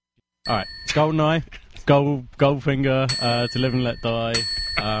All right. Goldeneye, Goldfinger, To Live and Let Die,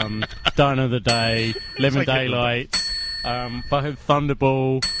 Die Another Day, Living Daylight, fucking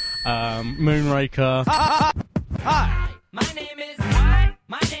Thunderball, Moonraker. Hi. My name is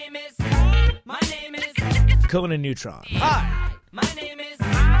Conan Neutron. Hi. My name is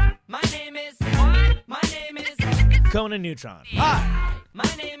Conan Neutron. Hi. My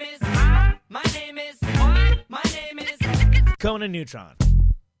name is Conan Neutron.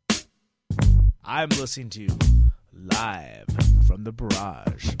 I'm listening to Live from the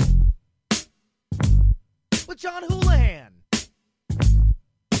Barrage with John Houlihan.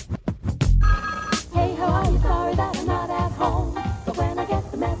 Hey ho, are you sorry that I'm not at home? So when I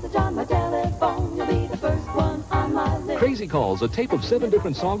get the message on my telephone, you'll be the first one on my list. Crazy Calls, a tape of 7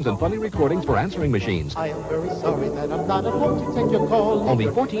 different songs and funny recordings for answering machines. I am very sorry that I'm not at home to take your call. Only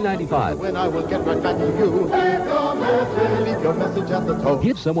 $14.95. When I will get right back to you. Leave your message at the tone.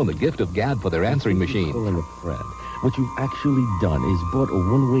 Give someone the gift of gab for their answering machine. And a friend. What you've actually done is bought a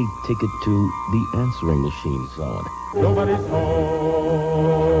one-way ticket to the answering machine zone. Nobody's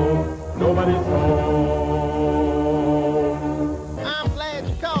home. Nobody's home. I'm glad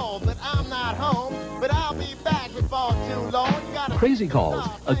you called, but I'm not home. But I'll be back before too long. Crazy Calls,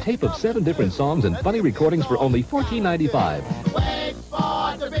 a tape of 7 different songs and funny recordings for only $14.95. Wait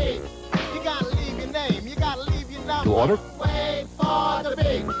for the beat. You gotta leave your name. You gotta leave your number. To order? Wait for the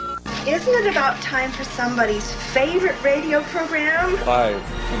beat. Isn't it about time for somebody's favorite radio program? Live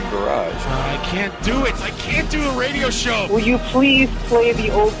from the Barrage. I can't do it. I can't do a radio show. Will you please play the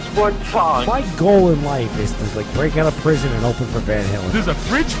old sport song? My goal in life is to break out of prison and open for Van Halen. There's a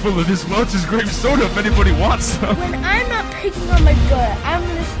fridge full of this Welch's grape soda if anybody wants some. When I'm not picking on my gut, I'm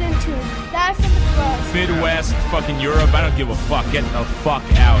listening to Live from the Barrage. Midwest, fucking Europe, I don't give a fuck. Get the fuck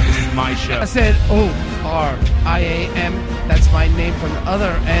out. This is my show. I said O-R-I-A-M. That's my name from the other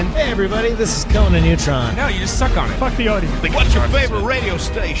end. Hey everybody, this is Conan Neutron. No, you just suck on it. Fuck the audience. What's your favorite radio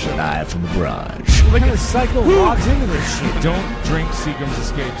station? Live from the Barrage. What kind of cycle logs into this shit? Don't drink Seagram's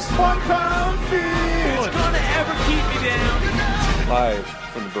Escapes. 1 pound fish. It's gonna ever keep me down. Live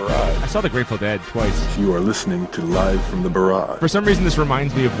from the Barrage. I saw The Grateful Dead twice. You are listening to Live from the Barrage. For some reason, this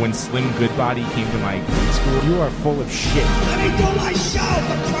reminds me of when Slim Goodbody came to my grade school. You are full of shit. Let me do my show,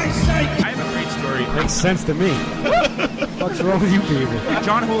 for Christ's sake! I have a great story. Makes sense to me. What's wrong with you people?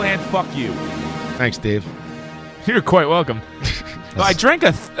 John Houlihan, fuck you. Thanks, Dave. You're quite welcome. I drank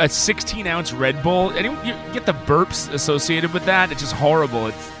a 16-ounce Red Bull. You get the burps associated with that. It's just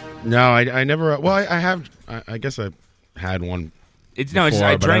horrible. No, I never. Well, I have. I guess I had one. I drank it.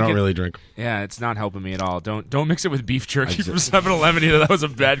 I don't really drink. Yeah, it's not helping me at all. Don't mix it with beef jerky from 7-Eleven either. That was a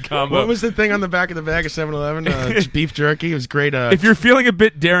bad combo. What was the thing on the back of the bag of 7-Eleven? Beef jerky. It was great. If you're feeling a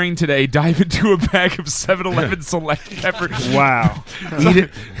bit daring today, dive into a bag of 7-Eleven Select Pepper. Wow.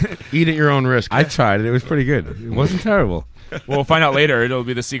 Eat at your own risk. I tried it. It was pretty good. It wasn't terrible. Well, we'll find out later. It'll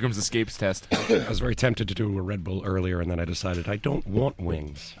be the Seagram's Escapes test. I was very tempted to do a Red Bull earlier, and then I decided I don't want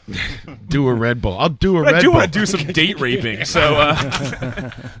wings. Do a Red Bull. I'll do a Red Bull. I do want to do some date raping. So,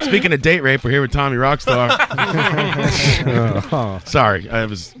 speaking of date rape, we're here with Tommy Rockstar. Sorry, that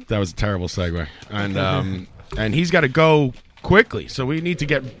was a terrible segue, and he's got to go quickly, so we need to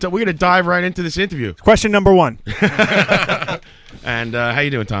we're going to dive right into this interview. Question number 1. And how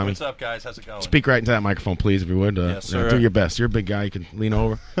you doing, Tommy? What's up, guys? How's it going? Speak right into that microphone, please, if you would. Yes, sir. Do your best. You're a big guy. You can lean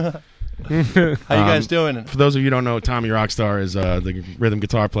over. How you guys doing? For those of you who don't know, Tommy Rockstar is the rhythm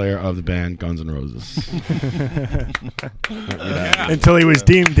guitar player of the band Guns N' Roses. Until he was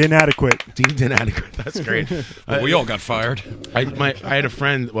deemed inadequate. That's great. We all got fired. I had a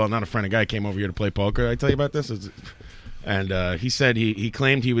friend. Well, not a friend. A guy came over here to play poker. Did I tell you about this? And he said he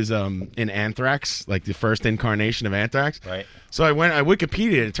claimed he was in Anthrax, like the first incarnation of Anthrax. Right. So I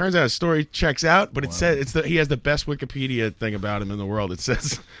Wikipedia. It turns out his story checks out, but it says he has the best Wikipedia thing about him in the world. It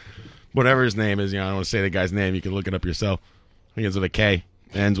says whatever his name is. I don't want to say the guy's name. You can look it up yourself. He ends with a K.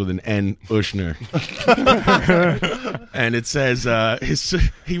 Ends with an N. Ushner. And it says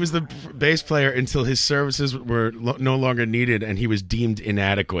he was the bass player until his services were no longer needed and he was deemed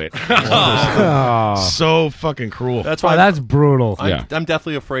inadequate. So fucking cruel. That's why that's brutal. I'm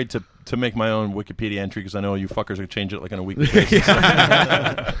definitely afraid to make my own Wikipedia entry because I know you fuckers are going to change it like on a weekly basis.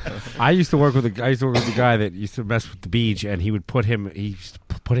 I used to work with a guy that used to mess with the Beach, and he used to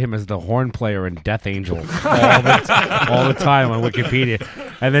put him as the horn player in Death Angel all the time on Wikipedia.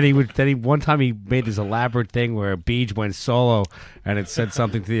 And then one time he made this elaborate thing where Beach went solo, and it said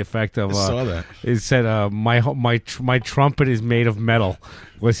something to the effect of I saw that. It said my trumpet is made of metal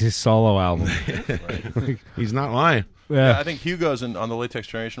was his solo album. Right. He's not lying. Yeah, I think Hugo's on the Latex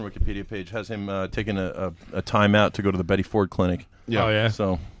Generation Wikipedia page has him taking a time out to go to the Betty Ford Clinic. Yeah. Oh, yeah.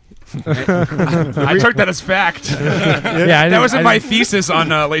 So I took that as fact. That wasn't my thesis on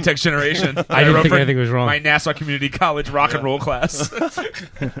Latex Generation. I didn't wrote think for anything was wrong. My Nassau Community College rock and roll class.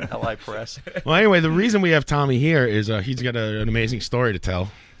 LI Press. Well, anyway, the reason we have Tommy here is he's got an amazing story to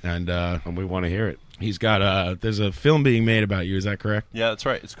tell, and we want to hear it. He's got there's a film being made about you. Is that correct? Yeah, that's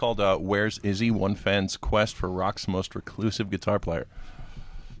right. It's called Where's Izzy? One Fan's Quest for Rock's Most Reclusive Guitar Player.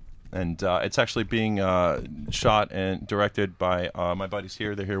 And it's actually being shot and directed by my buddies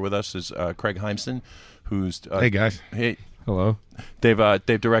here. They're here with us. Is Craig Heimson, who's hey guys. Hey, hello.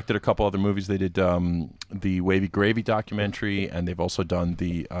 They've directed a couple other movies. They did the Wavy Gravy documentary, and they've also done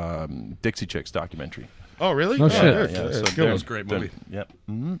the Dixie Chicks documentary. Oh, really? No shit. Yeah, so so that was a great movie. Yep.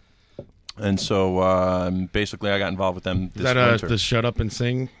 Mm-hmm. And so basically, I got involved with them this winter. The Shut Up and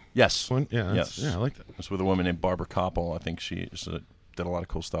Sing? Yes. One? Yeah. Yes. Yeah, I like that. It's with a woman named Barbara Koppel. I think she did a lot of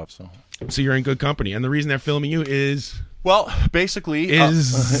cool stuff. So you're in good company, and the reason they're filming you is basically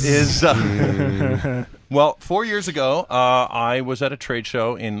well, 4 years ago, I was at a trade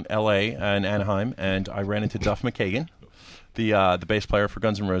show in L.A. and Anaheim, and I ran into Duff McKagan, the bass player for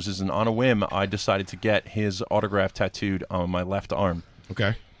Guns N' Roses, and on a whim, I decided to get his autograph tattooed on my left arm.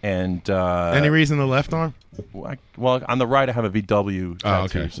 Okay. And any reason the left arm? Well, on the right, I have a VW tattoo. Oh,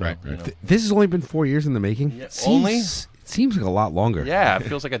 okay. So, right. you know. This has only been 4 years in the making. Yeah, It seems like a lot longer. Yeah, it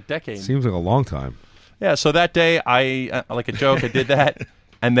feels like a decade. Seems like a long time. Yeah, so that day, I like a joke, I did that.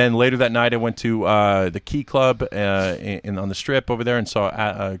 And then later that night, I went to the Key Club on the Strip over there and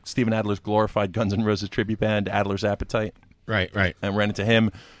saw Steven Adler's glorified Guns N' Roses tribute band, Adler's Appetite. Right. And ran into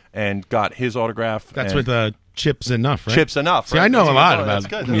him and got his autograph. That's with Chips Enough, right? Chips Enough. See, right? I know That's a lot That's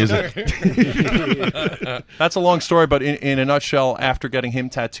about good. music. That's a long story, but in a nutshell, after getting him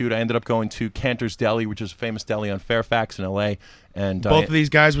tattooed, I ended up going to Cantor's Deli, which is a famous deli on Fairfax in L.A. And both of these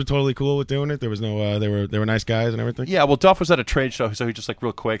guys were totally cool with doing it. There was no, they were nice guys and everything. Yeah, well, Duff was at a trade show, so he just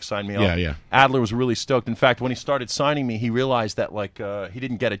real quick signed me up. Yeah. Adler was really stoked. In fact, when he started signing me, he realized that he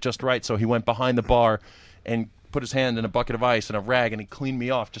didn't get it just right, so he went behind the bar and put his hand in a bucket of ice and a rag, and he cleaned me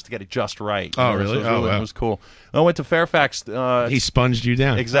off just to get it just right. Oh, really? So Wow. It was cool. I went to Fairfax. He sponged you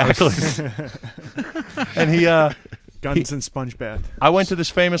down. Exactly. And he Guns and sponge bath. I went to this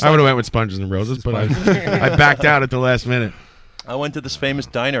famous. I would have went with Sponges and Roses, but I backed out at the last minute. I went to this famous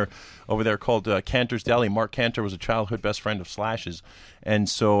diner over there called Cantor's Deli. Mark Cantor was a childhood best friend of Slash's. And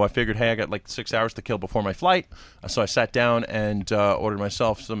so I figured, hey, I got 6 hours to kill before my flight. So I sat down and ordered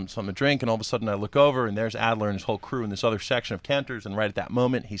myself something to drink. And all of a sudden I look over, and there's Adler and his whole crew in this other section of Cantor's. And right at that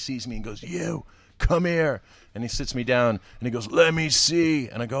moment, he sees me and goes, "You, come here." And he sits me down, and he goes, "Let me see."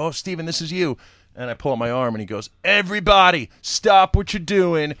 And I go, "Oh, Steven, this is you." And I pull up my arm, and he goes, "Everybody, stop what you're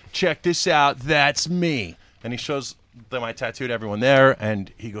doing. Check this out. That's me." And he shows my tattoo to everyone there,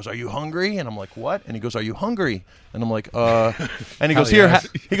 and he goes, "Are you hungry?" And I'm like, "What?" And he goes, "Are you hungry?" And I'm like, And he goes, "Here,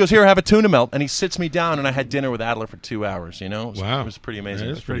 have a tuna melt." And he sits me down, and I had dinner with Adler for 2 hours. You know, it was pretty amazing.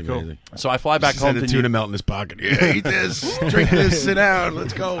 It was pretty cool. So I fly back home Had to a tuna melt in his pocket. Yeah, eat this, drink this, sit down,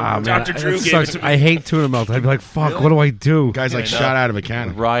 let's go. Dr. Drew gave it to me. I hate tuna melt. I'd be like, "Fuck, what do I do?" Guys shot out of a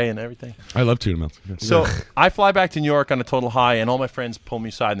cannon, rye and everything. I love tuna melt. So I fly back to New York on a total high, and all my friends pull me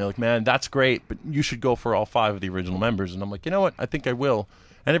aside, and they're like, "Man, that's great, but you should go for all 5 of the original members." And I'm like, "You know what? I think I will."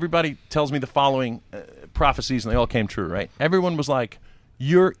 And everybody tells me the following prophecies, and they all came true, right? Everyone was like,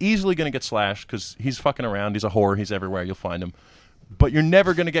 "You're easily going to get Slash because he's fucking around. He's a whore. He's everywhere. You'll find him. But you're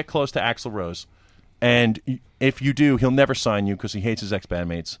never going to get close to Axl Rose. And if you do, he'll never sign you because he hates his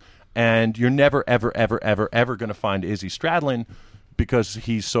ex-bandmates. And you're never, ever, ever, ever, ever going to find Izzy Stradlin because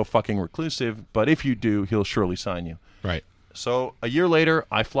he's so fucking reclusive. But if you do, he'll surely sign you." Right. So a year later,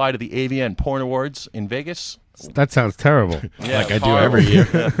 I fly to the AVN Porn Awards in Vegas. That sounds terrible. Yeah, like I do every year.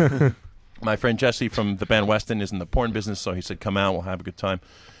 Yeah. My friend Jesse from the band Weston is in the porn business, so he said, "Come out, we'll have a good time."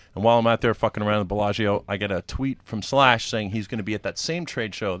 And while I'm out there fucking around the Bellagio, I get a tweet from Slash saying he's going to be at that same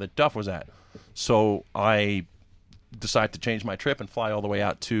trade show that Duff was at. So I decide to change my trip and fly all the way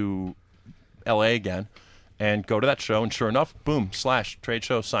out to L.A. again and go to that show. And sure enough, boom, Slash, trade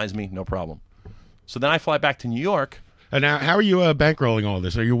show, signs me, no problem. So then I fly back to New York. And now, how are you bankrolling all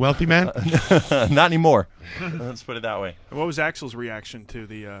this? Are you a wealthy man? Not anymore. Let's put it that way. What was Axl's reaction to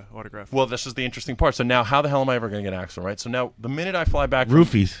the autograph? Well, this is the interesting part. So now, how the hell am I ever going to get Axl, right? So now, the minute I fly back...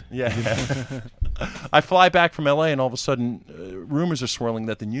 Roofies. Yeah. I fly back from L.A., and all of a sudden, rumors are swirling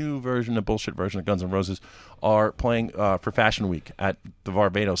that the new bullshit version of Guns N' Roses are playing for Fashion Week at the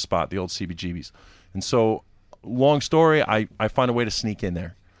Barbados spot, the old CBGB's. And so, long story, I find a way to sneak in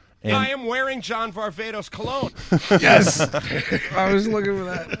there. And I am wearing John Varvatos cologne. Yes. I was looking for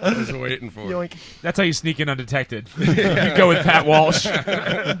that. I was waiting for it. That's how you sneak in undetected. You go with Pat Walsh.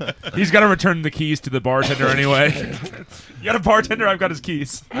 He's got to return the keys to the bartender anyway. You got a bartender? I've got his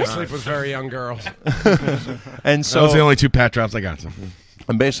keys. I sleep with very young girls. And so those are the only 2 Pat drops I got. So.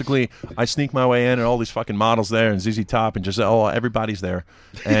 And basically, I sneak my way in, and all these fucking models there, and ZZ Top, and just everybody's there.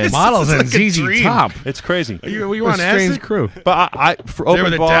 And Models and ZZ Top. It's crazy. Are you What on a strange acid? crew. But I for They open were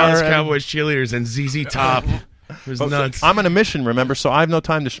the bar Dallas and- Cowboys cheerleaders and ZZ Top. It was nuts. I'm on a mission, remember, so I have no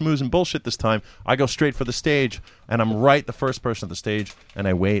time to schmooze and bullshit this time. I go straight for the stage, and I'm right the first person at the stage, and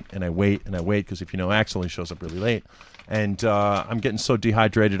I wait, and I wait, and I wait, because if you know Axel, he shows up really late. And I'm getting so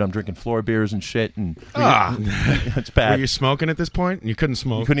dehydrated, I'm drinking floor beers and shit, and it's bad. Were you smoking at this point? You couldn't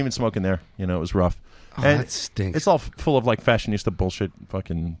smoke. You couldn't even smoke in there. You know, it was rough. Oh, and that stinks. It's all full of like fashionista bullshit,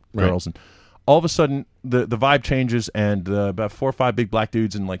 fucking girls, and all of a sudden the vibe changes, and about 4 or 5 big black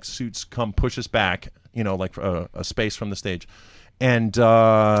dudes in like suits come push us back. You know, like a space from the stage. And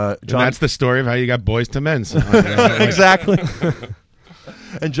John, and that's the story of how you got Boys to Men. So. Exactly.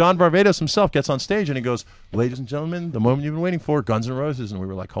 And John Varvatos himself gets on stage and he goes, "Ladies and gentlemen, the moment you've been waiting for, Guns N' Roses." And we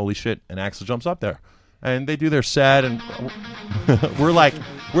were like, "Holy shit!" And Axl jumps up there, and they do their set, and we're like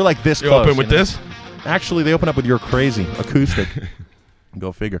this You close. open with this? Actually, they open up with "You're Crazy" acoustic.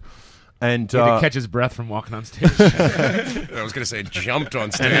 Go figure. And He had to catch his breath from walking on stage. I was going to say jumped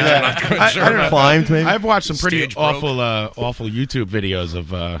on stage. I'm not quite sure I don't know. about Climbed, maybe? I've watched some pretty Stage broke. awful YouTube videos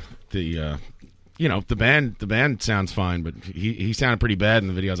of the. You know, the band sounds fine, but he sounded pretty bad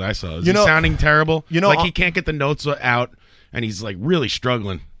in the videos I saw. Is he sounding terrible? You know, like he can't get the notes out, and he's like really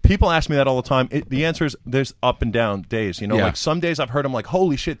struggling. People ask me that all the time. The answer is there's up and down days. You know, Yeah. like some days I've heard him like,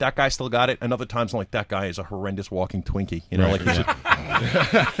 "Holy shit, that guy still got it," and other times I'm like, "That guy is a horrendous walking Twinkie." You know, Right, like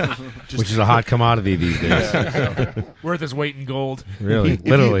he's Which is a hot commodity these days. Worth his weight in gold. Really,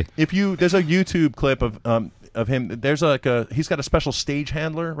 literally. If you there's a YouTube clip of him. There's he's got a special stage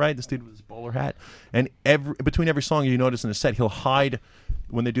handler, right? This dude with his bowler hat, and between every song you notice in a set, he'll hide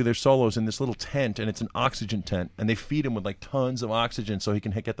when they do their solos in this little tent, and it's an oxygen tent, and they feed him with like tons of oxygen so he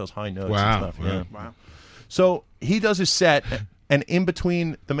can get those high notes. Wow. And stuff. Yeah. Wow. So he does his set, and in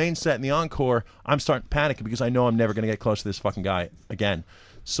between the main set and the encore, I'm starting to panic because I know I'm never going to get close to this fucking guy again.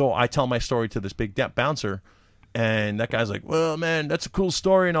 So I tell my story to this big bouncer, and that guy's like, "Well, man, that's a cool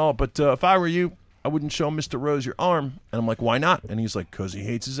story and all, but if I were you, I wouldn't show Mr. Rose your arm." And I'm like, "Why not?" And he's like, "Because he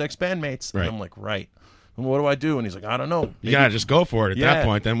hates his ex-bandmates." Right. And I'm like, "Right. And what do I do?" And he's like, "I don't know." You gotta just go for it at Yeah. that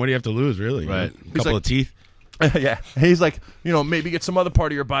point. Then what do you have to lose, really? Right. A couple of teeth. Yeah. He's like, maybe get some other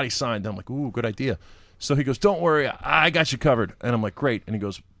part of your body signed. I'm like, "Ooh, good idea." So he goes, "Don't worry, I got you covered." And I'm like, "Great." And he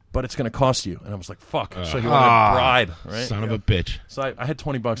goes, "But it's going to cost you." And I was like, "Fuck." So he wanted a bribe, right? Son of a bitch. So I had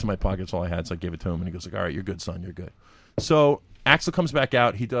 $20 in my pocket. That's all I had. So I gave it to him, and he goes like, "All right, you're good, son. You're good." So Axl comes back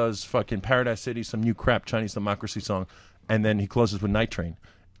out. He does fucking Paradise City, some new crap Chinese democracy song, and then he closes with Night Train.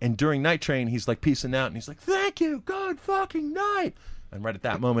 And during Night Train, he's like peacing out, and he's like, "Thank you, good fucking night." And right at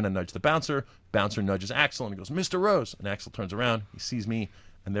that moment, I nudge the bouncer. Bouncer nudges Axl, and he goes, "Mr. Rose." And Axl turns around. He sees me,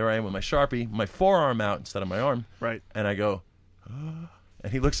 and there I am with my Sharpie, my forearm out instead of my arm. Right. And I go,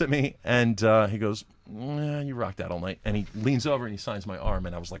 and he looks at me, and he goes, "You rocked that all night." And he leans over, and he signs my arm,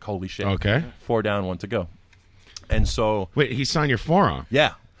 and I was like, "Holy shit." Okay. 4 down, 1 to go. And so... Wait, he signed your forearm?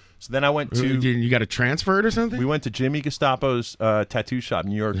 Yeah. So then I went to... You got to transfer it or something? We went to Jimmy Gestapo's tattoo shop,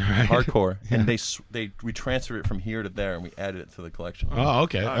 New York Hardcore, and we transferred it from here to there, and we added it to the collection. Oh,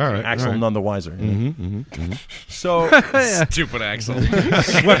 okay. All right. Axl, all right. none the wiser. So... Stupid Axl.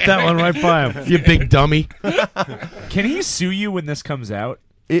 Swept that one right by him. You big dummy. Can he sue you when this comes out?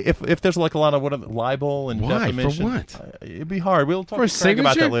 If there's like a lot of libel and Why? defamation, For what? It'd be hard. We'll talk For to Craig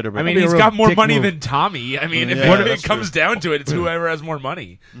about signature? that later. But I mean, be a he's real got more dick money move. than Tommy. I mean, Yeah, if that's it comes down to it, it's whoever has more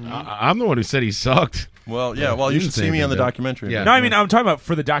money. I'm the one who said he sucked. well, yeah. Well, you didn't should say see me on the anything, documentary. Yeah. No, I mean, I'm talking about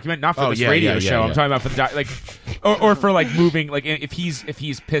for the document, not for Oh, this yeah, radio yeah, show. yeah. I'm talking about for the or for like moving, like if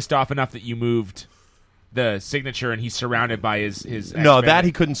he's pissed off enough that you moved the signature and he's surrounded by his No, ex-bandmate. that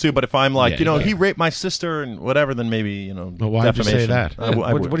he couldn't sue. But if I'm like, Yeah, he raped my sister and whatever, then maybe But why'd you say defamation. that?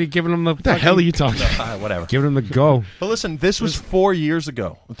 I would. What are you giving him the? What the hell are you talking about? Whatever. Giving him the go. But listen, this was 4 years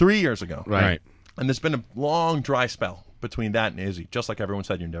ago, 3 years ago, Right. and there's been a long dry spell between that and Izzy. Just like everyone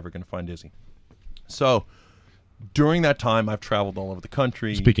said, you're never going to find Izzy. So during that time, I've traveled all over the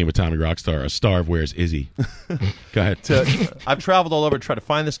country. Speaking of a Tommy Rockstar, a star of Where's Izzy? Go ahead. I've traveled all over to try to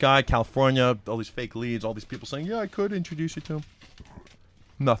find this guy, California, all these fake leads, all these people saying, "Yeah, I could introduce you to him."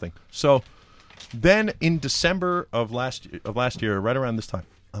 Nothing. So then in December of last year, right around this time,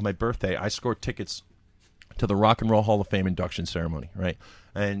 on my birthday, I scored tickets to the Rock and Roll Hall of Fame induction ceremony, right?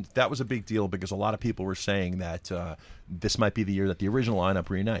 And that was a big deal because a lot of people were saying that this might be the year that the original lineup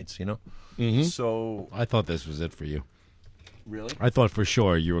reunites, you know? Mm-hmm. So I thought this was it for you. Really? I thought for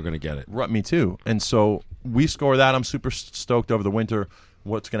sure you were going to get it. Right, me too. And so we score that. I'm super stoked over the winter.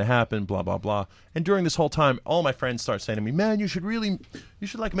 What's going to happen? Blah, blah, blah. And during this whole time, all my friends start saying to me, man, you should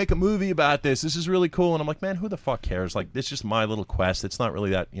like make a movie about this. This is really cool. And I'm like, man, who the fuck cares? Like, it's just my little quest. It's not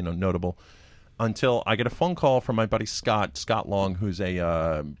really that, notable. Until I get a phone call from my buddy Scott Long, who's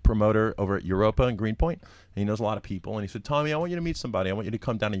a promoter over at Europa in Greenpoint. And he knows a lot of people. And he said, Tommy, I want you to meet somebody. I want you to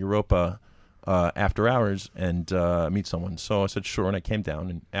come down to Europa after hours and meet someone. So I said, sure. And I came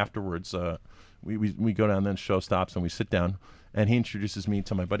down. And afterwards, we go down, then the show stops, and we sit down. And he introduces me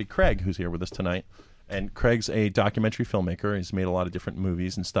to my buddy Craig, who's here with us tonight. And Craig's a documentary filmmaker. He's made a lot of different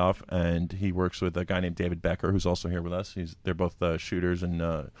movies and stuff. And he works with a guy named David Becker, who's also here with us. They're both shooters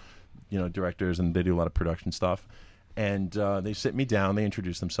and directors, and they do a lot of production stuff. And they sit me down, they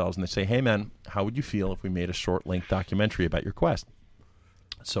introduce themselves, and they say, hey, man, how would you feel if we made a short-length documentary about your quest?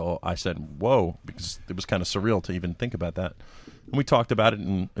 So I said, whoa, because it was kind of surreal to even think about that. And we talked about it,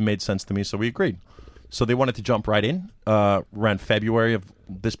 and it made sense to me, so we agreed. So they wanted to jump right in. Around February of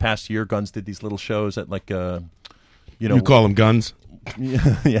this past year, Guns did these little shows at You call them Guns?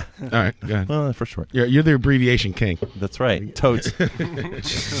 Yeah. All right, go ahead. Well, for short. You're the abbreviation king. That's right. Totes.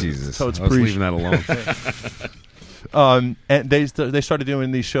 Jesus. Totes I was Preach. leaving that alone. And they started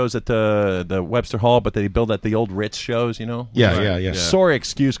doing these shows at the Webster Hall, but they build at the old Ritz shows, Yeah. Sorry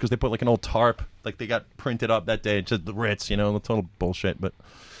excuse, because they put like an old tarp, like they got printed up that day, just the Ritz, the total bullshit. But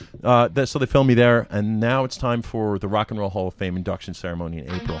so they filmed me there, and now it's time for the Rock and Roll Hall of Fame induction ceremony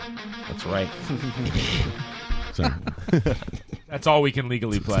in April. That's right. That's all we can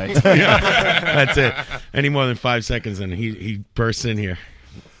legally play. That's it. Any more than 5 seconds, and he bursts in here.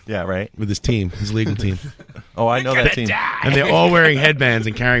 Yeah, right. With his team, his legal team. Oh, I know that team. And they're all wearing headbands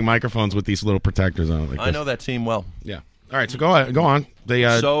and carrying microphones with these little protectors on it. Like I know that team well. Yeah. All right, so go on.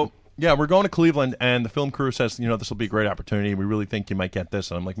 Yeah, we're going to Cleveland, and the film crew says, this will be a great opportunity. We really think you might get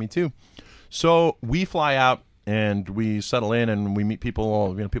this. And I'm like, me too. So we fly out, and we settle in, and we meet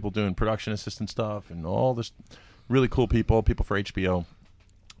people, people doing production assistant stuff, and all this really cool people for HBO.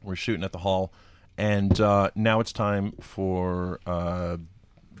 We're shooting at the hall, and now it's time for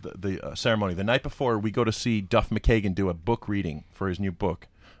the ceremony. The night before, we go to see Duff McKagan do a book reading for his new book,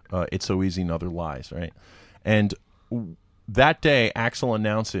 It's So Easy and Other Lies, right? And that day, Axl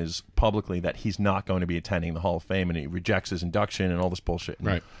announces publicly that he's not going to be attending the Hall of Fame, and he rejects his induction and all this bullshit. And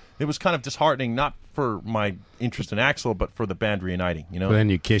right. It was kind of disheartening, not for my interest in Axl, but for the band reuniting. But then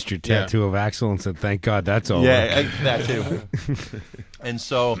you kissed your tattoo of Axl and said, "Thank God that's over." Yeah, that too. And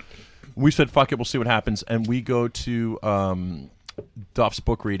so we said, "Fuck it, we'll see what happens." And we go to Duff's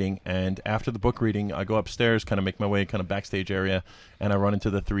book reading, and after the book reading, I go upstairs, kind of make my way, kind of backstage area, and I run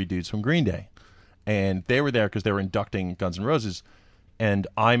into the three dudes from Green Day. And they were there because they were inducting Guns N' Roses. And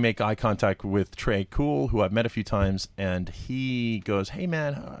I make eye contact with Trey Cool, who I've met a few times, and he goes, "Hey,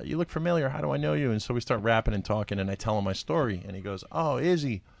 man, you look familiar. How do I know you?" And so we start rapping and talking, and I tell him my story. And he goes, "Oh,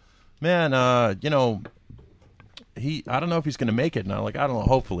 Izzy, man, I don't know if he's going to make it." And I'm like, "I don't know.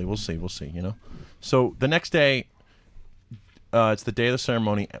 Hopefully. We'll see, So the next day, it's the day of the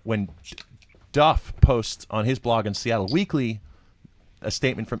ceremony, when Duff posts on his blog in Seattle Weekly a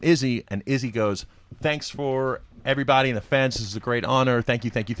statement from Izzy, and Izzy goes, "Thanks for everybody and the fans. This is a great honor. Thank you,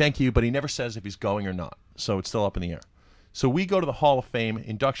 thank you, thank you." But he never says if he's going or not. So it's still up in the air. So we go to the Hall of Fame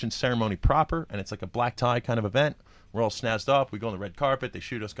induction ceremony proper, and it's like a black tie kind of event. We're all snazzed up. We go on the red carpet. They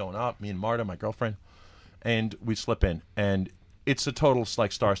shoot us going up, me and Marta, my girlfriend, and we slip in. And it's a total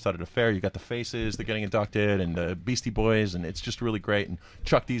star-studded affair. You got the Faces, they're getting inducted, and the Beastie Boys, and it's just really great. And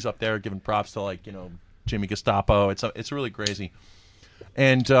Chuck D's up there giving props to Jimmy Gestapo. It's really crazy.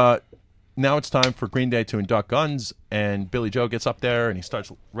 And now it's time for Green Day to induct Guns, and Billy Joe gets up there, and he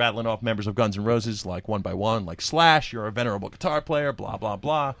starts rattling off members of Guns N' Roses, like one by one, like Slash, you're a venerable guitar player, blah, blah,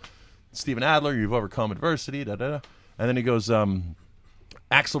 blah. Steven Adler, you've overcome adversity, da-da-da. And then he goes,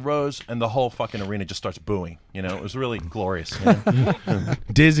 Axl Rose, and the whole fucking arena just starts booing. It was really glorious.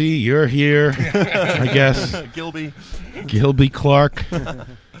 Dizzy, you're here, I guess. Gilby Clark.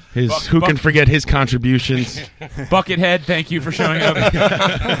 Who can forget his contributions? Buckethead, thank you for showing up.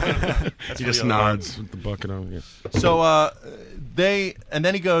 He just nods with the bucket on. Yeah. So and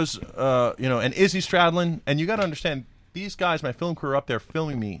then he goes, and Izzy Stradlin, and you got to understand, these guys, my film crew, are up there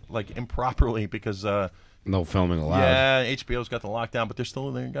filming me like improperly because no filming allowed. Yeah, HBO's got the lockdown, but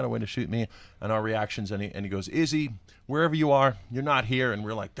they got a way to shoot me and our reactions. And he goes, "Izzy, wherever you are, you're not here." And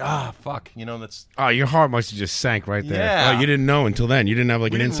we're like, fuck, that's. Oh, your heart must have just sank right there. Yeah. Oh, you didn't know until then. You didn't have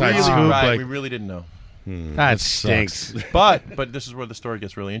an inside scoop. Right, we really didn't know. That stinks. But this is where the story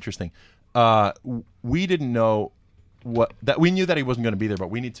gets really interesting. We didn't know we knew that he wasn't going to be there, but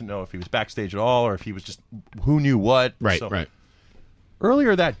we need to know if he was backstage at all or if he was just who knew what. Right.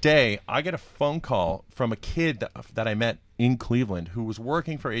 Earlier that day, I get a phone call from a kid that I met in Cleveland who was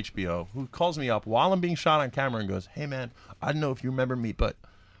working for HBO, who calls me up while I'm being shot on camera and goes, "Hey man, I don't know if you remember me, but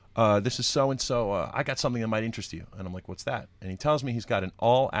this is so-and-so. I got something that might interest you." And I'm like, "What's that?" And he tells me he's got an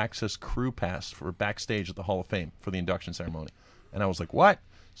all-access crew pass for backstage at the Hall of Fame for the induction ceremony. And I was like, "What?"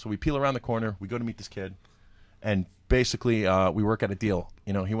 So we peel around the corner, we go to meet this kid, and basically we work out a deal.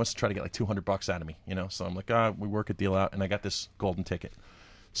 You know, he wants to try to get like $200 out of me, you know. So I'm like, we work a deal out, and I got this golden ticket.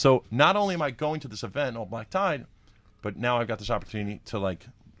 So not only am I going to this event, All Black Tide, but now I've got this opportunity to like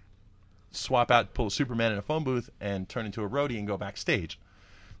swap out, pull a Superman in a phone booth, and turn into a roadie and go backstage.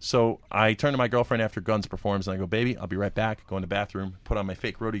 So I turn to my girlfriend after Guns performs, and I go, "Baby, I'll be right back." Go in the bathroom, put on my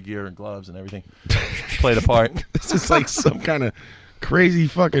fake roadie gear and gloves and everything, play the part. This is like some kind of crazy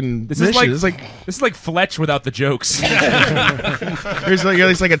fucking This mission. is like Fletch without the jokes. There's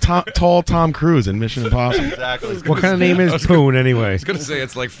like a tall Tom Cruise in Mission Impossible. Exactly. What kind of name is Poon anyway? I was going to say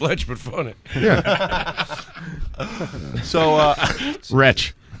it's like Fletch, but funny. Yeah. So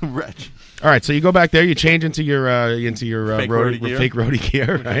Wretch. All right, so you go back there, you change into your Fake fake roadie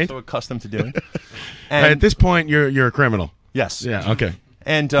gear, right? So accustomed to doing. And at this point, you're a criminal. Yes. Yeah. Okay.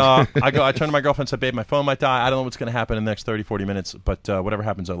 And I turn to my girlfriend and said, "Babe, my phone might die. I don't know what's going to happen in the next 30, 40 minutes, but whatever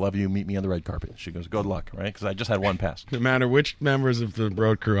happens, I love you. Meet me on the red carpet." She goes, "Good luck," right? Because I just had one pass. No matter which members of the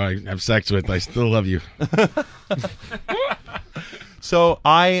road crew I have sex with, I still love you. So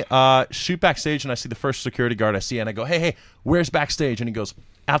I shoot backstage, and I see the first security guard I see, and I go, hey, where's backstage? And he goes,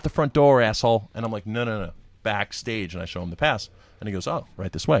 "Out the front door, asshole." And I'm like, no, backstage. And I show him the pass, and he goes, "Oh,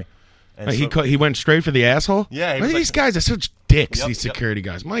 right this way." And He went straight for the asshole? Yeah. These guys are such dicks, these security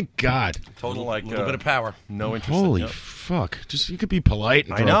guys. My God. Total, like, a little bit of power. No interest. Holy fuck. Just, you could be polite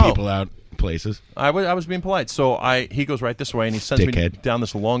and I throw know. people out places. I was being polite. So he goes right this way, and he sends me down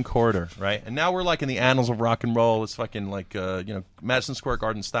this long corridor, right? And now we're like in the annals of rock and roll. It's fucking like, Madison Square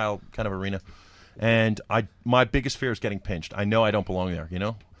Garden style kind of arena. And my biggest fear is getting pinched. I know I don't belong there, you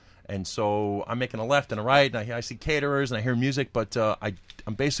know? And so I'm making a left and a right, and I see caterers, and I hear music, but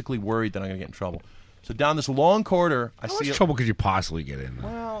I'm basically worried that I'm going to get in trouble. So down this long corridor, I see... How much trouble could you possibly get in?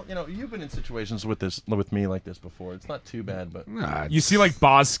 Well, you've been in situations with me like this before. It's not too bad, but... You see like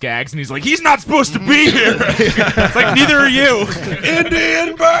Boz Skaggs, and he's like, "He's not supposed to be here." It's like, neither are you.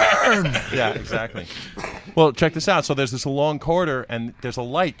 Indian burn! Yeah, exactly. Well, check this out. So there's this long corridor, and there's a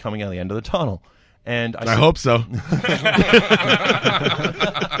light coming out of the end of the tunnel. And I hope so.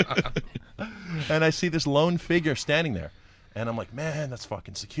 And I see this lone figure standing there. And I'm like, "Man, that's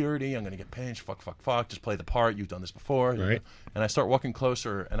fucking security. I'm going to get pinched. Fuck. Just play the part. You've done this before." Right. And I start walking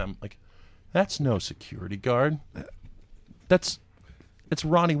closer, and I'm like, "That's no security guard. It's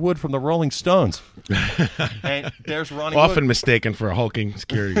Ronnie Wood from the Rolling Stones." And there's Ronnie Wood. Often mistaken for a hulking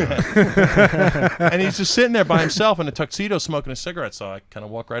security guard. And he's just sitting there by himself in a tuxedo smoking a cigarette. So I kind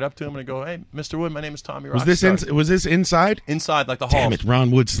of walk right up to him and I go, "Hey, Mr. Wood, my name is Tommy Rockstar." Was this inside? Inside, like the hall. Damn it,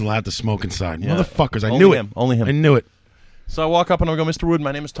 Ron Wood's allowed to smoke inside. Yeah. Motherfuckers, I Only knew him, it. only him. I knew it. So I walk up and I go, "Mr. Wood,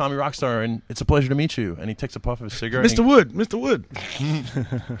 my name is Tommy Rockstar, and it's a pleasure to meet you." And he takes a puff of his cigarette. Mr. Wood.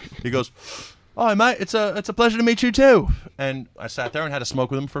 He goes, "Oh, mate, it's a pleasure to meet you too." And I sat there and had a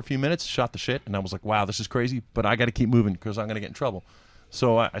smoke with him for a few minutes, shot the shit, and I was like, "Wow, this is crazy, but I got to keep moving because I'm going to get in trouble."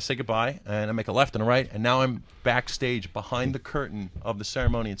 So I say goodbye, and I make a left and a right, and now I'm backstage behind the curtain of the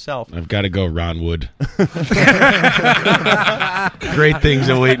ceremony itself. I've got to go, Ron Wood. Great things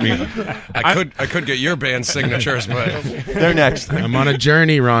await me. I could get your band's signatures, but they're next. I'm on a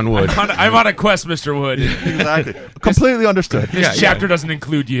journey, Ron Wood. I'm on a quest, Mr. Wood. Exactly. Completely understood. This chapter doesn't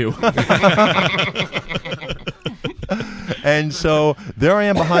include you. And so there I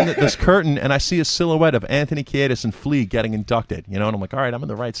am behind this curtain, and I see a silhouette of Anthony Kiedis and Flea getting inducted. And I'm like, all right, I'm in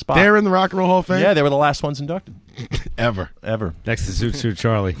the right spot. They're in the Rock and Roll Hall of Fame? Yeah, they were the last ones inducted. Ever. Next to Zoot Suit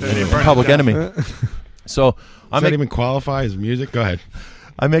Charlie. Public Enemy. So Does that even qualify as music? Go ahead.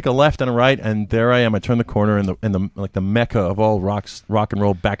 I make a left and a right, and there I am. I turn the corner in the mecca of all rock and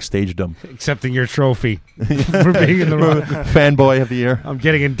roll backstagedom. Accepting your trophy for being in the road. Fanboy of the year. I'm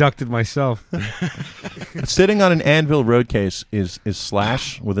getting inducted myself. Sitting on an Anvil road case is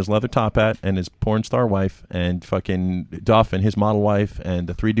Slash with his leather top hat and his porn star wife, and fucking Duff and his model wife, and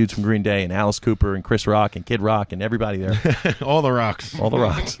the three dudes from Green Day, and Alice Cooper and Chris Rock and Kid Rock and everybody there. All the rocks. All the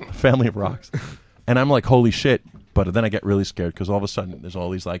rocks. Family of rocks. And I'm like, holy shit. But then I get really scared because all of a sudden there's all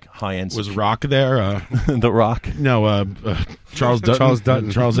these like high-end... Was Rock there? The Rock? No, Charles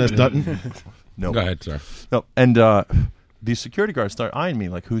Dutton. Charles S. Dutton. No. Go ahead, sir. No, and these security guards start eyeing me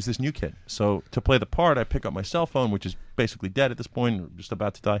like, who's this new kid? So to play the part, I pick up my cell phone, which is basically dead at this point, just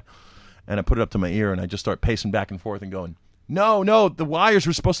about to die, and I put it up to my ear, and I just start pacing back and forth and going, no, the wires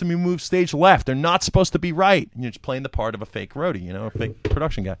were supposed to be moved stage left. They're not supposed to be right. And you're just playing the part of a fake roadie, a fake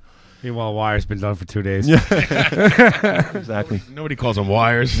production guy. Meanwhile, wire's been done for 2 days. Yeah. Exactly. Nobody calls them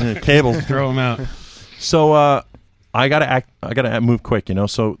wires. Yeah, cables. Throw them out. So I gotta move quick,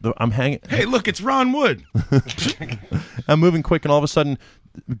 So I'm hanging. Hey, look, it's Ron Wood. I'm moving quick, and all of a sudden,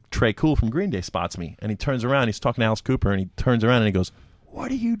 Trey Cool from Green Day spots me, and he turns around. He's talking to Alice Cooper, and he turns around and he goes,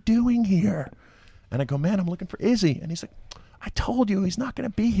 "What are you doing here?" And I go, "Man, I'm looking for Izzy." And he's like, "I told you he's not going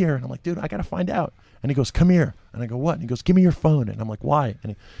to be here." And I'm like, "Dude, I got to find out." And he goes, "Come here." And I go, "What?" And he goes, "Give me your phone." And I'm like, "Why?"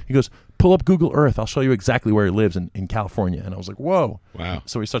 And he goes, "Pull up Google Earth. I'll show you exactly where he lives in California." And I was like, "Whoa." Wow.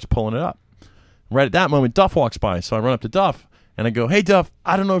 So he starts pulling it up. Right at that moment, Duff walks by. So I run up to Duff, and I go, "Hey, Duff,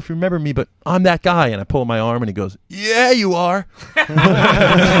 I don't know if you remember me, but I'm that guy." And I pull my arm, and he goes, "Yeah, you are."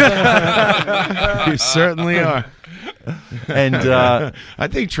 You certainly are. And I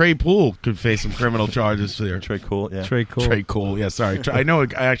think Trey Poole could face some criminal charges there. Trey Cool, yeah. Trey Cool. Trey Cool, yeah, sorry. I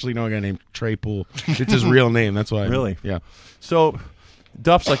actually know a guy named Trey Poole. It's his real name, that's why. Really? Yeah. So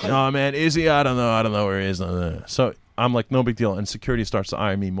Duff's like, "Oh, man, Izzy, I don't know where he is." So I'm like, "No big deal." And security starts to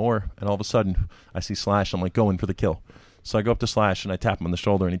eye me more, and all of a sudden I see Slash. I'm like, "Go in for the kill." So I go up to Slash, and I tap him on the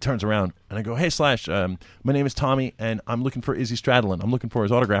shoulder, and he turns around, and I go, "Hey, Slash, my name is Tommy, and I'm looking for Izzy Stradlin. I'm looking for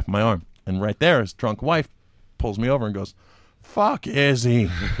his autograph in my arm." And right there, his drunk wife pulls me over and goes, "Fuck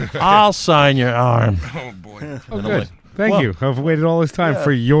Izzy, I'll sign your arm." Oh, boy. Oh, good. Thank you. I've waited all this time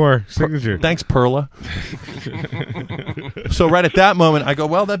for your signature. Thanks, Perla. So right at that moment, I go,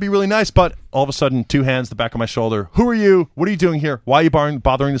 "Well, that'd be really nice." But all of a sudden, 2 hands, the back of my shoulder. "Who are you? What are you doing here? Why are you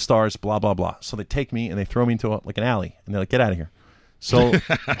bothering the stars? Blah, blah, blah." So they take me and they throw me into an alley. And they're like, "Get out of here." So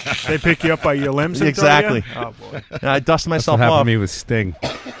they pick you up by your limbs. And exactly. throw you? Oh boy! And I dust myself That's what happened off. to me with Sting.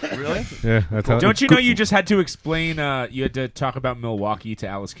 Really? Yeah. That's how, Don't you know you just had to explain? You had to talk about Milwaukee to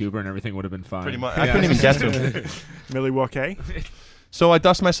Alice Cooper, and everything would have been fine. Pretty much. I couldn't even get to him. Milwaukee. So I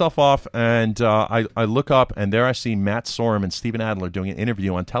dust myself off, and I look up, and there I see Matt Sorum and Steven Adler doing an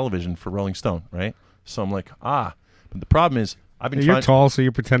interview on television for Rolling Stone, right? So I'm like, But the problem is, I've been You're trying... tall, so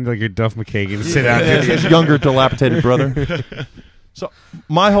you pretend like you're Duff McKagan. Sit down. His younger, dilapidated brother. So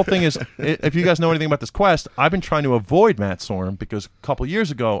my whole thing is, if you guys know anything about this quest, I've been trying to avoid Matt Sorum because a couple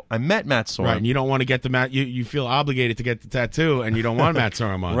years ago, I met Matt Sorum. Right, and you don't want to get the Matt... You feel obligated to get the tattoo, and you don't want Matt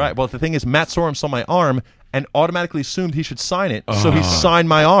Sorum on. Right, well, the thing is, Matt Sorum saw my arm and automatically assumed he should sign it, so he signed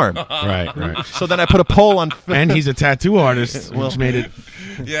my arm. Right. So then I put a poll on... And he's a tattoo artist, which made it...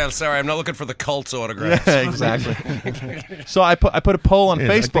 Yeah, sorry, I'm not looking for the cult's autograph. Yeah, exactly. So I put a poll on Facebook.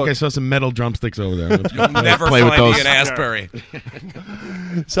 I think I saw some metal drumsticks over there. Never play with find those. me an Asbury.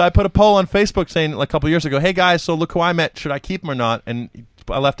 So I put a poll on Facebook saying, like, a couple years ago, "Hey guys, so look who I met. Should I keep him or not?" And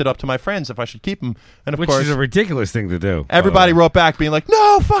I left it up to my friends if I should keep him. And of Which course, is a ridiculous thing to do. everybody wrote back being like,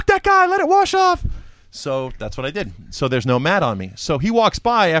 "No, fuck that guy. Let it wash off." So that's what I did. So there's no Matt on me. So he walks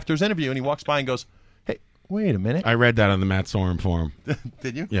by after his interview, and he walks by and goes, "Hey, wait a minute." I read that on the Matt Sorum forum.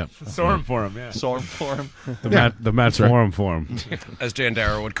 Did you? Yeah. Sorum forum, yeah. Sorum forum. The Matt Sorum forum. As Jan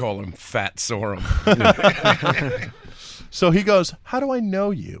Darrow would call him, Fat Sorum. So he goes, "How do I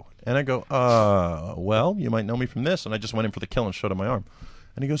know you?" And I go, well, you might know me from this." And I just went in for the kill and showed him my arm.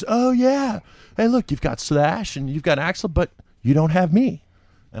 And he goes, "Oh, yeah. Hey, look, you've got Slash and you've got Axl, but you don't have me."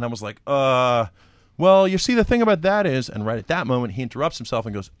 And I was like, well, you see, the thing about that is, and right at that moment, he interrupts himself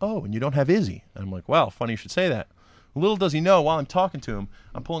and goes, "Oh, and you don't have Izzy." And I'm like, well, funny you should say that. Little does he know, while I'm talking to him,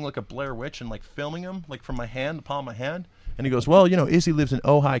 I'm pulling like a Blair Witch and like filming him, like from my hand, the palm of my hand. And he goes, "Well, Izzy lives in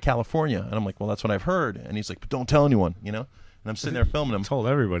Ojai, California." And I'm like, "Well, that's what I've heard." And he's like, "But don't tell anyone, And I'm sitting there filming him. Told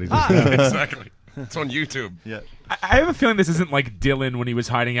everybody. Exactly. It's on YouTube. Yeah. I have a feeling this isn't like Dylan when he was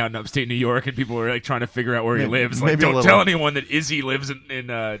hiding out in upstate New York and people were like trying to figure out where he lives. Like, don't tell anyone that Izzy lives in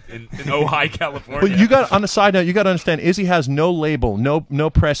Ojai, California. But you got, on a side note, you got to understand, Izzy has no label, no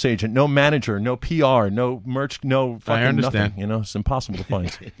press agent, no manager, no PR, no merch, no fucking I understand. nothing. It's impossible to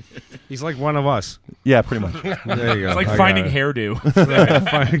find. He's like one of us. Yeah, pretty much. There you go. It's like finding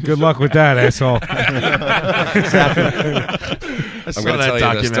hairdo. Good luck with that, asshole. I'm going to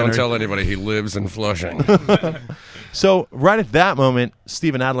tell you this. Don't tell anybody he lives in Flushing. So right at that moment,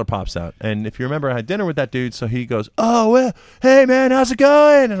 Steven Adler pops out. And if you remember, I had dinner with that dude, so he goes, "Oh, well, hey, man, how's it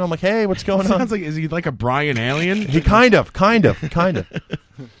going?" And I'm like, "Hey, what's going on?" Sounds like, is he like a Brian Alien? He kind of.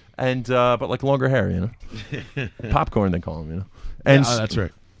 And, but like longer hair, Popcorn, they call him, And that's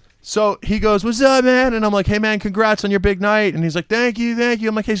right. So he goes, "What's up, man?" And I'm like, "Hey, man, congrats on your big night." And he's like, "Thank you, thank you."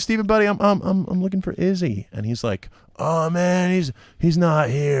 I'm like, "Hey, Stephen, buddy, I'm looking for Izzy." And he's like, "Oh man, he's not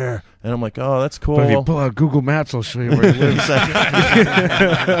here." And I'm like, "Oh, that's cool." But if you pull out Google Maps, I'll show you where he lives.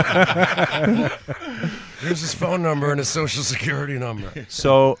 Here's his phone number and his social security number.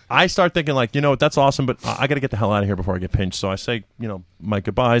 So I start thinking, like, you know what, that's awesome, but I got to get the hell out of here before I get pinched. So I say, you know, my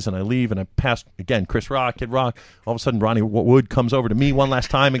goodbyes, and I leave, and I pass, again, Chris Rock, Kid Rock. All of a sudden, Ronnie Wood comes over to me one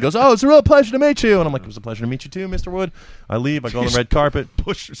last time and goes, "Oh, it's a real pleasure to meet you." And I'm like, "It was a pleasure to meet you too, Mr. Wood." I leave. I go on the red carpet.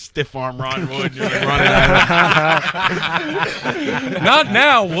 Push stiff arm Ron Wood. You're like running at Not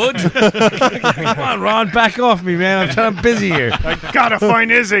now, Wood. Come on, Ron, back off me, man. I'm busy here. I gotta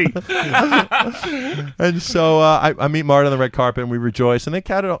find Izzy. And so I meet Marta on the red carpet, and we rejoice. And they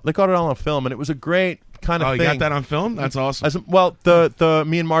got it all on film, and it was a great kind of Oh, thing. you got that on film? That's awesome. Well, the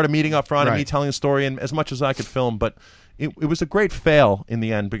me and Marta meeting up front and me Right. telling the story, and as much as I could film, but it was a great fail in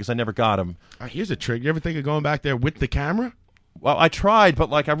the end because I never got him. Here's a trick. You ever think of going back there with the camera? Well, I tried, but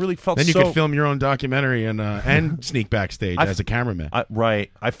like I really felt Then you so... could film your own documentary and sneak backstage as a cameraman.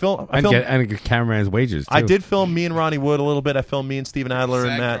 Right. I filmed... And get cameraman's wages, too. I did film me and Ronnie Wood a little bit. I filmed me and Steven Adler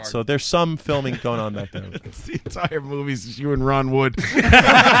and Matt. So there's some filming going on back there. It's the entire movie's just you and Ron Wood.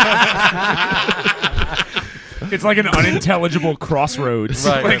 It's like an unintelligible crossroads.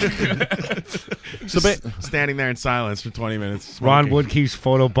 Right. So standing there in silence for 20 minutes. Ron Wood keeps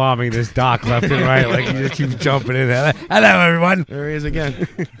photobombing this dock left and right. Like, he just keeps jumping in there. Hello, everyone. There he is again.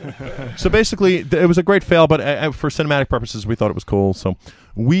 So basically, it was a great fail, but for cinematic purposes, we thought it was cool. So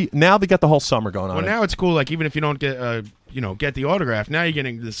now they got the whole summer going on. Well, now it's cool. Like, even if you don't get the autograph, now you're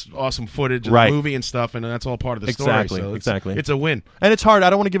getting this awesome footage of Right. the movie and stuff, and that's all part of the story. Exactly, So exactly. It's a win. And it's hard. I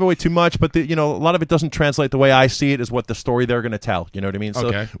don't want to give away too much, but a lot of it doesn't translate the way I see it is what the story they're going to tell. You know what I mean? So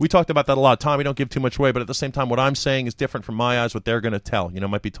Okay. we talked about that a lot. Tommy, don't give too much away, but at the same time, what I'm saying is different from my eyes. What they're going to tell,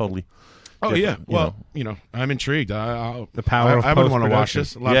 might be totally. Oh, different, yeah. Well, I'm intrigued. The power of I would want to watch post-production.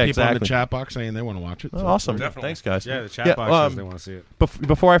 this. A lot of people in the chat box saying they want to watch it. Oh, awesome. Thanks, guys. Yeah, the chat box says they want to see it.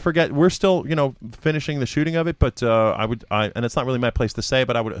 Before I forget, we're still, finishing the shooting of it, but and it's not really my place to say,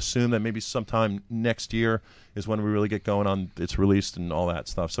 but I would assume that maybe sometime next year is when we really get going on its release and all that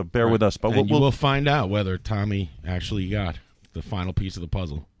stuff. So bear with us. But And we'll find out whether Tommy actually got the final piece of the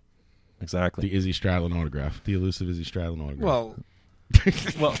puzzle. Exactly. The Izzy Stradlin autograph. The elusive Izzy Stradlin autograph.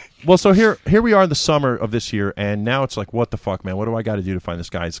 Well, so here we are in the summer of this year, and now it's like, what the fuck, man? What do I got to do to find this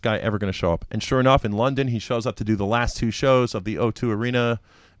guy? Is this guy ever going to show up? And sure enough, in London, he shows up to do the last two shows of the O2 Arena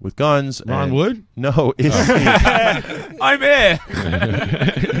with Guns. Ron Wood? No, Izzy. I'm here.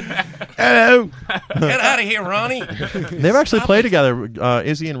 Hello. Get out of here, Ronnie. They've actually played together.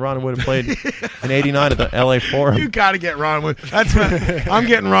 Izzy and Ron Wood have played in '89 at the LA Forum. You got to get Ron Wood. I'm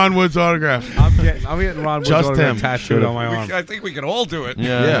getting Ron Wood's autograph. I'm getting Ron Wood's Just autograph him. tattooed on my arm. I think we could all do it.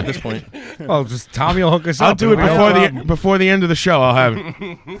 Yeah, at this point. Well, just Tommy will hook us I'll up. do it It'll be before the end of the show. I'll have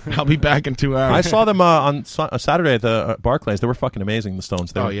it. I'll be back in 2 hours. I saw them on Saturday at the Barclays. They were fucking amazing, the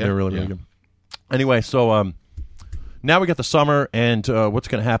Stones. They were really, really good. Anyway, so now we got the summer, and what's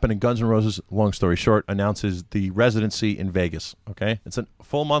going to happen? And Guns N' Roses, long story short, announces the residency in Vegas. Okay, it's a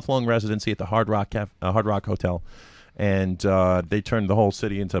full month-long residency at the Hard Rock Hotel, and they turned the whole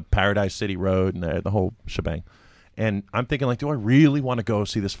city into Paradise City Road and the whole shebang. And I'm thinking, like, do I really want to go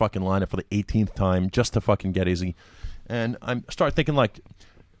see this fucking lineup for the 18th time just to fucking get Izzy? And I start thinking, like,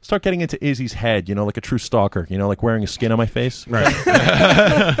 start getting into Izzy's head, like a true stalker, like wearing a skin on my face. Right.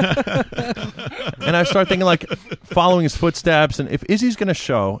 And I start thinking, like, following his footsteps. And if Izzy's going to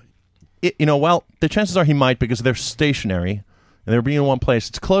show, the chances are he might, because they're stationary and they're being in one place.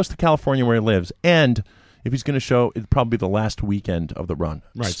 It's close to California where he lives. And if he's going to show, it'd probably be the last weekend of the run.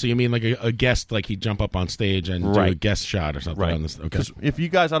 Right. So you mean like a guest, like he'd jump up on stage and do a guest shot or something? Right. On this, okay. Because if you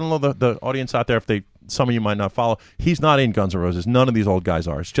guys, I don't know the audience out there, if some of you might not follow, he's not in Guns N' Roses. None of these old guys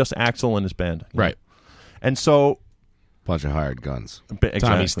are. It's just Axl and his band. Right. And so... Bunch of hired guns. Exactly.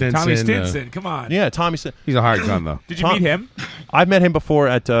 Tommy Stinson, come on. Yeah, Tommy Stinson. He's a hired gun, though. Did you meet him? I've met him before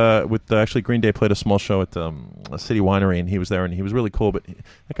at actually Green Day played a small show at a City Winery, and he was there, and he was really cool. But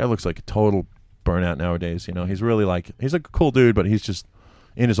that guy looks like a total burnout nowadays. He's really he's a cool dude, but he's just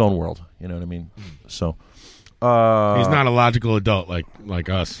in his own world. You know what I mean? So he's not a logical adult like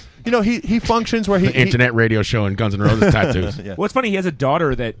us. He functions where the internet radio show and Guns N' Roses tattoos. Yeah. Well, it's funny. He has a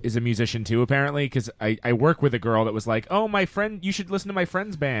daughter that is a musician too, apparently. Because I work with a girl that was like, "Oh, my friend, you should listen to my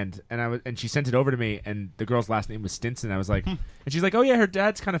friend's band," and she sent it over to me. And the girl's last name was Stinson. I was like, and she's like, "Oh yeah, her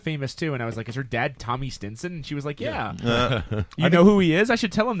dad's kind of famous too." And I was like, "Is her dad Tommy Stinson?" And she was like, "Yeah." You know who he is? I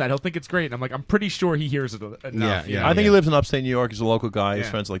should tell him that. He'll think it's great. And I'm like, I'm pretty sure he hears it enough. I think he lives in upstate New York. He's a local guy. He's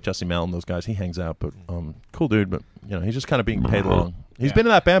friends with, like Jesse Malin, those guys. He hangs out, but cool dude. But You know, he's just kind of being paid along. He's been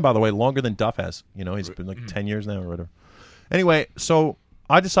in that band, by the way, longer than Duff has. You know, he's been like 10 years now or whatever. Anyway, so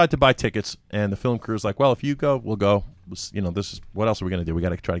I decided to buy tickets, and the film crew is like, well, if you go, we'll go. You know, this is what else are we going to do? We got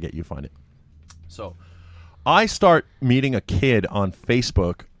to try to get you to find it. So I start meeting a kid on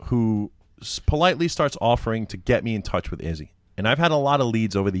Facebook who politely starts offering to get me in touch with Izzy. And I've had a lot of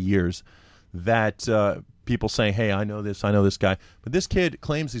leads over the years that people say, hey, I know this guy. But this kid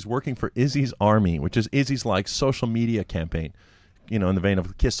claims he's working for Izzy's Army, which is Izzy's like social media campaign, you know, in the vein of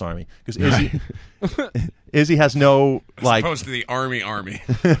the Kiss Army. Because Izzy has no, like... As opposed to the Army.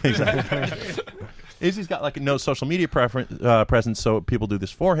 Exactly. Izzy's got like no social media presence, so people do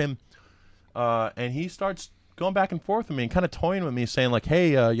this for him. And he starts going back and forth with me and kind of toying with me, saying like,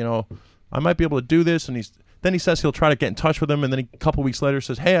 hey, you know, I might be able to do this. And then he says he'll try to get in touch with him. And then a couple weeks later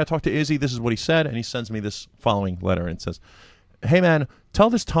says, hey, I talked to Izzy. This is what he said. And he sends me this following letter and says, hey, man, tell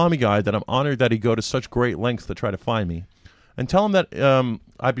this Tommy guy that I'm honored that he'd go to such great lengths to try to find me. And tell him that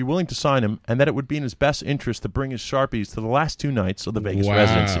I'd be willing to sign him and that it would be in his best interest to bring his Sharpies to the last 2 nights of the Vegas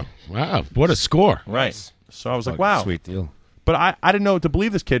residency. Wow. What a score. Right. So I was like, wow. Sweet deal. But I didn't know what to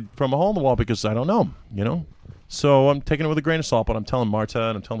believe this kid from a hole in the wall because I don't know him, you know? So I'm taking it with a grain of salt, but I'm telling Marta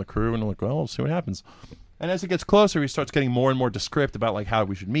and I'm telling the crew, and I'm like, well, we'll see what happens. And as it gets closer, he starts getting more and more descriptive about like how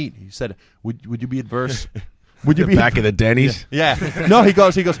we should meet. He said, would you be adverse? Would you be back of the Denny's? Yeah. No, he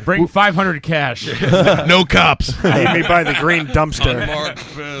goes, bring 500 cash. No cops. Meet me by the green dumpster.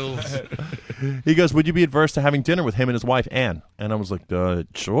 Unmarked bills. He goes, would you be adverse to having dinner with him and his wife, Ann? And I was like,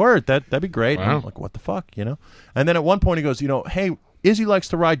 sure, that'd be great. Wow. And I'm like, what the fuck, you know? And then at one point he goes, you know, hey, Izzy likes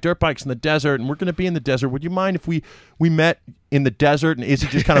to ride dirt bikes in the desert, and we're going to be in the desert. Would you mind if we met in the desert and Izzy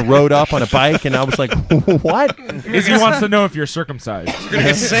just kind of rode up on a bike? And I was like, what? Izzy wants to know if you're circumcised. You're going to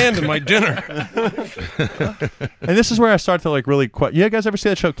get sand in my dinner. And this is where I start to like really you guys ever see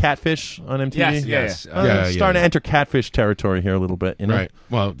that show Catfish on MTV? Yes. Starting to enter Catfish territory here a little bit, you know? Right.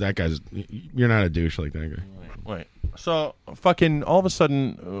 Well, that guy's... You're not a douche like that guy. Right. So, fucking all of a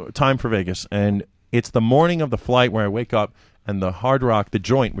sudden, time for Vegas. And it's the morning of the flight where I wake up, and the Hard Rock, the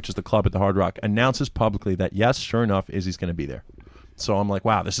Joint, which is the club at the Hard Rock, announces publicly that, yes, sure enough, Izzy's going to be there. So I'm like,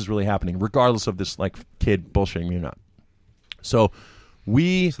 wow, this is really happening, regardless of this like kid bullshitting me or not. So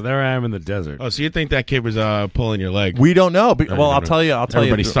there I am in the desert. Oh, so you think that kid was pulling your leg? We don't know. Well, I'll tell you.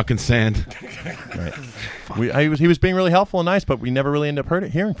 Everybody's stuck in sand. Right. He was being really helpful and nice, but we never really ended up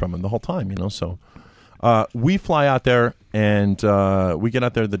hearing from him the whole time, you know. So we fly out there, and we get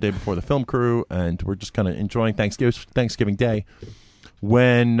out there the day before the film crew, and we're just kind of enjoying Thanksgiving Day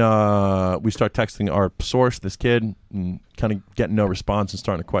when we start texting our source, this kid, and kind of getting no response and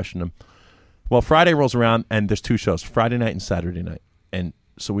starting to question him. Well, Friday rolls around, and there's 2 shows, Friday night and Saturday night. And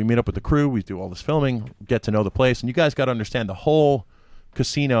so we meet up with the crew, we do all this filming, get to know the place, and you guys got to understand the whole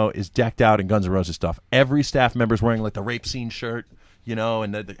casino is decked out in Guns N' Roses stuff. Every staff member's wearing like the Rape Scene shirt, you know,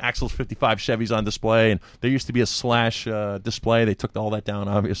 and the Axl's 55 Chevys on display, and there used to be a Slash display. They took all that down,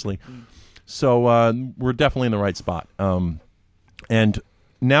 obviously. So we're definitely in the right spot. And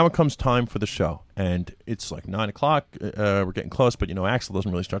now it comes time for the show, and it's like 9 o'clock. We're getting close, but, you know, Axl doesn't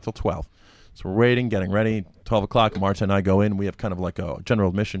really start till 12. So we're waiting, getting ready. 12 o'clock, Marta and I go in. We have kind of like a general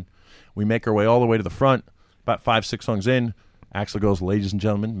admission. We make our way all the way to the front. About 5-6 songs in, Axl goes, ladies and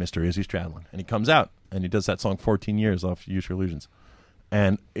gentlemen, Mr. Izzy Stradlin. And he comes out, and he does that song 14 years off Use Your Illusions.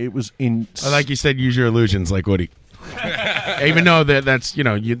 And it was in... like you said, Use Your Illusions, like Woody. Even though that's, you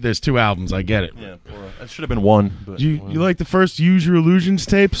know, there's 2 albums, I get it. Yeah, it should have been 1. But you like the first Use Your Illusions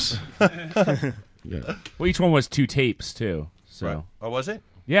tapes? Yeah. Well, each one was 2 tapes, too. So. Right. Oh, was it?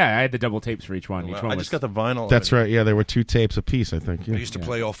 Yeah, I had the double tapes for each one. Each one I just got the vinyl. That's right. Yeah, there were 2 tapes apiece, I think. Yeah. I used to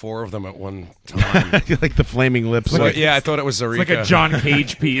play all 4 of them at one time. Like the Flaming Lips. So, yeah, I thought it was Zarica. It's like a John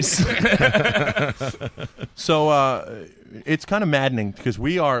Cage piece. So it's kind of maddening because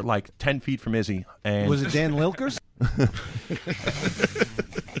we are like 10 feet from Izzy. And was it Dan Lilkers?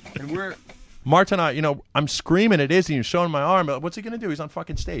 And we're... Marta and I, you know, I'm screaming at Izzy and showing my arm. What's he going to do? He's on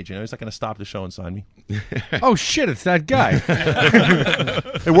fucking stage. You know, he's not going to stop the show and sign me. Oh, shit, it's that guy.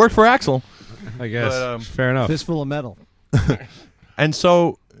 It worked for Axl. I guess. But, fair enough. Fistful of metal. And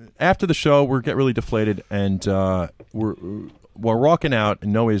so after the show, we get really deflated, and we're walking out,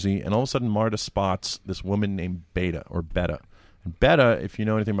 and no Izzy, and all of a sudden Marta spots this woman named Beta. And Beta, if you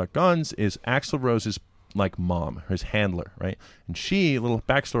know anything about Guns, is Axl Rose's like mom, his handler, right? And she, a little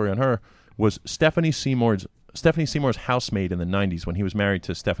backstory on her, was Stephanie Seymour's housemaid in the 90s when he was married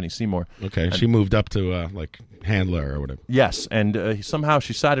to Stephanie Seymour. Okay, and she moved up to like handler or whatever. Yes, and somehow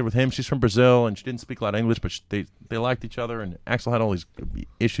she sided with him. She's from Brazil, and she didn't speak a lot of English, but they liked each other, and Axl had all these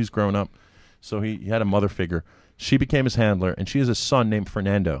issues growing up, so he had a mother figure. She became his handler, and she has a son named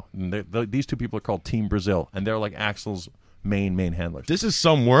Fernando. And these two people are called Team Brazil, and they're like Axel's main handlers. This is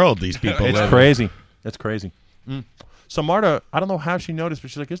some world these people It's live in. crazy. It's crazy. So Marta, I don't know how she noticed, but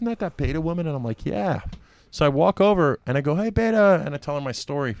she's like, isn't that Beta woman? And I'm like, yeah. So I walk over, and I go, hey, Beta, and I tell her my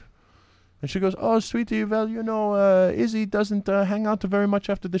story. And she goes, oh, sweetie, well, Izzy doesn't hang out very much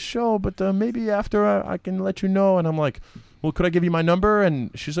after the show, but maybe after I can let you know. And I'm like, well, could I give you my number? And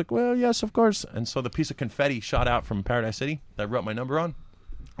she's like, well, yes, of course. And so the piece of confetti shot out from Paradise City that I wrote my number on.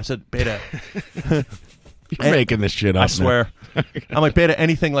 I said, Beta. You're making this shit up. I swear. I'm like, Beta,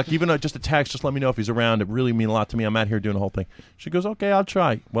 anything, like even just a text, just let me know if he's around. It really mean a lot to me. I'm out here doing the whole thing. She goes, okay, I'll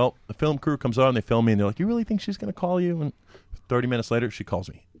try. Well, the film crew comes on, they film me, and they're like, you really think she's going to call you? And 30 minutes later, she calls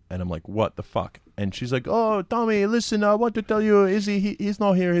me. And I'm like, what the fuck? And she's like, oh, Tommy, listen, I want to tell you, Izzy, he's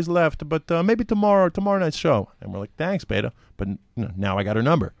not here, he's left, but maybe tomorrow night's show. And we're like, thanks, Beta. But now I got her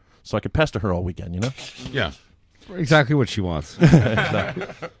number, so I could pester her all weekend, Yeah. Exactly what she wants. Exactly.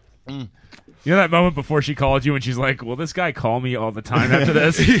 You know that moment before she called you and she's like, will this guy call me all the time after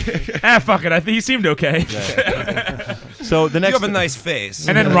this? Fuck it. I think he seemed okay. So the next You have a nice face.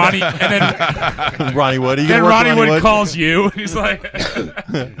 And then Ronnie Ronnie Wood. Then Ronnie Wood calls you. He's like,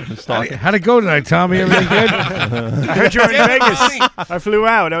 How'd it go tonight, Tommy? Everything good? I heard you were in Vegas. I flew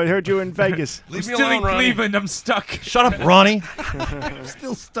out. I heard you were in Vegas. I'm still in Cleveland. I'm stuck. Shut up, Ronnie. I'm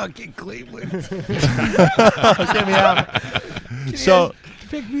still stuck in Cleveland. Get me out. So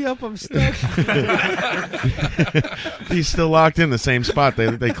pick me up. I'm stuck. He's still locked in the same spot.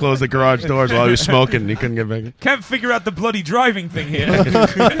 They closed the garage doors while he was smoking. And he couldn't get back. Can't figure out the bloody driving thing here.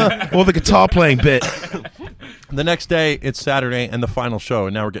 Well, the guitar playing bit. The next day, it's Saturday, and the final show,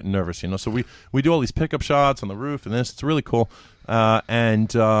 and now we're getting nervous, So we do all these pickup shots on the roof and this. It's really cool.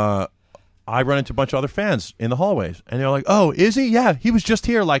 And I run into a bunch of other fans in the hallways, and they're like, oh, Izzy? Yeah, he was just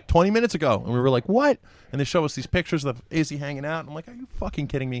here like 20 minutes ago. And we were like, what? And they show us these pictures of Izzy hanging out. I'm like, are you fucking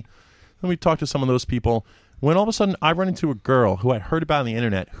kidding me? And we talked to some of those people. When all of a sudden I run into a girl who I'd heard about on the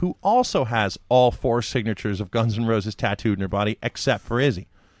internet who also has all 4 signatures of Guns N' Roses tattooed in her body except for Izzy.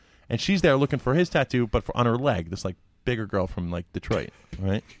 And she's there looking for his tattoo, but on her leg. This like bigger girl from like Detroit,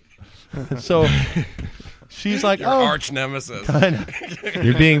 right? So she's like, Your arch nemesis.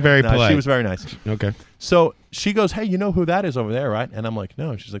 You're being very polite. She was very nice. Okay. So she goes, hey, you know who that is over there, right? And I'm like,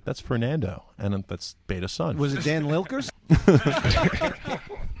 no. She's like, that's Fernando. And that's Beta's son. Was it Dan Lilkers?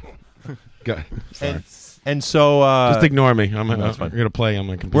 And so just ignore me. I'm that's fine. going to play on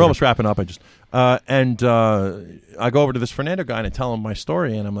my computer. We're almost wrapping up. I go over to this Fernando guy and I tell him my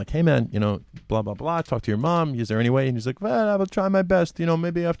story, and I'm like, hey man, blah blah blah. Talk to your mom. Is there any way? And he's like, well, I will try my best.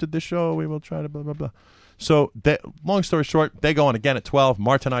 Maybe after this show we will try to blah blah blah. So long story short, they go on again at 12.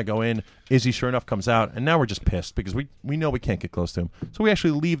 Marta and I go in. Izzy, sure enough, comes out, and now we're just pissed because we know we can't get close to him. So we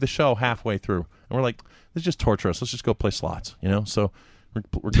actually leave the show halfway through, and we're like, this is just torture us. Let's just go play slots, So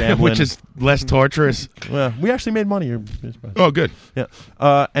we're gambling, which is less torturous. Well, we actually made money. Oh, good. Yeah.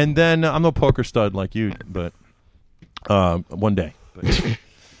 And then I'm no poker stud like you, but one day.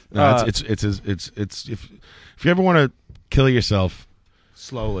 No, it's if you ever want to kill yourself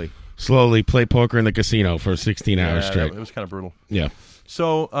slowly play poker in the casino for 16 hours straight. It was kind of brutal. Yeah.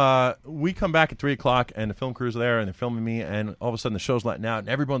 So we come back at 3:00, and the film crew's there, and they're filming me, and all of a sudden the show's letting out, and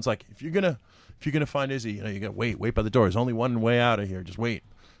everyone's like, if you're gonna find Izzy, you gotta wait by the door. There's only one way out of here. Just wait.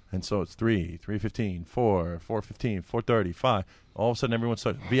 And so it's 3, 3:15, 4, 4:15, 4:30, 5. All of a sudden everyone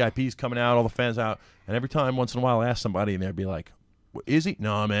starts, VIPs coming out, all the fans out, and every time once in a while I ask somebody, and they'd be like, is he?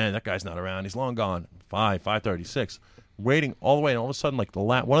 No, man, that guy's not around. He's long gone. 5, 5:30, 6. Waiting all the way, and all of a sudden, like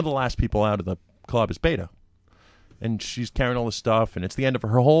one of the last people out of the club is Beta, and she's carrying all this stuff, and it's the end of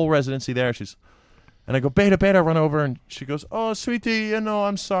her whole residency there. And I go, Beta, run over, and she goes, oh, sweetie,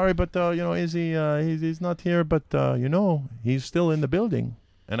 I'm sorry, but Izzy, he's not here, but he's still in the building.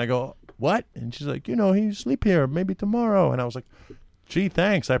 And I go, what? And she's like, he's sleep here, maybe tomorrow. And I was like, gee,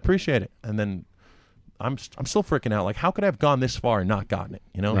 thanks, I appreciate it. And then I'm still freaking out. Like, how could I have gone this far and not gotten it?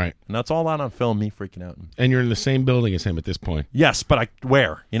 Right. And that's all out on film, me freaking out. And you're in the same building as him at this point. Yes, but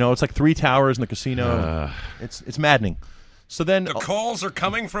where? It's like 3 towers in the casino. It's maddening. So then the calls are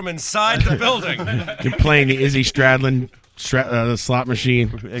coming from inside the building. You're playing the Izzy Stradlin slot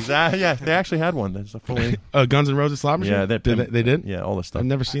machine. Exactly. Yeah, they actually had one. There's a fully Guns N' Roses slot machine. Yeah, they did. Yeah, all this stuff. I've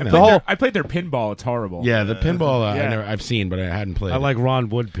never seen that. I played their pinball. It's horrible. Yeah, the pinball I've seen, but I hadn't played. I like Ron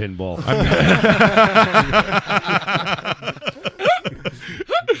Wood pinball.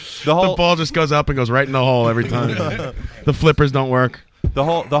 The ball just goes up and goes right in the hole every time. The flippers don't work. The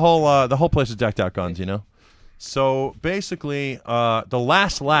whole place is decked out guns. So basically, the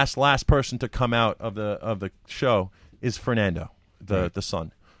last person to come out of the show is Fernando, the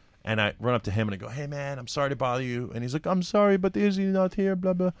son, And I run up to him and I go, hey, man, I'm sorry to bother you. And he's like, I'm sorry, but Izzy's not here,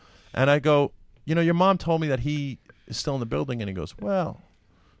 blah, blah. And I go, you know, your mom told me that he is still in the building. And he goes, well,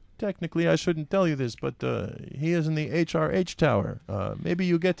 technically I shouldn't tell you this, but he is in the HRH tower. Maybe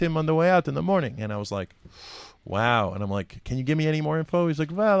you get him on the way out in the morning. And I was like, wow. And I'm like, can you give me any more info? He's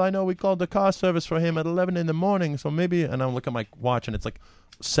like, well, I know we called the car service for him at 11 in the morning, so maybe. And I'm looking at my watch, and it's like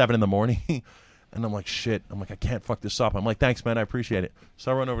 7 in the morning. And I'm like, shit. I'm like, I can't fuck this up. I'm like, thanks, man. I appreciate it. So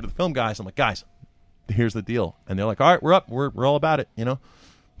I run over to the film guys. I'm like, guys, here's the deal. And they're like, all right, we're up. We're all about it, you know?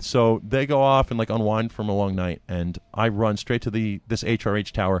 So they go off and, like, unwind from a long night. And I run straight to this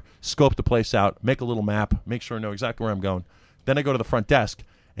HRH tower, scope the place out, make a little map, make sure I know exactly where I'm going. Then I go to the front desk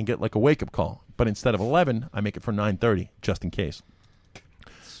and get, like, a wake-up call. But instead of 11, I make it for 9:30, just in case.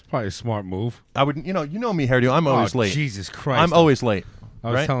 It's probably a smart move. I would, you know me, Hairdo. I'm always late. Jesus Christ. I'm always late. I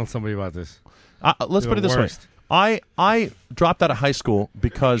was right? telling somebody about this. Let's put it this way. I dropped out of high school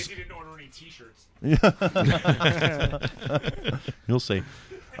because you didn't order any T-shirts. You'll see.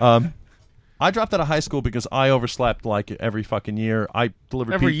 I dropped out of high school because I overslept like every fucking year. I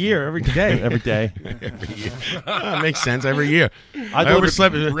delivered every year, every day, every day. Every year. That makes sense. Every year. I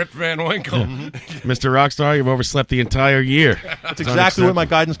overslept. Rip Van Winkle. Mr. Rockstar, you've overslept the entire year. That's exactly what my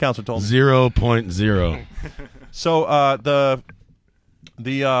guidance counselor told me. 0.0. So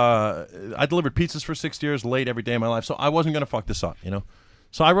I delivered pizzas for 6 years, late every day of my life, so I wasn't going to fuck this up, you know?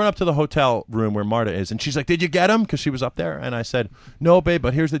 So I run up to the hotel room where Marta is, and she's like, did you get him? Because she was up there. And I said, no, babe,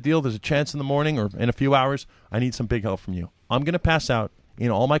 but here's the deal. There's a chance in the morning or in a few hours. I need some big help from you. I'm going to pass out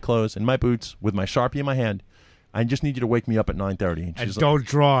in all my clothes, in my boots, with my Sharpie in my hand. I just need you to wake me up at 9:30. And don't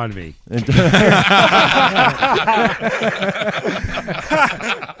draw on me.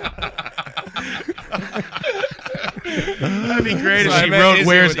 That'd be great if she wrote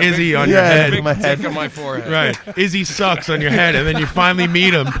 "Where's Izzy" on your head. Big tick on my forehead. Right, Izzy sucks on your head, and then you finally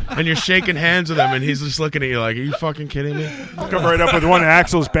meet him, and you're shaking hands with him, and he's just looking at you like, "Are you fucking kidding me?" Come right up with one of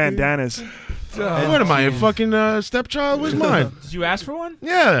Axel's bandanas. What am I, a fucking stepchild? Where's mine? Did you ask for one?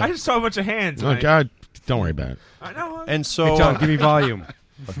 Yeah. I just saw a bunch of hands. Oh God, don't worry about it. I know. And so, hey, John, give me volume.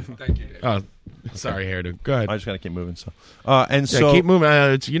 Thank you. Oh, sorry, Hairdo. Go ahead. I just gotta keep moving. So, keep moving.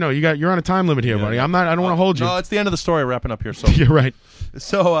 It's, you're on a time limit here, buddy. I don't want to hold you. No, it's the end of the story. Wrapping up here. So you're right.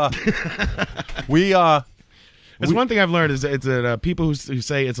 So There's one thing I've learned is that people who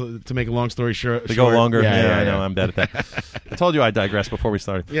say it's to make a long story short. They go longer. Yeah, I know. I'm bad at that. I told you I digressed before we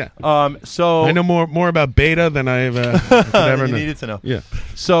started. Yeah. So I know more about beta than I've ever known. Needed to know. Yeah.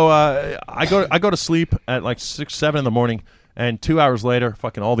 So I go to sleep at like 6, 7 in the morning, and 2 hours later,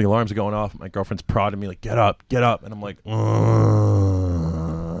 fucking all the alarms are going off. My girlfriend's prodding me like, "Get up, get up," and I'm like,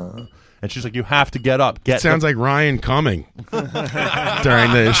 and she's like, "You have to get up." Sounds like Ryan Cumming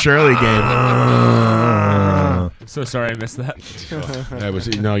during the Shirley game. I'm so sorry I missed that. That was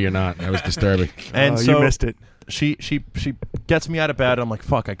no, you're not. That was disturbing. And so you missed it. She gets me out of bed. I'm like,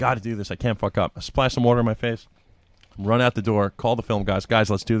 fuck, I got to do this. I can't fuck up. I splash some water in my face, run out the door, call the film guys. Guys,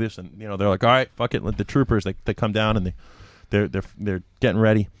 let's do this. And they're like, all right, fuck it. Let the troopers. They come down and they're getting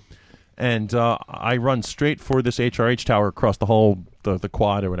ready. And I run straight for this HRH tower across the whole the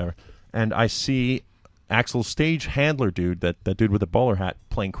quad or whatever. And I see Axel's stage handler dude, that dude with the bowler hat,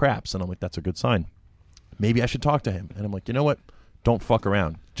 playing craps. And I'm like, that's a good sign. Maybe I should talk to him. And I'm like, you know what? Don't fuck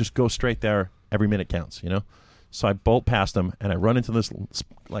around. Just go straight there. Every minute counts, So I bolt past him, and I run into this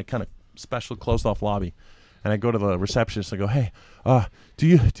like kind of special closed-off lobby. And I go to the receptionist. I go, hey,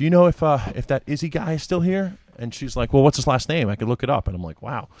 do you know if that Izzy guy is still here? And she's like, well, what's his last name? I could look it up. And I'm like,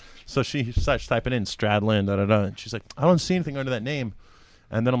 wow. So she starts typing in Stradlin, da-da-da. And she's like, I don't see anything under that name.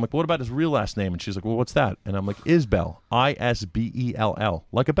 And then I'm like, what about his real last name? And she's like, well, what's that? And I'm like, Isbell, Isbell,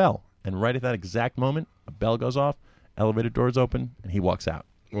 like a bell. And right at that exact moment, a bell goes off, elevator doors open, and he walks out.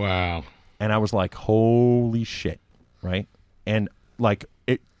 Wow. And I was like, holy shit, right? And like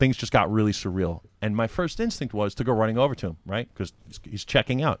things just got really surreal. And my first instinct was to go running over to him, right? Because he's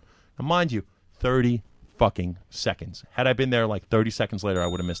checking out. Now, mind you, 30 fucking seconds. Had I been there like 30 seconds later, I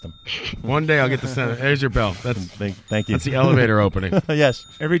would have missed him. One day I'll get the center. There's your bell. Thank you. That's the elevator opening. Yes.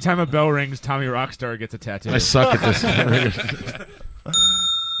 Every time a bell rings, Tommy Rockstar gets a tattoo. I suck at this.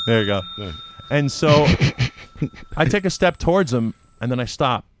 There you go. Yeah. And so I take a step towards him, and then I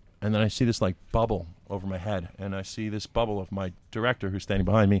stop, and then I see this like bubble over my head, and I see this bubble of my director who's standing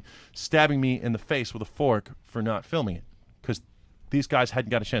behind me, stabbing me in the face with a fork for not filming it, because these guys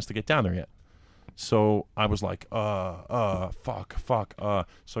hadn't got a chance to get down there yet. So I was like, fuck.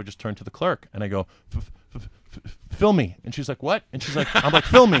 So I just turned to the clerk, and I go, film me. And she's like, what? And she's like, I'm like,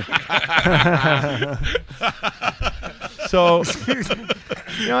 film me. So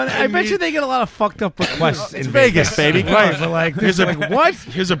You know, I bet you they get a lot of fucked up requests in Vegas, baby. Right, but like, Here's a what?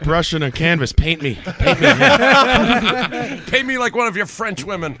 Here's a brush and a canvas. Paint me. Paint me. Pay me like one of your French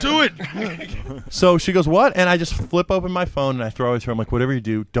women. Do it. So she goes, what? And I just flip open my phone and I throw it to her. I'm like, whatever you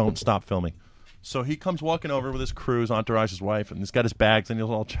do, don't stop filming. So he comes walking over with his crew, his entourage, his wife, and he's got his bags and he's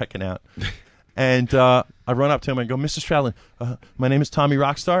all checking out. And I run up to him and go, Mr. Stradlin, my name is Tommy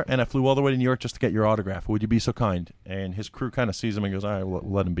Rockstar, and I flew all the way to New York just to get your autograph. Would you be so kind? And his crew kind of sees him and goes, all right, we'll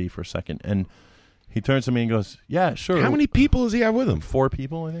let him be for a second. And he turns to me and goes, yeah, sure. How many people does he have with him? 4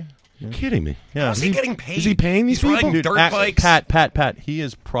 people, I think. You're kidding me. Yeah. How's he getting paid? Is he paying these He's people? riding dirt bikes? Pat, he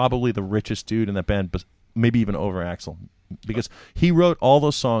is probably the richest dude in that band, but maybe even over Axl. Because he wrote all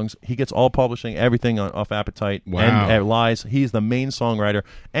those songs. He gets all publishing, everything off Appetite and Lies. He's the main songwriter.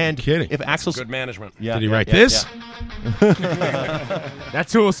 And if Axl's good management. Yeah, did he write this? Yeah.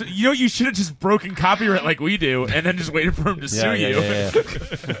 That's cool. So, you know, you should have just broken copyright like we do, and then just waited for him to sue you.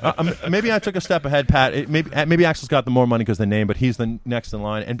 Maybe I took a step ahead, Pat. Maybe Axl's got the more money because the name, but he's the next in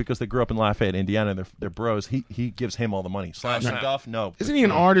line, and because they grew up in Lafayette, Indiana, they're bros. He gives him all the money. Slash and Duff, no. Isn't he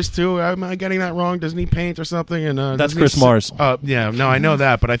an artist too? Am I getting that wrong? Doesn't he paint or something? And that's Chris Mars. Yeah, no, I know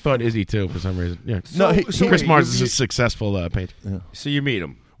that, but I thought Izzy too for some reason. Yeah. No, Chris Mars is a successful painter. Yeah. So you meet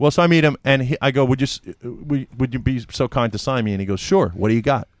him. Well, so I meet him, and I go, would you be so kind to sign me? And he goes, sure. What do you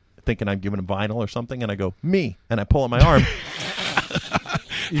got? Thinking I'm giving him vinyl or something, and I go, me. And I pull out my arm.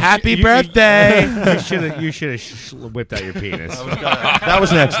 Happy birthday! You should have whipped out your penis. That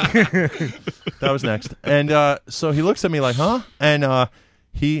was next. That was next. And so he looks at me like, huh? And I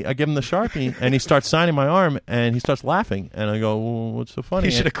give him the Sharpie, and he starts signing my arm, and he starts laughing. And I go, well, what's so funny?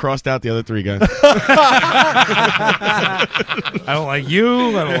 He should have crossed out the other 3 guys. I don't like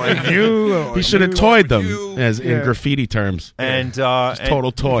you. I don't like you. He should have toyed them, as in graffiti terms. And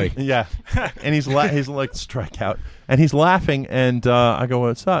total toy. Yeah. And he's like strike out, and he's laughing, and I go,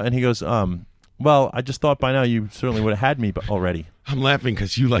 what's up? And he goes, well, I just thought by now you certainly would have had me already. I'm laughing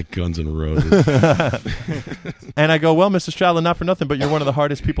because you like Guns N' Roses. And I go, well, Mr. Stradlin, not for nothing, but you're one of the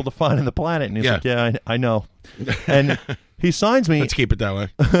hardest people to find on the planet. And he's like, yeah, I know. And he signs me. Let's keep it that way.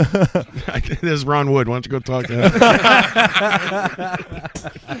 There's Ron Wood. Why don't you go talk to him?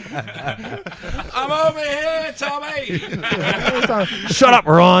 I'm over here, Tommy. Shut up,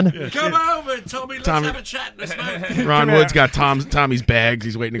 Ron. Come over, Tommy. Let's have a chat. Ron Wood's got Tommy's bags.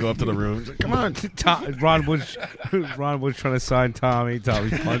 He's waiting to go up to the room. He's like, come on. Ron Wood's trying to sign Tommy.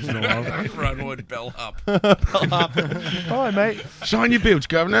 Tommy's punching him off. Ron Wood, bellhop. All right, mate. Show on your boots,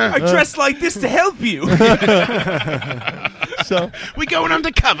 Governor. I dressed like this to help you. So we going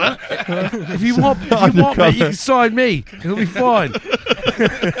undercover. If you want, mate, you can sign me. It'll be fine.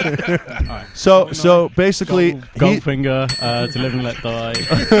 So basically, Goldfinger, To Live and Let Die,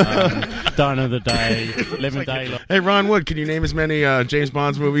 Die Another Day, Live and Daylight. Hey, Ron Wood, can you name as many James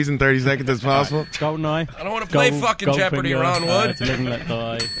Bond's movies in 30 seconds as possible? GoldenEye. I don't want to play fucking Jeopardy, Ron Wood. To Live and Let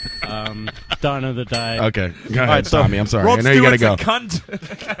Die, Die Another Day. Okay, go ahead, right, so Tommy. I'm sorry. Rod I know you got to go. Cunt.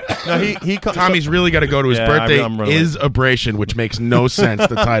 No, Tommy's really got to go to his birthday. I'm Is Abration, which makes no sense.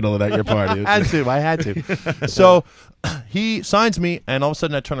 The title of that your party. I had to. So he signs me, and all of a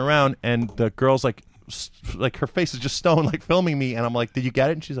sudden I turn around, and the girl's like her face is just stone, like filming me, and I'm like, "Did you get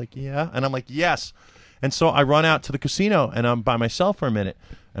it?" And she's like, "Yeah," and I'm like, "Yes." And so I run out to the casino, and I'm by myself for a minute,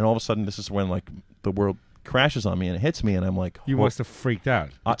 and all of a sudden this is when like the world crashes on me and it hits me, and I'm like, you must have freaked out.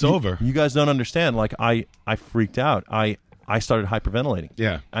 It's over. You guys don't understand. Like I freaked out. I started hyperventilating.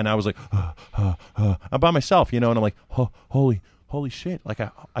 Yeah. And I was like, I'm by myself, and I'm like, holy shit. Like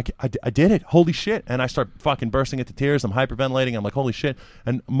I did it. Holy shit. And I start fucking bursting into tears. I'm hyperventilating. I'm like, holy shit.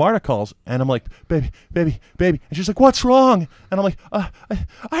 And Marta calls, and I'm like, baby. And she's like, what's wrong? And I'm like,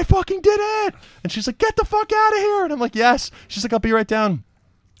 I fucking did it. And she's like, get the fuck out of here. And I'm like, yes. She's like, I'll be right down.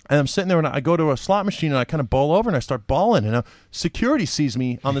 And I'm sitting there, and I go to a slot machine, and I kind of bowl over, and I start bawling. And security sees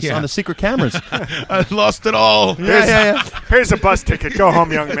me on the secret cameras. I lost it all. Yeah. Here's a bus ticket. Go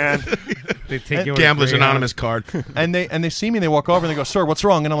home, young man. They take you Gambler's Anonymous card. And they see me, and they walk over, and they go, sir, what's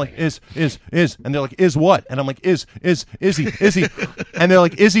wrong? And I'm like, is. And they're like, is what? And I'm like, is he? And they're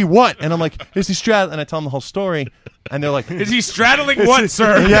like, is he what? And I'm like, is he straddling? And I tell them the whole story, and they're like, is he straddling what,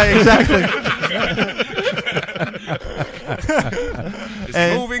 sir? Yeah, exactly. Is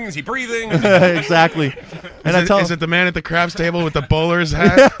he moving? Is he breathing? Exactly. And is it the man at the craps table with the bowler's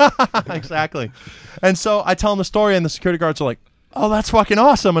hat? Exactly. And so I tell him the story, and the security guards are like, oh, that's fucking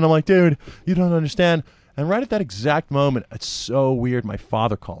awesome. And I'm like, dude, you don't understand. And right at that exact moment, it's so weird, my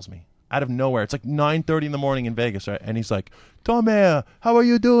father calls me out of nowhere. It's like 9:30 in the morning in Vegas, right? And he's like, Tommy, how are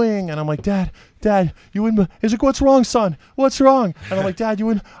you doing? And I'm like, Dad, you wouldn't. He's like, what's wrong, son? What's wrong? And I'm like, Dad, you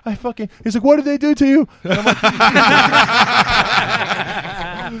wouldn't. He's like, what did they do to you? And I'm like,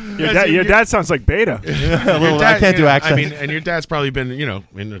 Your dad sounds like Beta. I can't do accents. I mean, and your dad's probably been, in a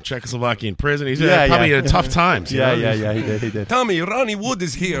Czechoslovakian prison. He's Yeah, probably yeah. in tough times. Yeah, he did. Tommy, Ronnie Wood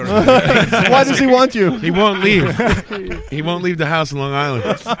is here. Why does he want you? He won't leave. He won't leave the house in Long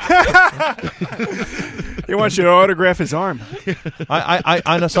Island. He wants you to autograph his arm.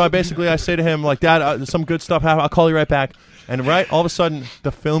 I know. So I say to him, like, Dad, some good stuff happened. I'll call you right back. And all of a sudden,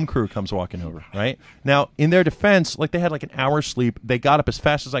 the film crew comes walking over, right? Now, in their defense, like, they had like an hour's sleep. They got up as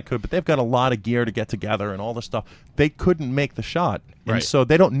fast as I could, but they've got a lot of gear to get together and all this stuff. They couldn't make the shot. And Right. so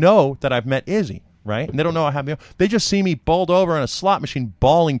they don't know that I've met Izzy, right? And they don't know I have me. They just see me bowled over on a slot machine,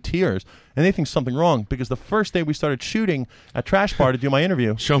 bawling tears. And they think something wrong because the first day we started shooting at Trash Bar to do my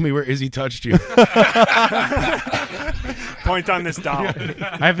interview. Show me where Izzy touched you. Point on this doll.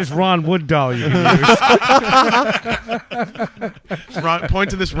 I have this Ron Wood doll you can use. Point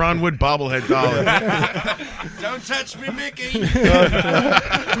to this Ron Wood bobblehead doll. Don't touch me, Mickey.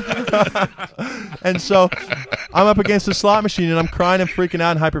 And so I'm up against the slot machine and I'm crying and freaking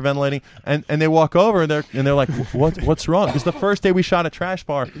out and hyperventilating. And they walk over and they're like, what's wrong? Because the first day we shot at Trash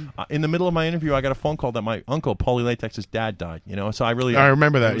Bar, in the middle of my interview, I got a phone call that my uncle, Paulie Latex's dad, died. So I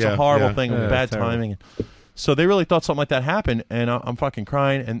remember that. It was yeah, a horrible yeah. thing, Yeah, bad terrible. timing. So they really thought something like that happened, and I'm fucking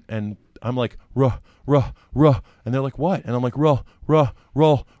crying, and I'm like, ruh, and they're like, what? And I'm like, roll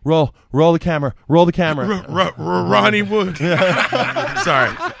the camera, Ronnie Wood.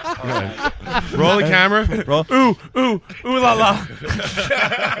 Sorry. Go ahead. Roll the camera. Ooh la la.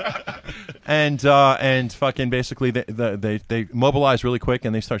 And fucking basically they mobilize really quick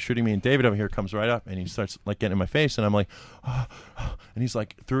and they start shooting me, and David over here comes right up and he starts like getting in my face, and I'm like, and he's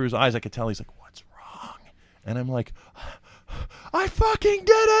like, through his eyes I could tell he's like, what's wrong? And I'm like, I fucking did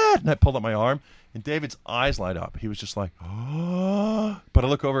it! And I pulled up my arm and David's eyes light up. He was just like, oh. But I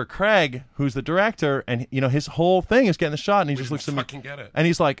look over at Craig, who's the director, and his whole thing is getting the shot, and he just looks at me get it. and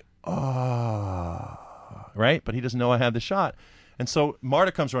he's like, right? But he doesn't know I have the shot. And so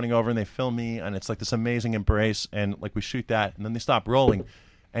Marta comes running over and they film me, and it's like this amazing embrace, and like we shoot that, and then they stop rolling,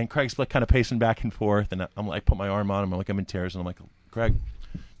 and Craig's like kind of pacing back and forth, and I'm like, put my arm on him, I'm in tears, and I'm like, Craig,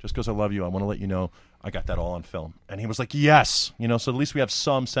 just because I love you, I want to let you know I got that all on film. And he was like, yes, so at least we have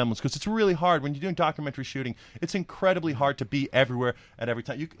some semblance, because it's really hard when you're doing documentary shooting. It's incredibly hard to be everywhere at every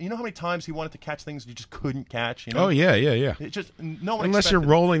time. You know how many times he wanted to catch things you just couldn't catch? Oh yeah. It just no one Unless you're expected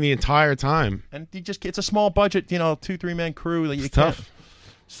it. rolling the entire time. And it's a small budget, 2-3 man crew that you It's can't. tough.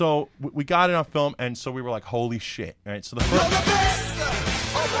 So we got it on film, and so we were like, holy shit. All right, so the first.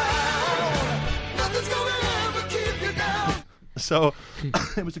 So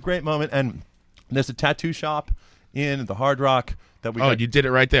it was a great moment, and there's a tattoo shop in the Hard Rock that we. Oh, you did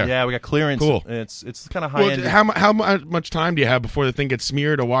it right there. Yeah, we got clearance. Cool. It's kind of high end. How much time do you have before the thing gets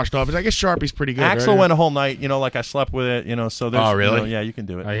smeared or washed off? I guess Sharpie's pretty good. Axel right? went a whole night. Like I slept with it. So there's. Oh, really? Yeah, you can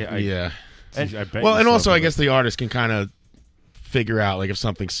do it. Yeah. And- I bet Well, you and also slept I with guess the artist can kind of figure out like if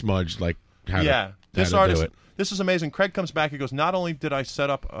something's smudged, like how to This do artist. it. This is amazing. Craig comes back. He goes, not only did I set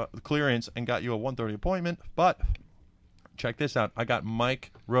up the clearance and got you a 1:30 appointment, but check this out. I got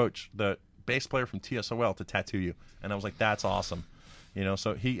Mike Roach, the bass player from TSOL, to tattoo you. And I was like, that's awesome.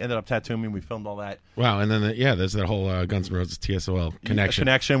 So he ended up tattooing me. We filmed all that. Wow, and then there's that whole Guns N' Roses TSOL connection.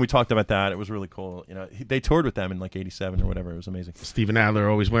 Connection. We talked about that. It was really cool. They toured with them in like '87 or whatever. It was amazing. Steven Adler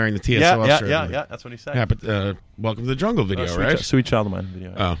always wearing the TSOL shirt. Yeah. That's what he said. Yeah, but Welcome to the Jungle video, right? Sweet Child of Mine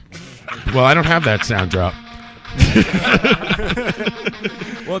video. Oh, well, I don't have that sound drop.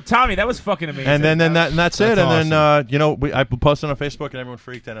 Well, Tommy, that was fucking amazing. And then that's it. That's And then I posted on Facebook and everyone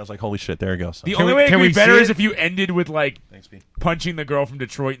freaked, and I was like, "Holy shit, there it goes." So. The only way it can could we be better see is it? if you ended with like Thanks, B. punching the girl from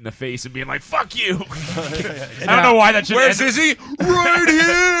Detroit in the face and being like, "Fuck you." I don't know why that should. Where's end. Izzy? Right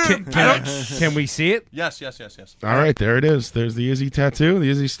here. Can we see it? Yes. All right, there it is. There's the Izzy tattoo, the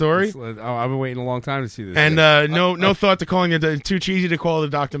Izzy story. I've been waiting a long time to see this. And no thought to calling it too cheesy to call the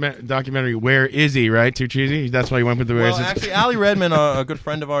documentary "Where Is He?" Right? Too cheesy. That's why you went with the "Where Is Well, He?" actually, Allie Redman, a good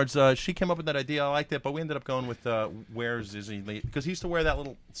friend of ours, she came up with that idea. I liked it, but we ended up going with "Where's Izzy?" Because he used to wear that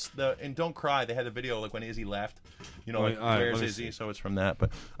little. In "Don't Cry," they had a video like when Izzy left. Where's Izzy? So it's from that.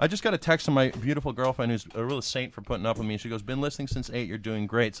 But I just got a text from my beautiful girlfriend, who's a real saint for putting up with me. She goes, "Been listening since 8. You're doing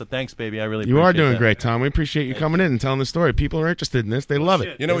great." So thanks, baby. I really You are appreciate doing that. great, Tom. We appreciate you coming in and telling the story. People are interested in this. They love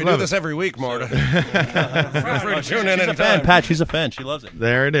it. You know, They we do love this it. every week, Marta. Feel free to tune in She's a fan, anytime. Pat. She's a fan. She loves it.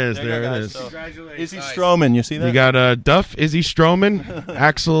 There it is. There you There go, it guys. is. So, Congratulations. Izzy Nice. Stroman. You see that? You got Duff, Izzy Stroman,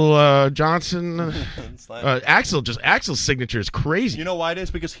 Axel Johnson. Axel's signature is crazy. You know why it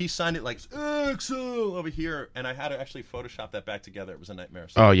is? Because he signed it like Axel over here, and I had to actually Photoshop that back together. It was a nightmare.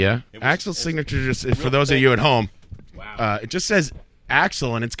 So Oh yeah, it was- Axel's it's signature just real for those of you at home. Wow. It just says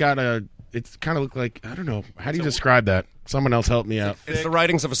Axel, and it's got a It kind of looked like, I don't know. How do you describe that? Someone else help me out. It's the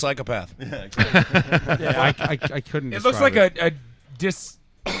writings of a psychopath. Yeah, exactly. Yeah, I couldn't. It looks like a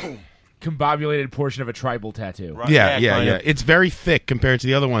discombobulated portion of a tribal tattoo. Right. Yeah. It's very thick compared to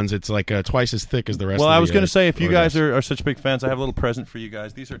the other ones. It's like twice as thick as the rest Well, of the I was going to say, if you guys photographs. are such big fans, I have a little present for you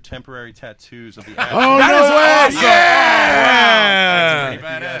guys. These are temporary tattoos of the actor. Oh, That no is way! awesome. Yeah!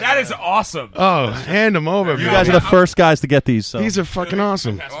 That is awesome. Oh, hand them over, You man. guys are the first guys to get these. So. These are fucking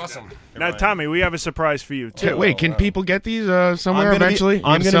awesome. Awesome. Now, Tommy, we have a surprise for you, too. Wait, can people get these somewhere I'm gonna eventually? Be,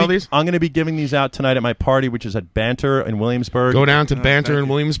 I'm gonna gonna sell be, these? I'm going to be giving these out tonight at my party, which is at Banter in Williamsburg. Go down to Banter in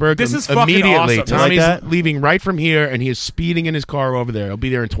Williamsburg. This is fucking immediately. awesome. Tommy's You like that? leaving right from here, and he is speeding in his car over there. He'll be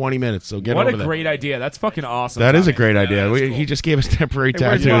there in 20 minutes, so get What over a there. great idea. That's fucking awesome. That is a Tommy. great idea. that's We- cool. He just gave us temporary Hey,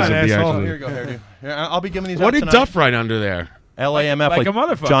 where's tattoos mine, of the asshole? actual. Here you go, here, dude. Here, I'll be giving these out What did tonight. Duff write under there? LAMF, Like a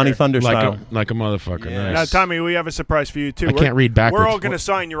motherfucker. Johnny Thunder Like style. a motherfucker. Yeah. Now, Nice. Tommy, we have a surprise for you, too. I can't read backwards. We're all going to What?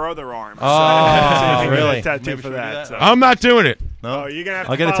 sign your other arm. Oh, so you can really? get a tattoo Maybe for should we do that. that? So. I'm not doing it. No? Oh, you're going to have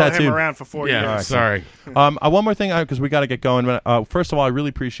I'll to get a follow tattoo. him around for 4 years. Yeah, sorry. One more thing, because we got to get going. But first of all, I really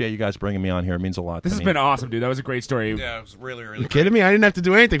appreciate you guys bringing me on here. It means a lot. This to has me. been awesome, dude. That was a great story. Yeah, it was really, really You kidding me? I didn't have to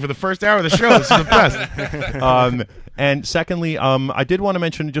do anything for the first hour of the show. This is the best. And secondly, I did want to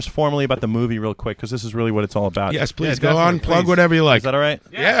mention just formally about the movie real quick, because this is really what it's all about. Yes, please Yeah, go on. definitely, Plug please. whatever you like. Is that all right?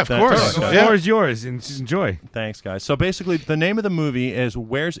 Yeah, of Thanks. course. All right, The Yeah. floor is yours, and just enjoy. Thanks, guys. So basically, the name of the movie is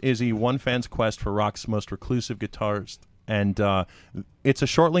Where's Izzy? One Fan's Quest for Rock's Most Reclusive Guitarist. And it's a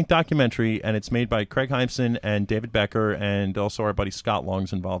short-length documentary, and it's made by Craig Heimson and David Becker, and also our buddy Scott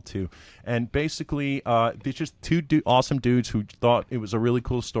Long's involved, too. And basically, these just two awesome dudes who thought it was a really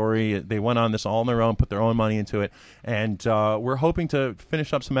cool story. They went on this all on their own, put their own money into it, and we're hoping to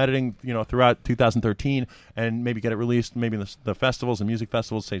finish up some editing, throughout 2013, and maybe get it released, maybe in the festivals and music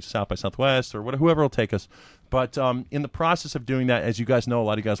festivals, say South by Southwest, or whoever will take us. But in the process of doing that, as you guys know, a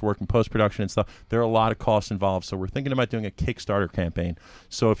lot of you guys work in post-production and stuff, there are a lot of costs involved. So we're thinking about doing a Kickstarter campaign.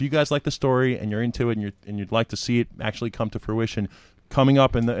 So if you guys like the story and you're into it and you'd like to see it actually come to fruition, coming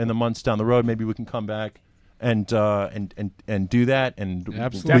up in the months down the road, maybe we can come back and do that, and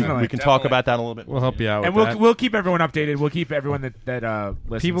Absolutely. we can talk about that a little bit. We'll help you out And with that. we'll keep everyone updated. We'll keep everyone that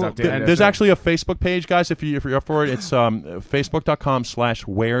listens People- updated. There's actually a Facebook page, guys. If you're up for it, it's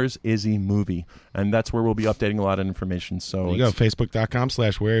facebook.com/Where's Izzy Movie, and that's where we'll be updating a lot of information. So There you go.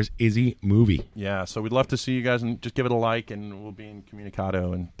 Facebook.com/Where's Izzy Movie. yeah, so we'd love to see you guys, and just give it a like, and we'll be in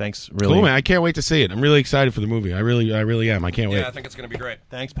communicado. And thanks, really. Cool, man. I can't wait to see it. I'm really excited for the movie. I really am. I can't wait. Yeah, I think it's going to be great.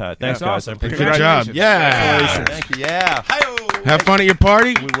 Thanks, Pat. Thanks, That's guys. awesome. I appreciate Good it. job. Yeah. Thank you. Yeah. Have fun at your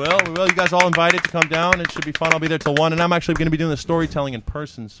party. We will. You guys all invited to come down. It should be fun. I'll be there till 1, and I'm actually going to be doing the storytelling in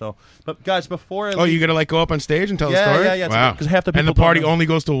person. So, but guys, before I Oh, leave, you got to go up on stage and tell Yeah, the story? yeah, yeah. Wow. Because half the and the people don't party know. only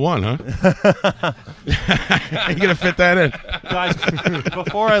goes to 1, huh? You gonna fit that in? guys,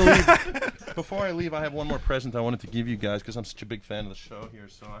 before I leave, I have one more present I wanted to give you guys, because I'm such a big fan of the show here.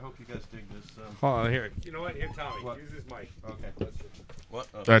 So I hope you guys dig this. Hold on, here. You know what? Here, Tommy. Use this mic. Okay. What?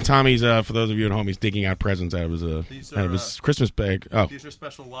 Tommy's, for those of you at home, he's digging out presents out of his Christmas bag. Oh, These are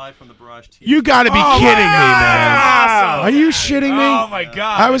special live from the Barrage TV. you got to be kidding me, man! Awesome. Are you shitting me? Oh my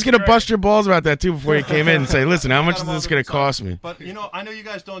god! I was gonna bust your balls about that too before you came in and say, "Listen, how much is this gonna cost me?" But I know you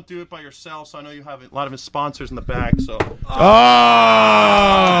guys don't do it by yourselves, so I know you have a lot of his sponsors in the back. So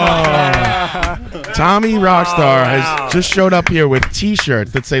Tommy Rockstar has just showed up here with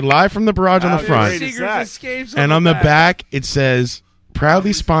T-shirts that say "Live from the Barrage" on the front, and on the back it says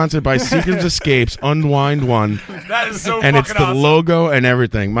 "Proudly sponsored by Secrets Escapes Unwind One," That is so and it's fucking the awesome. logo and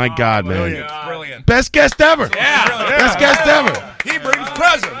everything. My God, man! Brilliant. Best guest ever! Yeah. Best guest ever! He brings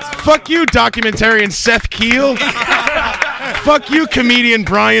presents. Fuck you, documentarian Seth Keel. Fuck you, comedian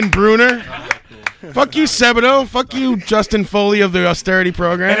Brian Bruner. Fuck you, Sebado. Fuck you, Justin Foley of the Austerity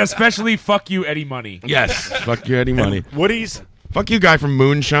Program. And especially fuck you, Eddie Money. Yes. Fuck you, Eddie Money. Woody's. Fuck you, guy from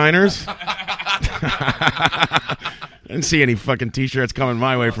Moonshiners. I didn't see any fucking T-shirts coming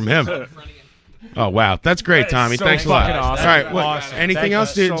my way from him. Oh, wow. That's great, Tommy. so Thanks a lot. fucking awesome. All right. What, Awesome. anything Thank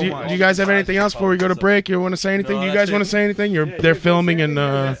else? you Do so you much. guys have anything else before we go to break? You want to say anything? Do you guys want to say anything? They're filming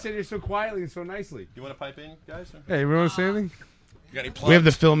and... Sit here so quietly and so nicely. you want to pipe in, guys? Hey, we want to say anything? You got any we have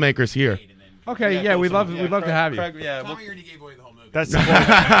the filmmakers here. Okay, yeah, we'd love to have you. Craig, yeah, Tommy already gave away the whole movie. That's the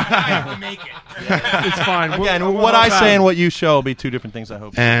I make it. It's fine. Again, We'll what help I say out. and what you show will be two different things, I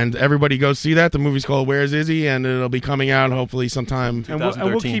hope. And everybody go see that. The movie's called Where's Izzy? And it'll be coming out hopefully sometime And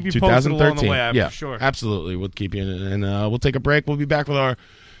we'll keep you posted along the way, Yeah, for sure. absolutely. We'll keep you in it. And we'll take a break. We'll be back with our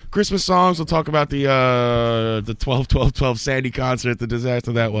Christmas songs. We'll talk about the 12-12-12 Sandy concert, the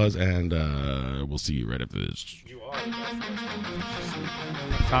disaster that was. And we'll see you right after this.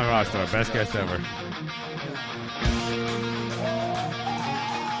 Tommy Rockstar, best guest ever.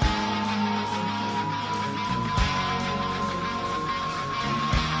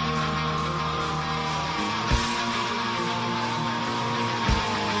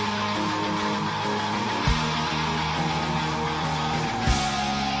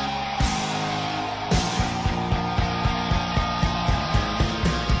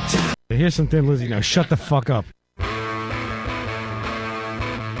 Here's some Thin Lizzy now. Shut the fuck up.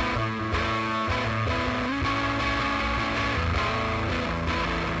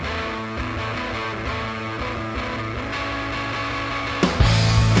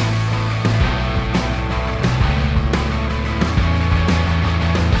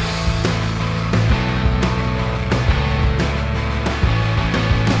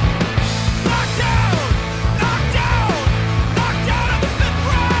 Knocked down of the 5th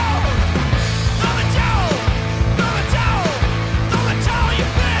round. On the jowl.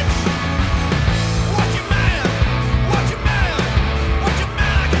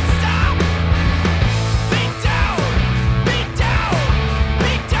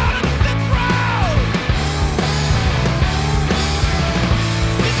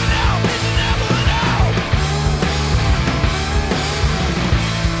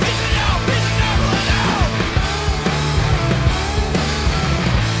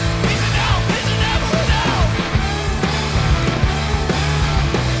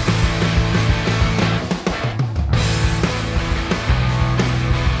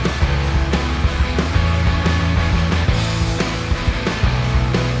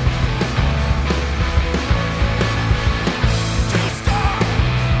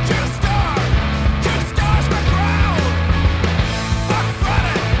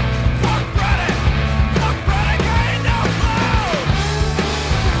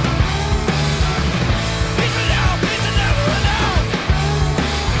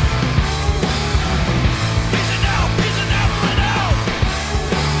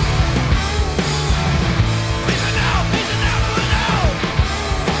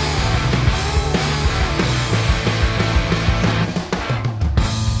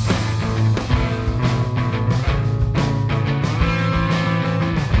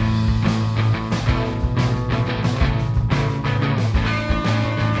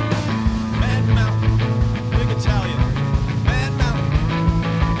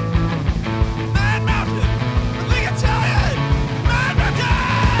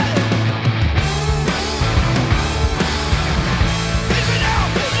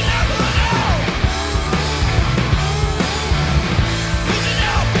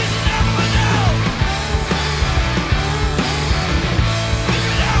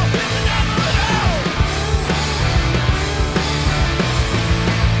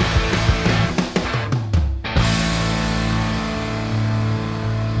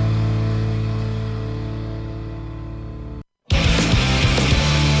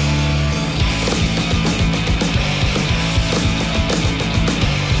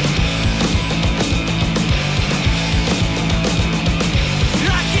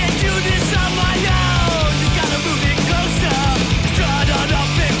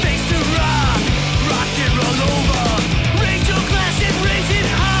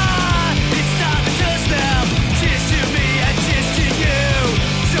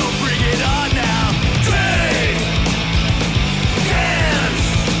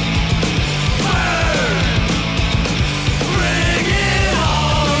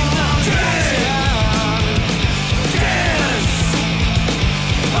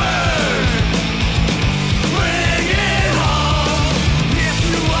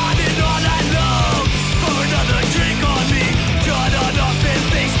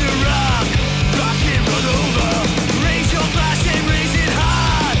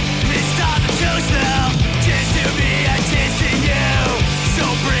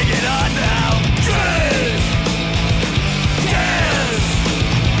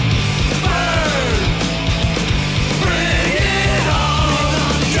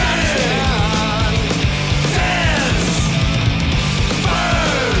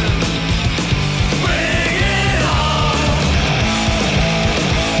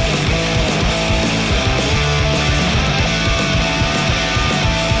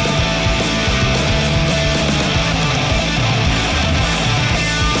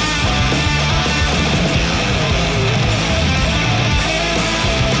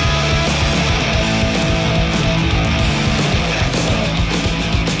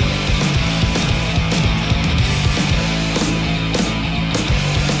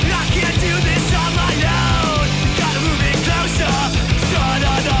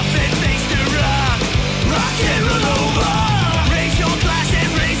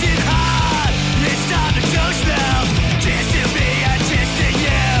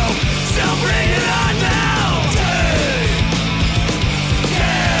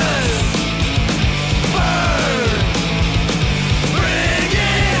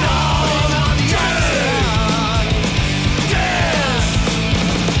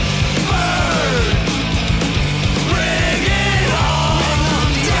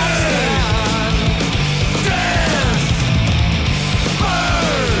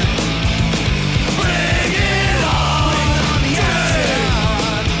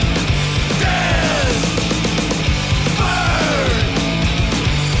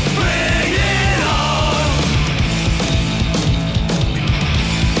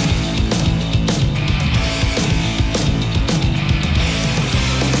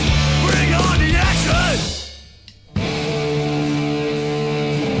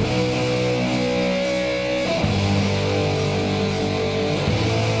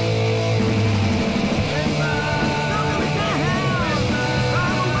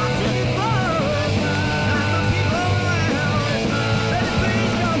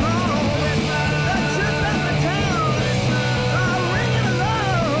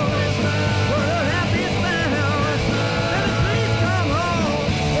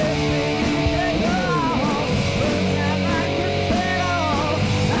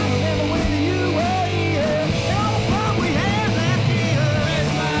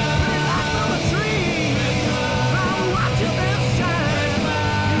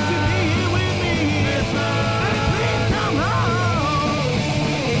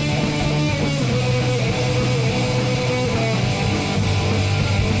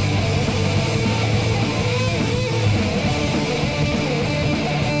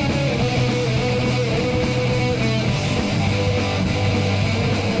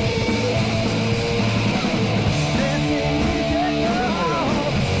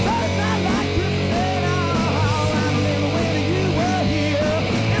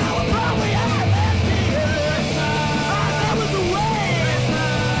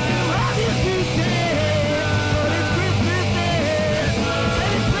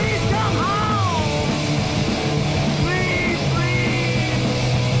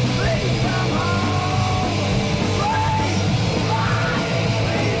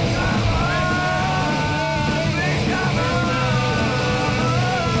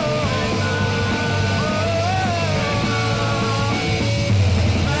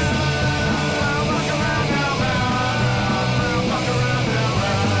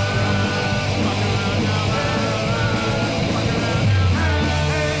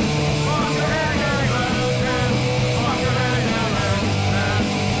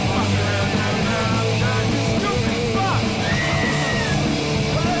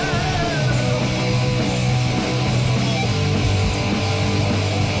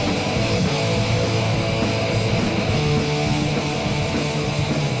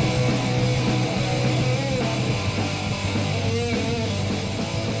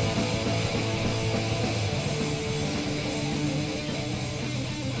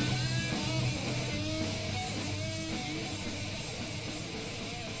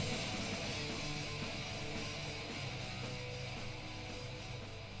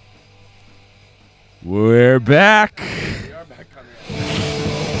 We're back.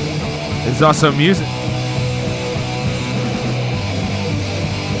 There's also music.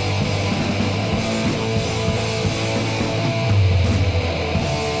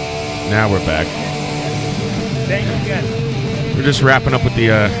 Now we're back. Thank you again. We're just wrapping up with the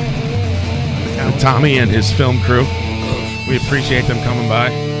Tommy and his film crew. We appreciate them coming by.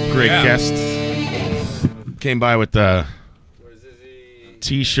 Great guests. Came by with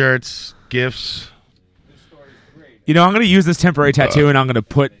T-shirts, gifts. You know, I'm going to use this temporary tattoo, and I'm going to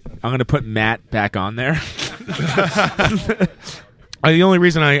put Matt back on there. The only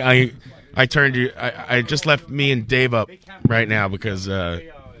reason I turned you, I just left me and Dave up right now because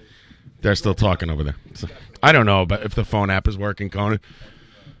they're still talking over there. So, I don't know if the phone app is working, Conan.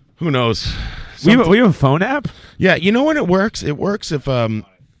 Who knows? We have a phone app? Yeah, you know when it works? It works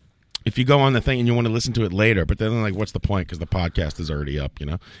if you go on the thing and you want to listen to it later, but then like, what's the point? Because the podcast is already up, you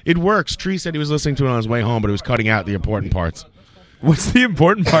know? It works. Tree said he was listening to it on his way home, but it was cutting out the important parts. What's the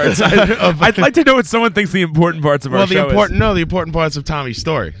important parts? I'd like to know what someone thinks the important parts of our show is. The important parts of Tommy's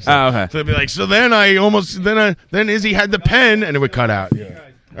story. So, okay. So they'd be like, so then then Izzy had the pen, and it would cut out. Yeah.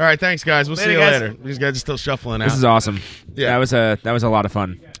 All right, thanks, guys. We'll see you later. These guys are still shuffling out. This is awesome. Yeah. That was a lot of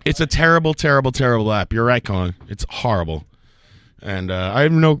fun. It's a terrible, terrible, terrible app. You're right, Colin. It's horrible. And I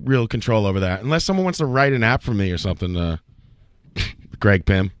have no real control over that. Unless someone wants to write an app for me or something.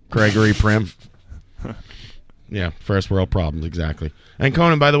 Gregory Prim. Yeah, first world problems, exactly. And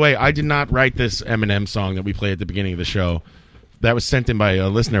Conan, by the way, I did not write this Eminem song that we played at the beginning of the show. That was sent in by a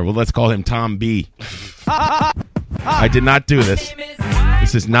listener. Well, let's call him Tom B. I did not do this.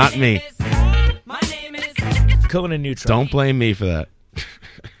 This is not me. Conan Neutron. Don't blame me for that.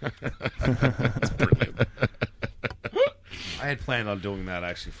 That's brilliant. I had planned on doing that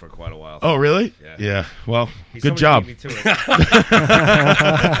actually for quite a while. Oh, really? Yeah. Well, good job. Beat me to it.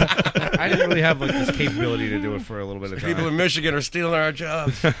 I didn't really have like this capability to do it for a little bit of time. People in Michigan are stealing our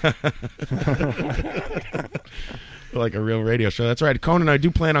jobs. Like a real radio show. That's right. Conan, I do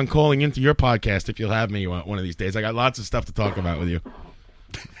plan on calling into your podcast if you'll have me one of these days. I got lots of stuff to talk about with you.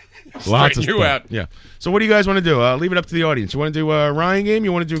 Lots of you stuff. out. Yeah. So what do you guys want to do? Leave it up to the audience. You want to do a Ryan game?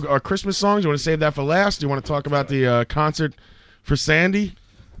 You want to do our Christmas songs? You want to save that for last? Do you want to talk about the concert for Sandy?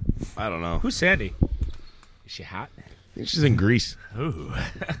 I don't know. Who's Sandy? Is she hot? I think she's in Greece. Ooh.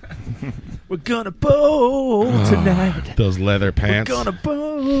 We're gonna bowl tonight. Those leather pants. We're gonna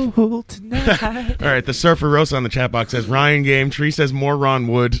bowl tonight. All right, the Surfer Rosa on the chat box says Ryan game. Tree says more Ron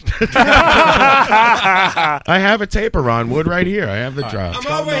Wood. I have a tape of Ron Wood right here. I have the drop.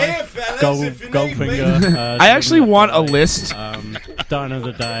 I'm over here, fellas. Goldfinger. I actually want a list. Dine of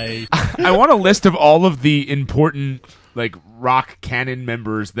the Day. I want a list of all of the important like rock canon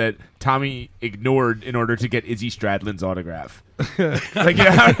members that Tommy ignored in order to get Izzy Stradlin's autograph. Like, you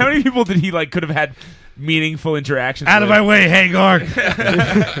know, how many people did he like could have had meaningful interactions Out of with? my way, Hagar.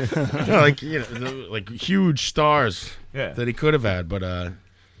 Like huge stars that he could have had, but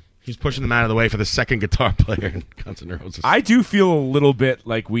he's pushing them out of the way for the second guitar player in Guns N' Roses. I do feel a little bit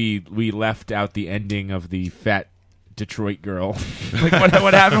like we left out the ending of the fat Detroit girl. Like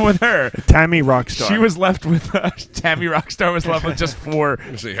what happened with her? Tammy Rockstar. She was left with Tammy Rockstar was left with just four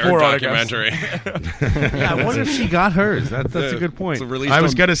documentary. Yeah, I wonder if she got hers. That's a good point. I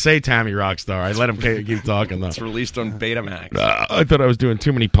was gonna say Tammy Rockstar. I let him keep talking though. It's released on Betamax. I thought I was doing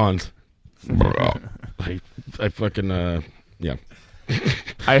too many puns. I fucking yeah.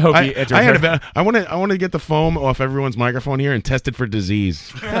 I hope he entered her. I want to get the foam off everyone's microphone here and test it for disease.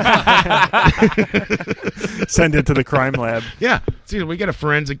 Send it to the crime lab. Yeah. See, we get a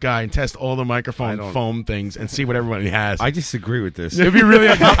forensic guy and test all the microphone foam things and see what everybody has. I disagree with this. It'd be really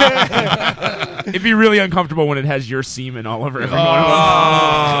it'd be really uncomfortable when it has your semen all over every one of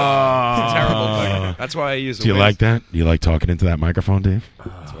them. It's terrible. That's why I use it. Do you like that? Do you like talking into that microphone, Dave?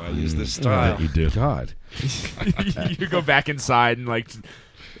 That's why I use this style. You do. God. You go back inside and like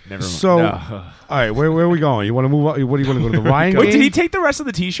never mind. So, all right, where are we going? You want to move on? What do you want to go to the Ryan Wait, game? did he take the rest of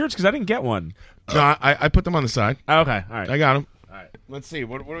the T-shirts? Because I didn't get one. No, I put them on the side. Oh, okay, all right. I got them. All right. Let's see.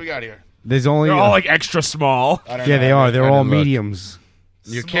 What do we got here? There's only They're all like extra small. Yeah, they are. They're all mediums.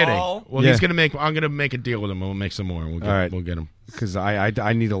 You're Small. kidding. Well, Yeah. I'm gonna make a deal with him. We'll make some more. We'll get them. Because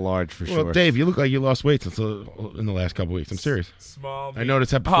I need a large for Well, sure. Dave, you look like you lost weight in the last couple weeks. I'm serious. Small. I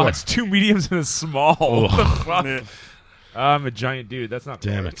noticed that before. Oh, it's two mediums and a small. Oh. What the fuck? I'm a giant dude. That's not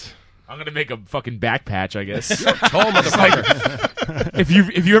Damn cool. it. I'm gonna make a fucking back patch, I guess. Tall motherfucker. If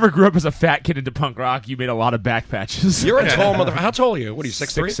you ever grew up as a fat kid into punk rock, you made a lot of back patches. You're a tall motherfucker. How tall are you? What are you,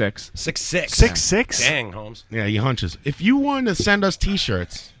 6'3"? 6'6". 6'6". 6'6"? Dang, Holmes. Yeah, he hunches. If you want to send us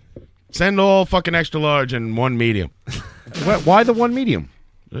T-shirts, send all fucking extra large and one medium. Why the one medium?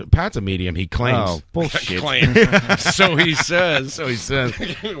 Pat's a medium. He claims. Oh, bullshit. Claims. So he says.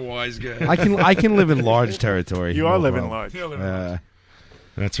 Wise guy. I can live in large territory. You are living problem. large.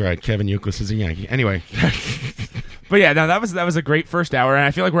 That's right. Kevin Euclid is a Yankee. Anyway. But yeah, no, that was a great first hour, and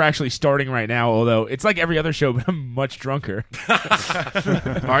I feel like we're actually starting right now. Although it's like every other show, but I'm much drunker.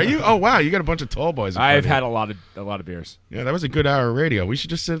 Are you? Oh wow, you got a bunch of tall boys. I've had a lot of beers. Yeah, that was a good hour of radio. We should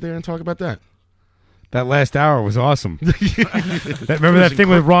just sit there and talk about that. That last hour was awesome. Remember that thing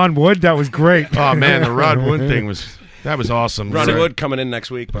with Ron Wood? That was great. Oh man, the Ron Wood thing was awesome. Ronnie Wood coming in next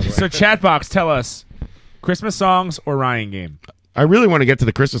week, by the way. So Chatbox, tell us, Christmas songs or Ryan game? I really want to get to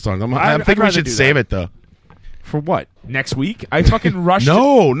the Christmas song. I think we should save it though. For what? Next week? I fucking rushed.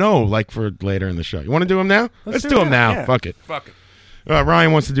 No, like for later in the show. You want to do them now? Let's do them now. Yeah. Fuck it. Fuck it.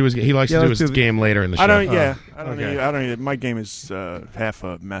 Ryan wants to do he likes to do his game later in the show. I don't need it. My game is half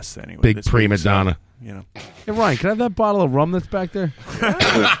a mess anyway. Big prima donna. You know. Hey Ryan, can I have that bottle of rum that's back there?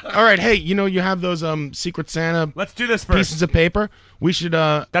 All right, hey, you have those Secret Santa. Let's do this first. Pieces of paper. We should.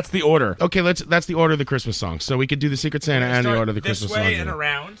 That's the order. Okay, that's the order of the Christmas songs. So we could do the Secret Santa and the order of the Christmas songs. This way and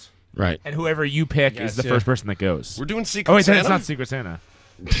around. Right. And whoever you pick is the first person that goes. We're doing Secret Santa? Oh, wait, Santa? then it's not Secret Santa.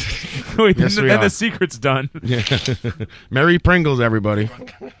 Wait, yes, then the secret's done. Yeah. Merry Pringles, everybody.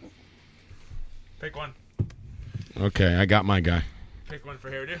 Pick one. Okay, I got my guy. Pick one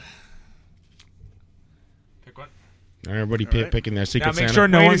for hairdo. Pick one. Everybody picking their Secret now make Santa. sure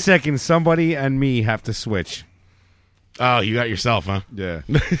no Wait one... a second. Somebody and me have to switch. Oh, you got yourself, huh? Yeah.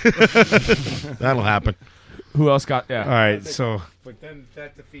 That'll happen. Who else got... Yeah. All right, so... But then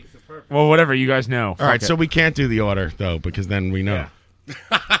that defeats the purpose. Well, whatever. You guys know. All right, so we can't do the order, though, because then we know.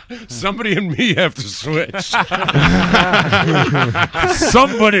 Somebody and me have to switch.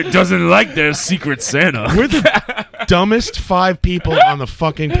 Somebody doesn't like their Secret Santa. We're the dumbest 5 people on the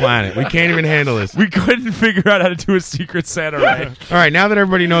fucking planet. We can't even handle this. We couldn't figure out how to do a Secret Santa right. All right, now that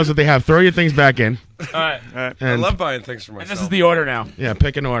everybody knows what they have, throw your things back in. All right. I love buying things for myself. And this is the order now. Yeah,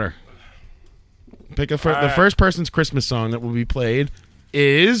 pick an order. Pick the first person's Christmas song that will be played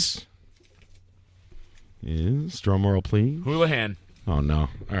is drum roll, please. Houlihan. Oh no!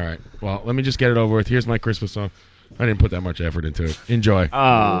 All right. Well, let me just get it over with. Here's my Christmas song. I didn't put that much effort into it. Enjoy.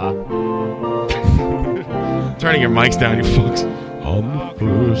 Turning your mics down, you folks. On the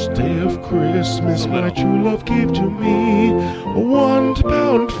first day of Christmas, my true love gave to me a 1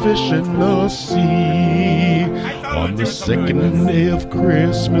 pound fish in the sea. On the second day of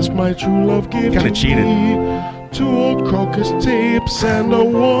Christmas, my true love gave to me 2 old crocus tapes and a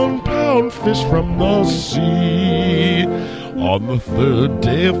 1 pound fish from the sea. On the third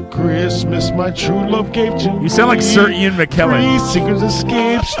day of Christmas, my true love gave to me. You sound like Sir Ian McKellen. 3 Secret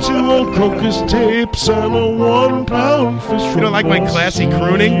Escapes, 2 old crocus tapes, and a 1 pound fish from You don't like my classy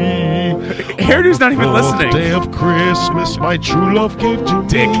crooning? Hairdo's not even listening. On the day of Christmas, my true love gave to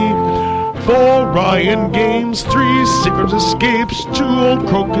me 4 Ryan games, 3 Secret Escapes, 2 old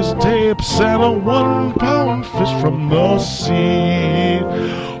crocus tapes, and a 1 pound fish from the sea.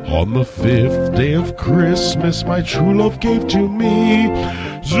 On the 5th day of Christmas, my true love gave to me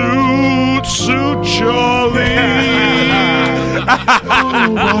Zoot Suit Charlie.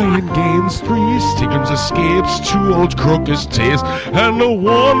 2 Ryan games, 3 Secret Escapes, 2 old crocus tapes, and a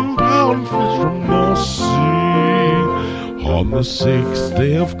 1 pound fish from the sea. On the 6th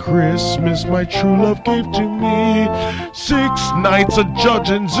day of Christmas, my true love gave to me 6 nights of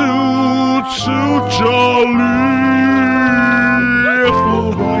Judge and Zoot Suit Charlie.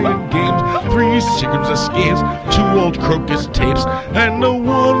 4 Ryan games, 3 Secret Escapes, 2 old crocus tapes, and a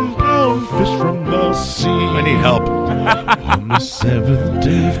 1 pound fish from the sea. I need help. On the 7th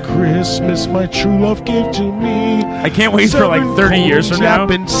day of Christmas, my true love gave to me. I can't wait for like 30 years from now.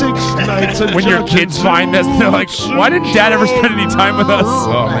 6 nights of when your kids find this, they're like, why didn't Dad ever spend any time with us?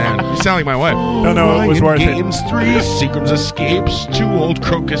 Oh, man. You sound like my wife. No, it was worth games, 3 Secret Escapes, 2 old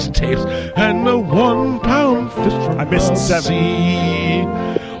crocus tapes, and a 1 pound fish from the 7. sea.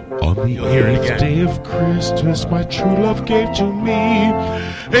 On the 8th day of Christmas, my true love gave to me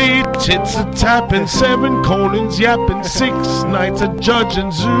 8 tits a tapping, 7 Conans yapping, 6 nights of Judge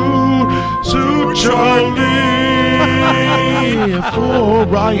and Zoo Charlie. 4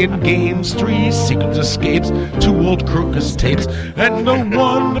 Ryan games, 3 Secret Escapes, 2 old crocus tapes, and a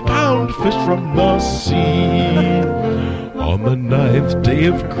 1 pound fish from the sea. On the 9th day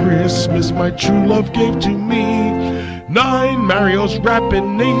of Christmas, my true love gave to me 9 Mario's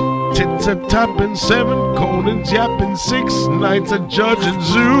rapping, 8 tits a tapping, 7 Conans yapping, 6 nights of Judge and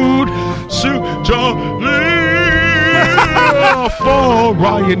Zoo Charlie. 4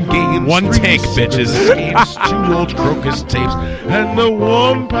 Ryan games, 1 take, bitches. Escapes, 2 old crocus tapes, and a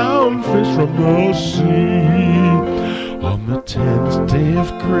 1 pound fish from the sea. On On the 10th day of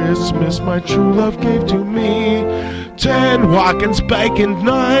Christmas, my true love gave to me 10 Watkins bacon,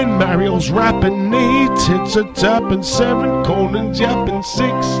 9 Mario's rapping, 8 Tits a tapping, 7 Conan's yapping, 6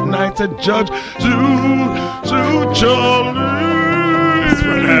 Nights a Judge, Zoo Charlie.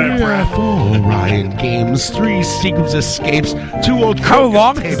 4 Ryan Games, 3 Seagram's Escapes, 2 Old How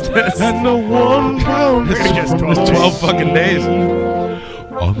long is tapes, this? and the 1 pound. It's 12 fucking days.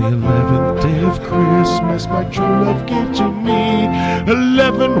 On the 11th day of Christmas, my true love gave to me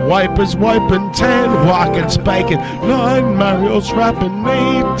 11 wipers wiping, 10 Watkins bacon, 9 Mario's rapping,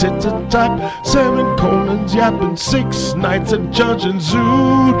 8 Tits a tap, 7 Conan's yapping, 6 Nights a Judge, and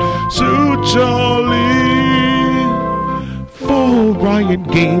Zoo Charlie. 4 Ryan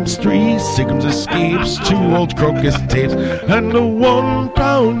Games, 3 Seagram's Escapes, 2 Old Crocus tapes, and a 1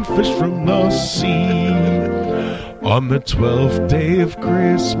 pound fish from the sea. On the 12th day of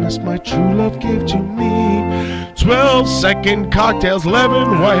Christmas, my true love gave to me 12 second cocktails,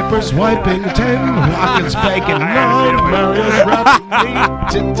 11 wipers wiping, 10 Watkins bacon, 9 Mario's rapping,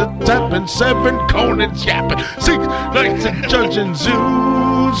 8 Tits a tapping, 7 Conan's yapping, 6 Nights a Judge, and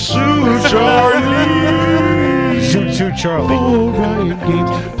Zoo Charlie. Zoo Charlie. 4 Ryan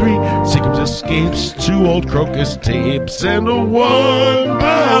Games, 3 Seagram's Escapes, 2 Old Crocus tapes, and a 1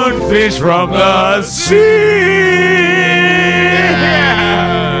 pound Fish from the sea.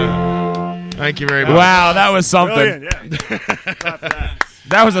 Thank you very much. Wow, that was something. Brilliant, yeah.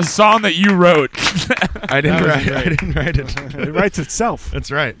 That was a song that you wrote. I didn't write it. It writes itself.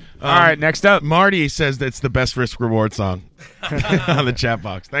 That's right. All right, next up. Marty says that's the best risk reward song on the chat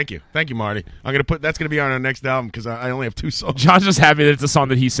box. Thank you, Marty. I'm gonna put that's gonna be on our next album because I only have 2 songs. John's just happy that it's a song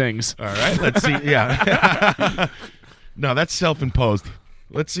that he sings. All right, let's see. Yeah. No, that's self-imposed.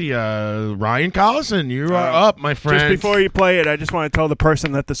 Let's see. Ryan Collison, you are up, my friend. Just before you play it, I just want to tell the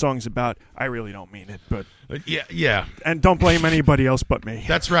person that the song's about, I really don't mean it, but yeah. And don't blame anybody else but me.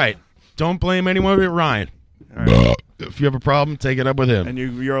 That's right. Don't blame anyone but Ryan. All right. If you have a problem, take it up with him. And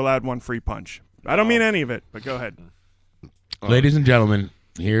you're allowed 1 free punch. I don't mean any of it, but go ahead. Ladies and gentlemen,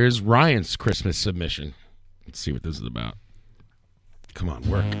 here's Ryan's Christmas submission. Let's see what this is about. Come on,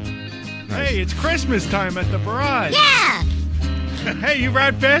 work. Nice. Hey, it's Christmas time at the barrage. Yeah! Hey, you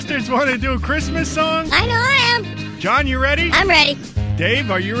rat bastards want to do a Christmas song? I know I am. John, you ready? I'm ready. Dave,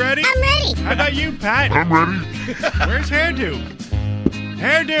 are you ready? I'm ready. How about you, Pat? I'm ready. Where's Hairdo?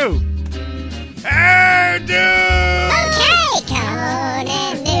 Hairdo! Okay,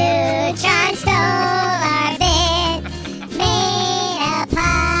 Conan Neutron stole our bit. Made a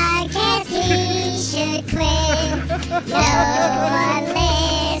podcast he should quit. No one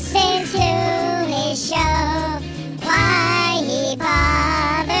listens to his show. Why he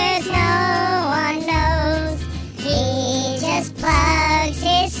bothers, no one knows. He just plugs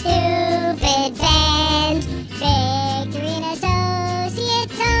his stupid band. Victorine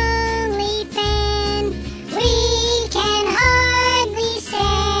Associates only fan. We can hardly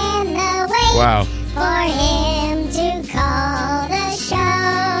stand the wait Wow. for him to call the show.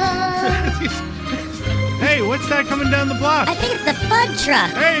 Hey, what's that coming down the block? I think it's the Fud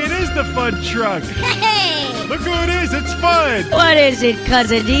truck. Hey, it is the Fud truck. Hey! Look who it is, it's Fud. What is it,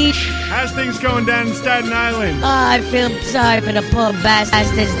 Cousin D? How's things going down in Staten Island? Oh, I feel sorry for the poor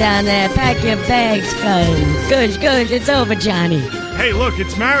bastards down there. Pack your bags, cuz. Good, it's over, Johnny. Hey, look,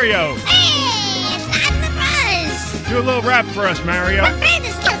 it's Mario. Hey! It's not the buzz! Do a little rap for us, Mario. My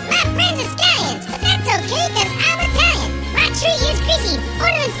Francis kills not Franciscans, but that's okay because I'm Italian. My tree is greasy.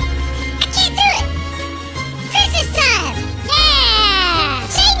 Ornaments. I can't do it. Christmas time. Yeah!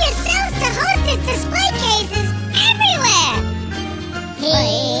 Chain yourselves to hostess display cases everywhere.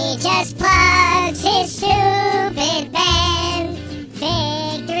 He just plugs his stupid band.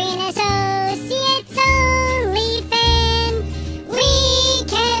 Victorine Associates only fan. We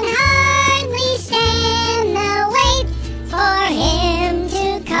can hardly stand the wait for him to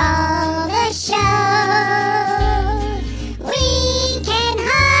call the show. We can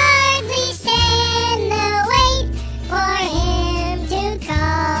hardly stand the wait for him to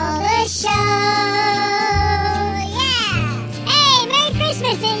call the show. Yeah! Hey, Merry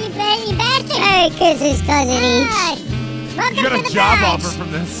Christmas, you bastard! Merry Christmas, Cousin Each. Welcome You got to a the job barrage. offer from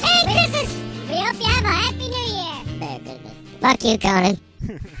this. Merry Christmas! We hope you have a Happy New Year. Merry Christmas. Fuck you, Conan.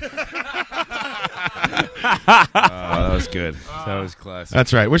 That was good. That was classic.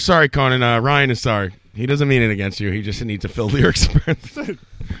 That's right. We're sorry, Conan. Ryan is sorry. He doesn't mean it against you. He just needs to fill lyrics.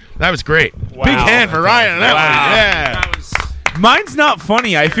 That was great. Wow. Big hand for Ryan. on that one. Yeah. Mine's not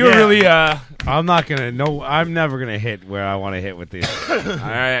funny. I feel really. I'm not gonna. No, I'm never gonna hit where I want to hit with these. All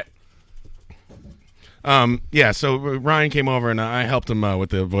right. Yeah, so Ryan came over and I helped him with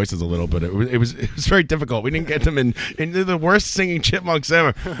the voices a little bit. It was very difficult. We didn't get them in. They're the worst singing chipmunks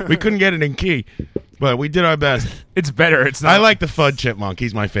ever. We couldn't get it in key, but we did our best. It's better. It's not. I like the Fud Chipmunk.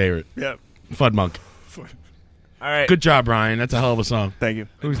 He's my favorite. Yeah. Fud Monk. All right. Good job, Ryan. That's a hell of a song. Thank you.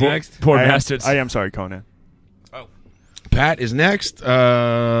 Who's next? Poor I bastards. am sorry, Conan. Pat is next.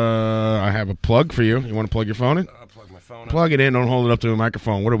 I have a plug for you. You want to plug your phone in? I'll plug my phone. Plug it in. Don't hold it up to a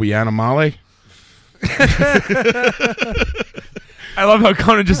microphone. What are we, Animale? I love how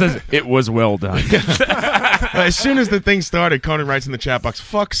Conan just says, it was well done. As soon as the thing started, Conan writes in the chat box,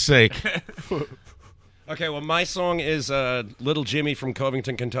 fuck's sake. Okay, well, my song is Little Jimmy from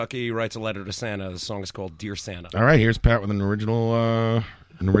Covington, Kentucky writes a letter to Santa. The song is called Dear Santa. All right, here's Pat with an original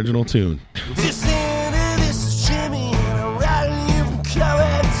tune. Dear Santa, this is Jimmy, and I'm writing you from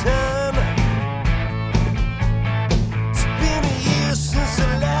Covington. It's been a year since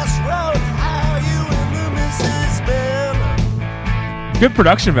I last wrote how you and the missus been. Good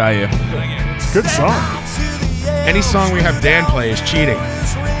production value. Good song. Any song we have Dan play is cheating.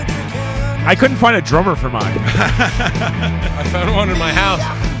 I couldn't find a drummer for mine. I found one in my house.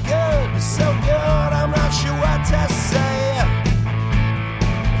 Good, so good, I'm not sure what to say.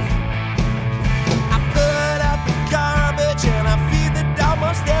 I put out the garbage and I feed the dog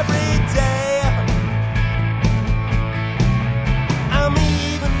most every day. I'm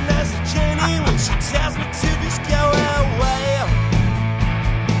even nice to Jenny when she tells me to just go away.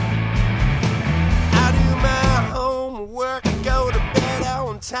 I do my homework, go to bed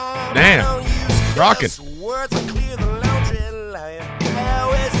on time. Damn. Rockin'. Words are clear, the laundry line. I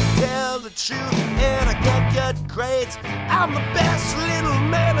always tell the truth and I get good grades. I'm the best little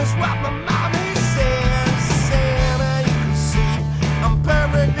man, is what my mommy said. Santa, you can see I'm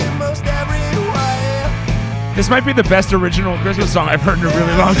perfect in most every way. This might be the best original Christmas song I've heard in a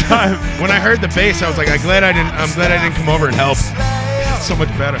really long time. When I heard the bass, I was like, I'm glad I didn't come over and help. It's so much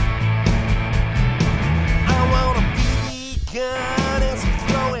better. I want a BB gun and some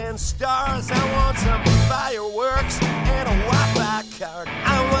throwing stars. I want some fireworks and a Wi-Fi card.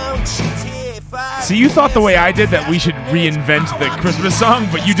 I want GTA 5. So you thought the way I did that we should reinvent the Christmas song,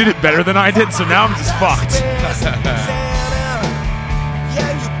 but you did it better than I did, so now I'm just fucked. Yeah,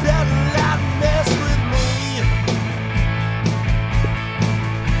 you better not mess with me.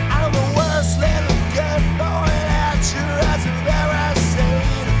 I'm the worst little good boy that you have ever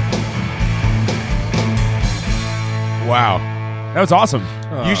seen. Wow. That was awesome.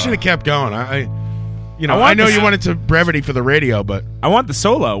 You should have kept going. I want know this- you wanted to brevity for the radio, but I want the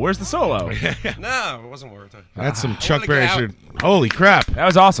solo. Where's the solo? No, it wasn't worth it. that's some I Chuck wanted to Berry get out. shit. Holy crap. That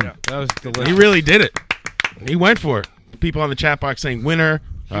was awesome. That was delicious. He really did it. He went for it. People on the chat box saying winner.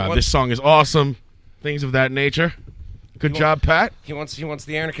 This song is awesome. Things of that nature. Good job, Pat. He wants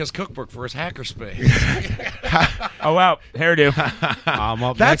the Anarchist cookbook for his hackerspace. Oh, wow. Hairdo. I'm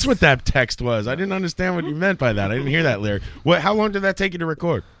up That's next. what that text was. I didn't understand what you meant by that. I didn't hear that lyric. How long did that take you to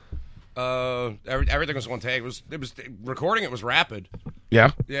record? Everything was one take. It was recording. It was rapid. Yeah.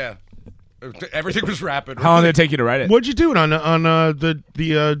 Yeah, everything was rapid. How long did it take you to write it? What'd you do it on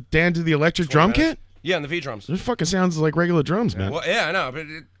the Dan to the electric drum kit? Yeah, and the V drums. It fucking sounds like regular drums, man. Well, yeah, I know, but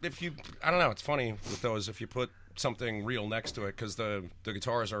I don't know. It's funny with those if you put something real next to it because the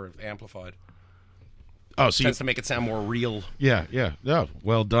guitars are amplified. Oh, so tends to make it sound more real. Yeah. Oh,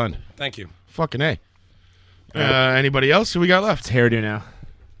 well done. Thank you. Fucking A. Anybody else? Who we got left? It's Hairdo now.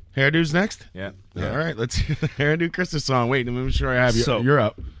 Hairdo's next? Yeah. All right, let's hear the Hairdo Christmas song. Wait, let me make sure I have you. So- You're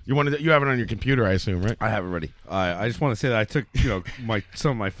up. You have it on your computer, I assume, right? I have it ready. I just want to say that I took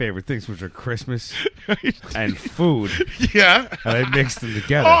some of my favorite things, which are Christmas and food. Yeah. And I mixed them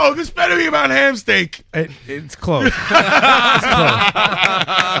together. Oh, this better be about ham steak. It's close. It's close.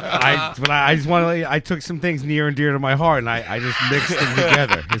 I just want to. I took some things near and dear to my heart, and I just mixed them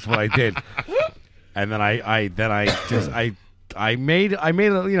together. Is what I did. And then I made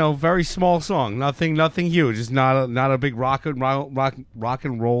a very small song, nothing huge. It's not a big rock and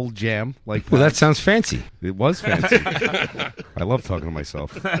roll jam like. Well, that sounds fancy. It was fancy. I love talking to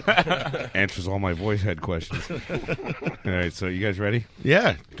myself. Answers all my voice head questions. All right, so you guys ready?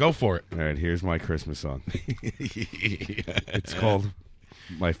 Yeah, go for it. All right, here's my Christmas song. It's called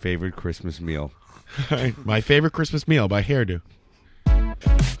 "My Favorite Christmas Meal." All right, My Favorite Christmas Meal by Hairdo.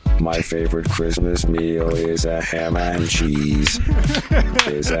 My favorite Christmas meal is a ham and cheese.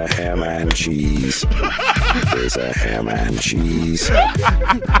 Is a ham and cheese. Is a ham and cheese.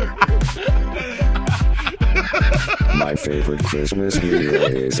 My favorite Christmas meal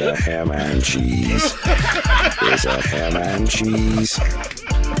is a ham and cheese. Is a ham and cheese.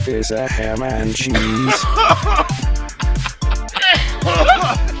 Is a ham and cheese.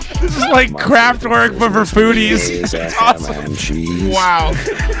 This is like craft work, but for foodies. Is a It's ham awesome. and cheese. Wow.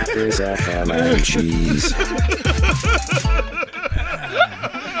 Is a ham and cheese.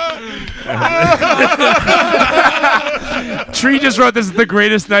 Tree just wrote, "This is the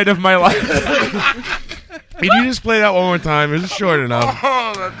greatest night of my life." Can you just play that one more time? It's short enough.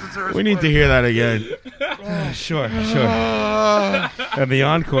 We need to hear that again. Sure. And the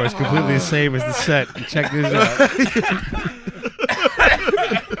encore is completely the same as the set. Check this out.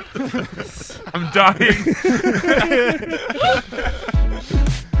 I'm dying.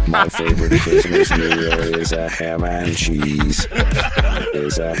 My favorite Christmas meal is a ham and cheese.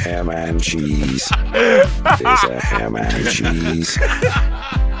 Is a ham and cheese. Is a ham and cheese.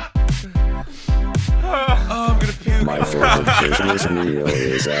 My favorite Christmas meal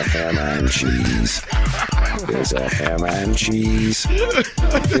is a ham and cheese. Is a ham and cheese.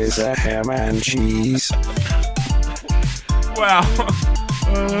 Is a ham and cheese. Wow.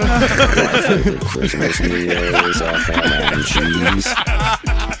 My favorite Christmas meal is a ham and cheese.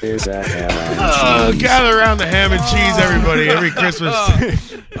 Is a ham and cheese. Gather around the ham and cheese, everybody, every Christmas.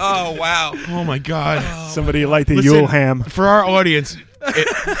 Oh, wow. Oh, my God. Somebody like the Listen, Yule ham. For our audience,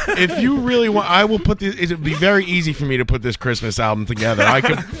 if you really want, I will put this. It'd be very easy for me to put this Christmas album together. I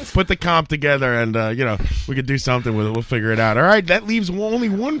could put the comp together, and we could do something with it. We'll figure it out. All right, that leaves only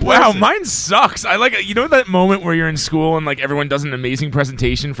one person. Wow, mine sucks. I like that moment where you're in school and like everyone does an amazing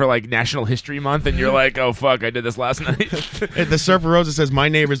presentation for like National History Month, and you're like, "Oh fuck, I did this last night." The Surfer Rosa says, "My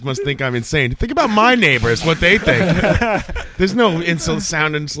neighbors must think I'm insane." Think about my neighbors, what they think. There's no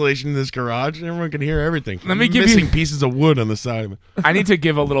sound insulation in this garage. Everyone can hear everything. Let me give missing you pieces of wood on the side of it. I need to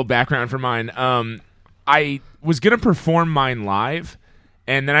give a little background for mine. I was gonna perform mine live,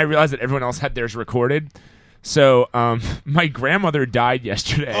 and then I realized that everyone else had theirs recorded. So my grandmother died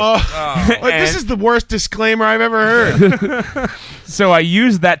yesterday. This is the worst disclaimer I've ever heard. So I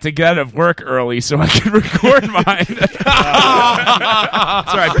used that to get out of work early so I could record mine.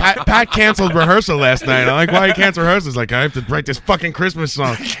 Sorry, Pat canceled rehearsal last night. I'm like, why you cancel rehearsal? He's like, I have to write this fucking Christmas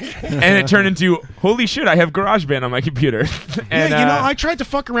song. And it turned into, holy shit, I have GarageBand on my computer. And, I tried to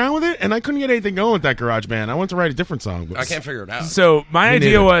fuck around with it, and I couldn't get anything going with that GarageBand. I wanted to write a different song. But I can't figure it out. So my Me idea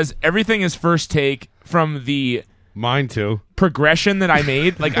neither. was everything is first take from the mine too progression that I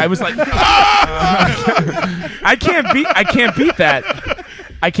made. Like I was like, I can't beat that.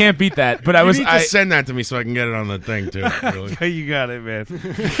 I can't beat that. But I was. You need to send that to me so I can get it on the thing too. Really. You got it, man.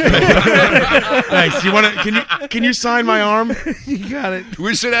 Thanks. You want to? Can you sign my arm? You got it.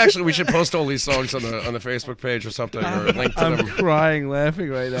 We should post all these songs on the Facebook page or something, or link to I'm them. crying, laughing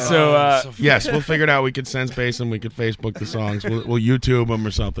right now. So yes, we'll figure it out. We could Sensebase them. We could Facebook the songs. We'll YouTube them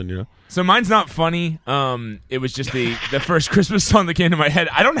or something. So mine's not funny. It was just the first Christmas song that came to my head.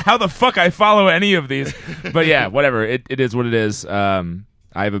 I don't know how the fuck I follow any of these, but yeah, whatever. It is what it is.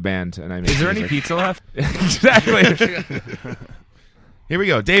 I have a band, and I make Is there any music. pizza left? Exactly. Here we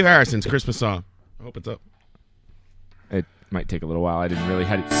go. Dave Harrison's Christmas song. I hope it's up. It might take a little while. I didn't really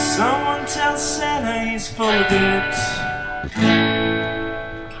have it. Someone tell Santa he's full of it.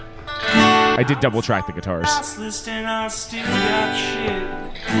 I did double track the guitars. House list and I still got shit.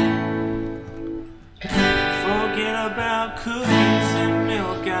 Forget about cookies and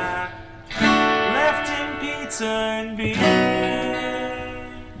milk. I left him pizza and beer.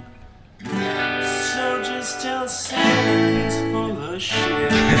 So just tell Santa he's full of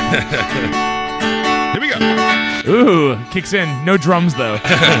shit. Here we go. Ooh, kicks in. No drums though. Won't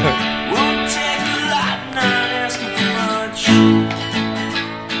take a lot, not asking for much.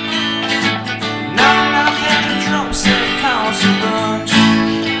 Not that the drum set costs a bunch.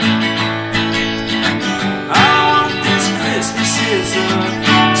 All I want this Christmas is a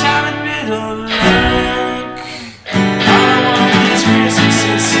tiny bit of luck. All I want this Christmas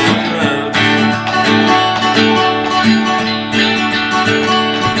is some luck.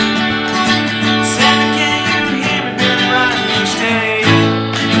 Santa, can you hear me been right each day?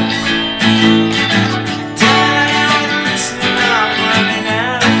 Tell me that you're listening, I'm running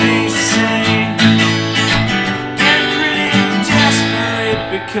out of things to say. Getting pretty desperate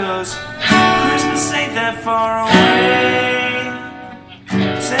because Christmas ain't that far away.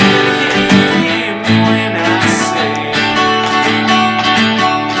 Santa, can you hear me when I say?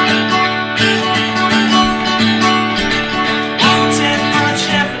 Won't take much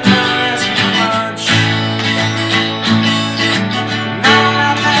effort, not asking for much.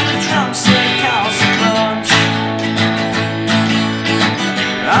 Not that the drum set costs a bunch.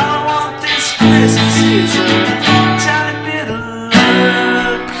 All I want this Christmas is a tiny bit of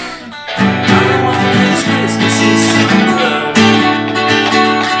luck. All I want this Christmas is some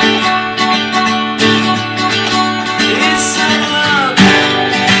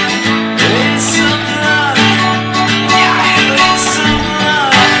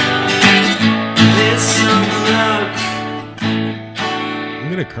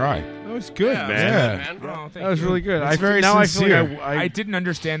try. That was good, Yeah, man. Oh, thank That was you. really good. It's very now I sincere. feel like I didn't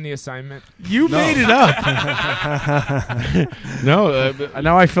understand the assignment. You made it up. No,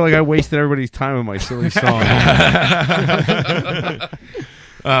 now I feel like I wasted everybody's time with my silly song.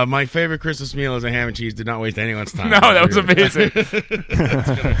 My favorite Christmas meal is a ham and cheese. Did not waste anyone's time. No, that was amazing.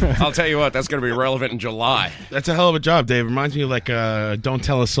 I'll tell you what, that's going to be relevant in July. That's a hell of a job, Dave. Reminds me of like Don't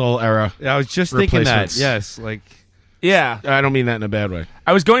Tell a Soul era. Yeah, I was just thinking that. replacements. Yes, like Yeah. I don't mean that in a bad way.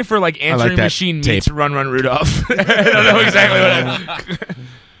 I was going for like Answering that Machine tape. meets Run Run Rudolph. I don't know exactly what I...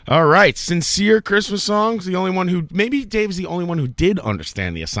 All right, sincere Christmas songs. The only one who maybe Dave's the only one who did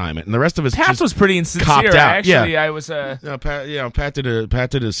understand the assignment, and the rest of us Pat just was pretty copped insincere. out. Actually, yeah. I was... Pat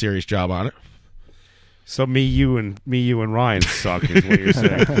did a serious job on it. so. Me, you, and Ryan suck is what you're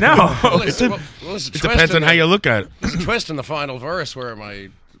saying. No. It depends on how you look at it. There's a twist in the final verse where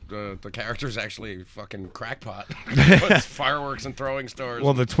the character's actually fucking crackpot. Puts fireworks and throwing stars.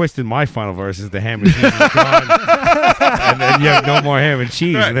 Well, the twist in my final verse is the ham and cheese is gone, and then you have no more ham and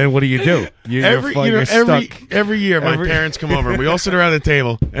cheese. And then what do? You're stuck. Every year, my parents come over. We all sit around the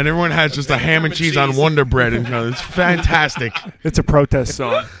table, and everyone has just a ham and cheese on Wonder Bread, and it's fantastic. It's a protest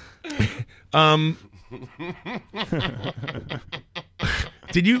song.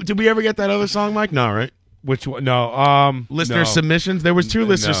 Did we ever get that other song, Mike? No, right? Which one? No. Listener no. submissions. There was two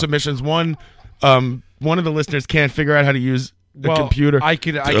listener No. submissions. One of the listeners can't figure out how to use the computer. I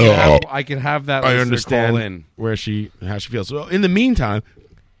could have that. I listener understand call in. how she feels. So in the meantime,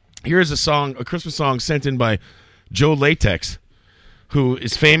 here's a Christmas song sent in by Joe Latex, who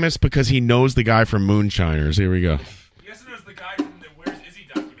is famous because he knows the guy from Moonshiners. Here we go. He also knows the guy from the Where's Izzy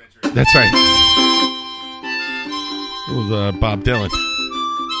documentary. That's right. It was Bob Dylan.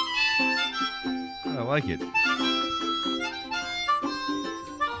 I like it.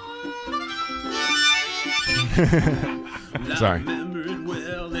 Sorry. Remember it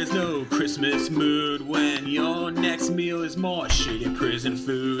well, there's no Christmas mood when your next meal is more shitty prison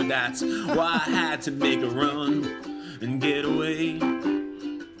food. That's why I had to make a run and get away.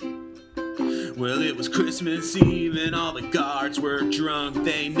 Well, it was Christmas Eve and all the guards were drunk.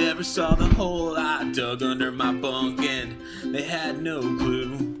 They never saw the hole I dug under my bunk, and they had no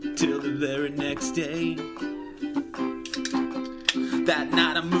clue till the very next day. That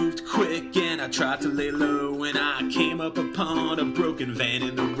night I moved quick and I tried to lay low when I came up upon a broken van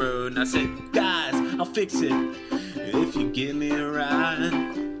in the road. And I said, guys, I'll fix it if you give me a ride.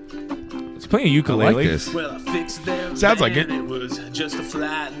 It's playing a ukulele. I like this. Well, I fixed their Sounds van, like it. It was just a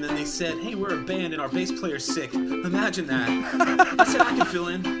flat, and then they said, hey, we're a band and our bass player's sick. Imagine that. I said, I can fill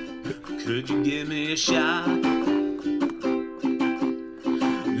in. Could you give me a shot?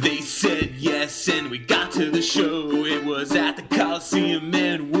 They said yes, and we got to the show. It was at the Coliseum,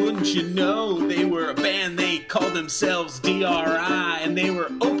 and wouldn't you know, they were a band, they called themselves DRI, and they were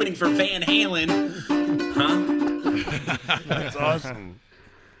opening for Van Halen. Huh? That's awesome.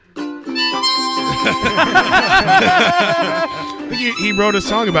 He wrote a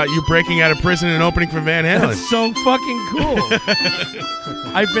song about you breaking out of prison and opening for Van Halen. That's so fucking cool.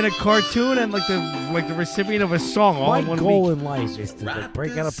 I've been a cartoon and like the recipient of a song all My in one goal week. in life is to like,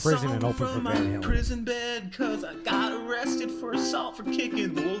 break out of prison and open for Van Halen. Prison bed, cause I got arrested for assault for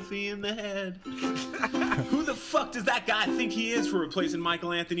kicking Wolfie in the head. Who the fuck does that guy think he is for replacing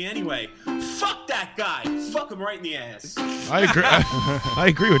Michael Anthony anyway? Fuck that guy. Fuck him right in the ass. I agree. I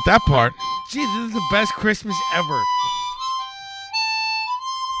agree with that part. Gee, this is the best Christmas ever.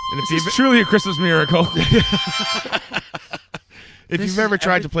 And if This is truly a Christmas miracle. If you've ever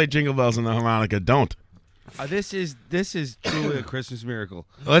tried to play Jingle Bells on the harmonica, don't. This is truly a Christmas miracle.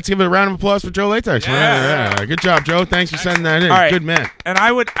 Let's give it a round of applause for Joe Latex. Yeah. Good job, Joe. Thanks for sending that in. All right. Good man. And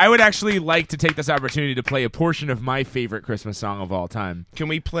I would actually like to take this opportunity to play a portion of my favorite Christmas song of all time. Can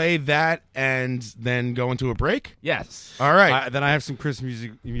we play that and then go into a break? Yes. All right. Then I have some Christmas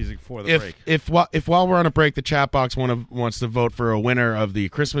music for the break. If while we're on a break, the chat box wants to vote for a winner of the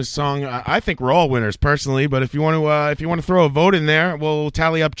Christmas song, I think we're all winners personally. But if you want to throw a vote in there, we'll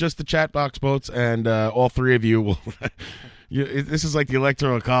tally up just the chat box votes, and all three of you will. This is like the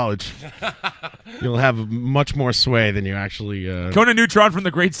Electoral College. You'll have much more sway than you actually. Conan Neutron from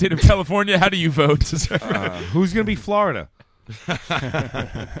the great state of California. How do you vote? Who's going to be Florida? All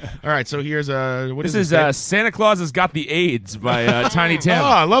right, so here's This is Santa Claus Has Got the AIDS by Tiny Tim. Oh,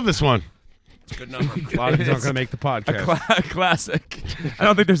 I love this one. Good number. A lot of these aren't going to make the podcast. A classic. I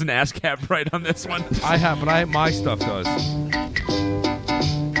don't think there's an ASCAP right on this one. I have, but my stuff does.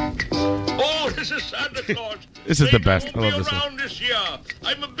 Oh, this is Santa Claus. This is the best. I love this around one. this year.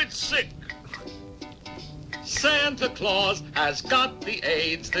 I'm a bit sick. Santa Claus has got the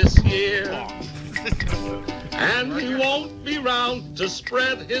AIDS this year. And he won't be round to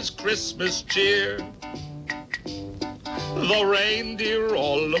spread his Christmas cheer. The reindeer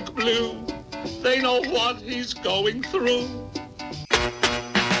all look blue. They know what he's going through.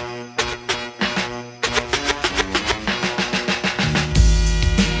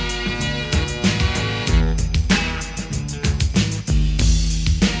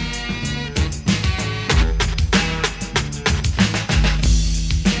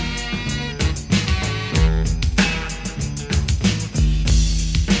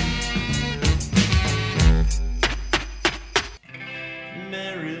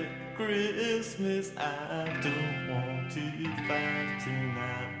 Merry Christmas, I don't want to fight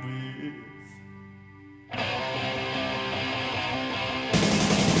tonight with.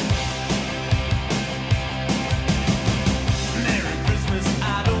 Merry Christmas,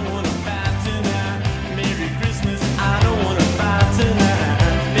 I don't want to fight tonight. Merry Christmas, I don't want to fight tonight.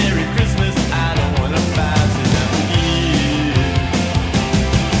 Merry Christmas, I don't want to fight tonight with you.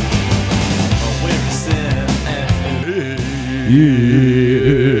 Oh, where is Santa?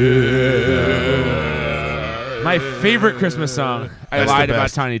 My favorite Christmas song. I That's the lied about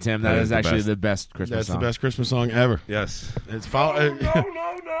best. Tiny Tim. That is the actually best. the best Christmas That's song. the best Christmas song ever. Yes. It's no.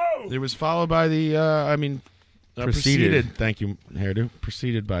 It was followed by the. Preceded. Thank you, Hairdo.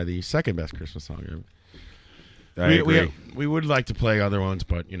 Preceded by the second best Christmas song ever. I agree. We would like to play other ones,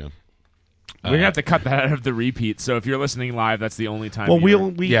 but you know. We're gonna have to cut that out of the repeat. So if you're listening live, that's the only time. Well,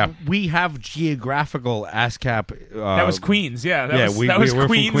 you're- we have geographical ASCAP. That was Queens, yeah. That was we're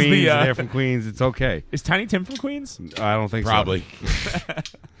Queens. from Queens. The, and they're from Queens. It's okay. Is Tiny Tim from Queens? I don't think Probably. so.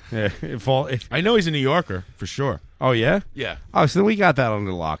 Yeah, if I know he's a New Yorker for sure. Oh yeah. Yeah. Oh, so we got that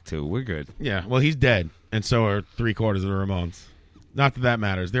under lock too. We're good. Yeah. Well, he's dead, and so are 3/4 of the Ramones. Not that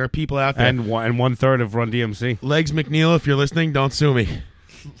matters. There are people out there. And 1/3 of Run DMC. Legs McNeil, if you're listening, don't sue me.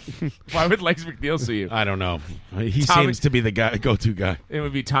 Why would Legs McNeil sue you? I don't know. He Tommy- seems to be the go-to guy. It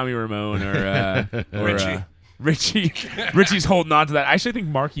would be Tommy Ramone or Richie. Richie. Richie's holding on to that. I actually think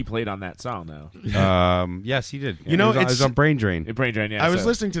Marky played on that song though. Yes, he did. You know, it was on Brain Drain. Brain Drain. Yeah. I was so-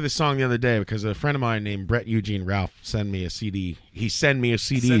 listening to this song the other day because a friend of mine named Brett Eugene Ralph sent me a CD. He sent me a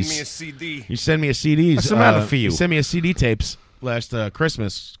CDs. Send me a CD. You send me a CDs. What's the matter for you? He sent me a CD tapes last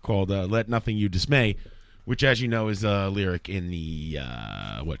Christmas called "Let Nothing You Dismay," which, as you know, is a lyric in the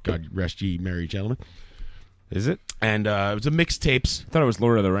what God Rest Ye Merry Gentlemen. Is it? And it was a mixtapes. I thought it was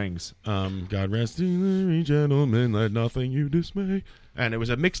Lord of the Rings. God rest ye merry gentlemen, let nothing you dismay. And it was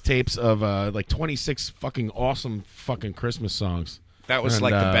a mixtapes of like 26 fucking awesome fucking Christmas songs. That was And,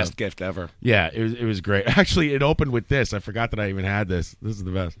 like the best gift ever. Yeah, it was great. Actually, it opened with this. I forgot that I even had this. This is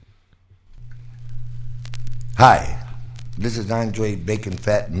the best. Hi, this is Andre Bacon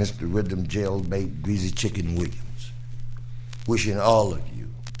Fat, Mr. Rhythm Jailbait Greasy Chicken Williams, wishing all of you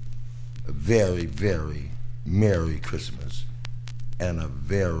a very, very Merry Christmas and a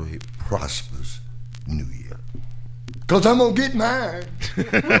very prosperous New Year. Because I'm going to get mine.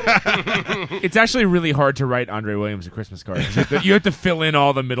 It's actually really hard to write Andre Williams a Christmas card. You have to fill in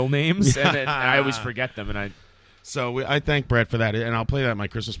all the middle names, and then I always forget them. And I thank Brett for that, and I'll play that at my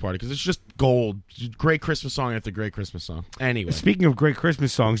Christmas party because it's just gold. Great Christmas song after great Christmas song. Anyway, Speaking of great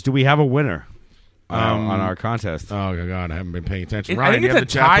Christmas songs, do we have a winner on our contest? Oh God, I haven't been paying attention. I Ryan, think you have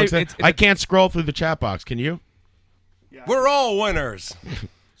it's the a chat tie- box there? it's I can't scroll through the chat box. Can you? We're all winners.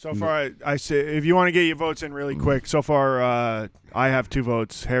 So far, I say if you want to get your votes in really quick. So far, I have 2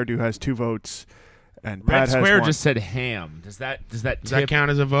 votes. Hairdo has 2 votes, and Red Pat has Square 1. just said ham. Does that that count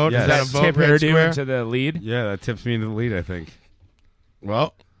as a vote? Yes. Is that a does vote? tip Red Hairdo Square? into the lead? Yeah, that tips me into the lead, I think.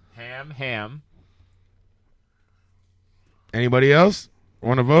 Well, Ham. anybody else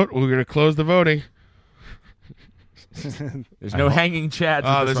want to vote? We're going to close the voting. There's no hanging chads.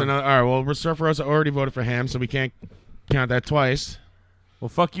 Oh, with this there's one. another. All right. Well, Surfer Rosa already voted for Ham, so we can't count that twice. Well,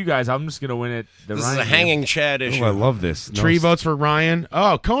 fuck you guys. I'm just gonna win it. This is a hanging Chad issue. Oh, I love this. Tree votes for Ryan.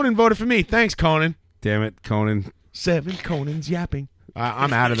 Oh, Conan voted for me. Thanks, Conan. Damn it, Conan. 7 Conan's yapping.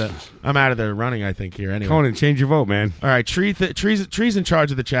 I'm out of the running. I think here anyway. Conan, change your vote, man. All right, Tree's in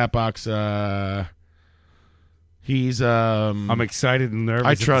charge of the chat box. He's I'm excited and nervous.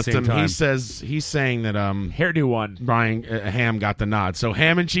 I at the trust same him. time. He's saying that Hairdo won. Ryan Ham got the nod. So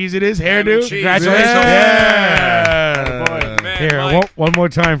Ham and cheese it is. Hairdo. Congratulations. Yeah. Here, one more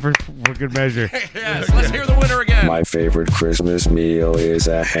time for good measure. Yes, let's hear the winner again. My favorite Christmas meal is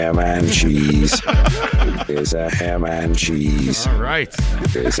a ham and cheese. Is a ham and cheese. All right.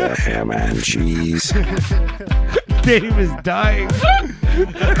 Is a ham and cheese. Dave is dying.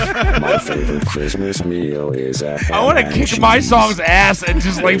 My favorite Christmas meal is a ham I want to and kick cheese. my song's ass and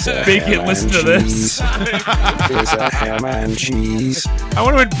just like Is a make it ham listen and to this. cheese. Is a ham and cheese. I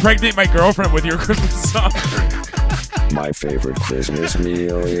want to impregnate my girlfriend with your Christmas song. My favorite Christmas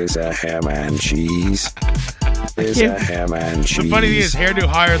meal is a ham and cheese. Is a ham and cheese. The funny thing is, Hairdo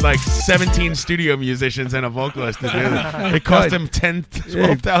hired like 17 studio musicians and a vocalist to do it. It cost him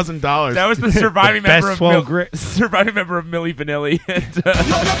 $12,000. That was the surviving Best member of 12 grit. surviving member of Milli Vanilli. And,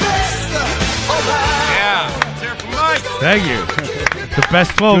 Yeah. Let's hear it from Mike. Thank you. The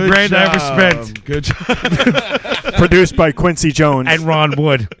best 12 grand I ever spent. Good job. Produced by Quincy Jones and Ron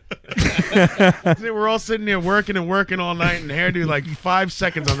Wood. See, we're all sitting there working and working all night, and Hairdo like 5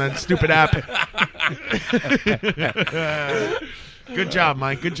 seconds on that stupid app. Good job,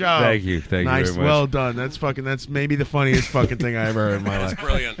 Mike. Good job. Thank you. Thank you nice. very much. Well done. That's maybe the funniest fucking thing I ever heard in my life. It's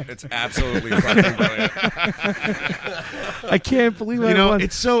brilliant. It's absolutely fucking brilliant. I can't believe I won.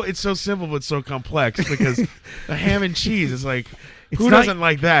 it's so simple but so complex because the ham and cheese is like who not- doesn't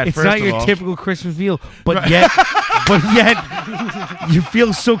like that? It's first not of your all? typical Christmas meal, but Right. yet you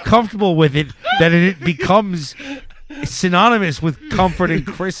feel so comfortable with it that it becomes synonymous with comfort and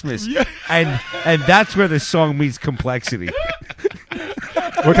Christmas, and that's where the song meets complexity.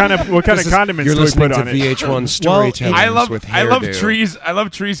 What kind of condiments You're do we listening put to on it? VH1 Storytellings I love with I love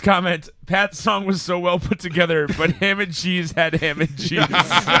Hairdo. Tree's comment. Pat's song was so well put together, but ham and cheese had ham and cheese.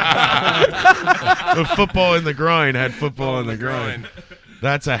 The football in the groin had football in the groin.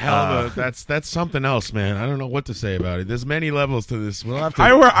 That's a hell of a that's something else, man. I don't know what to say about it. There's many levels to this. We'll have to.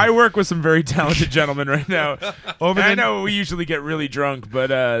 I work with some very talented gentlemen right now. Over And I the- know we usually get really drunk, but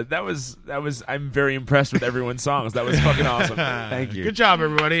that was I'm very impressed with everyone's songs. That was fucking awesome. Thank you. Good job,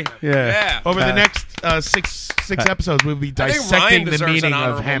 everybody. Yeah. Over the next six episodes, we'll be I think dissecting Ryan the deserves meaning an of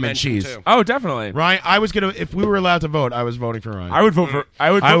honorable ham and mention, cheese. too. Oh, definitely. Ryan, I was gonna if we were allowed to vote, I was voting for Ryan. I would vote for.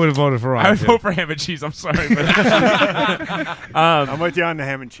 I would have voted for Ryan. I would too. vote for ham and cheese. I'm sorry, but I'm with you on the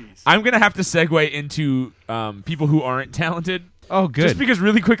ham and cheese. I'm gonna have to segue into people who aren't talented. Oh, good. Just because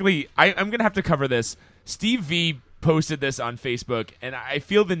really quickly, I'm gonna have to cover this. Steve V posted this on Facebook, and I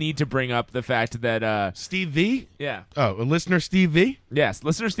feel the need to bring up the fact that Steve V. Yeah. Oh, a listener, Steve V. Yes,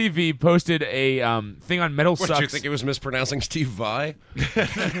 listener Steve V posted a thing on Metal What, Sucks. do you think he was mispronouncing Steve Vai?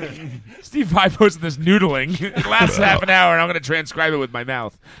 Steve V posted this noodling. It lasts half an hour, and I'm going to transcribe it with my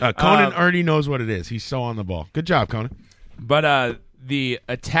mouth. Conan already knows what it is. He's so on the ball. Good job, Conan. But the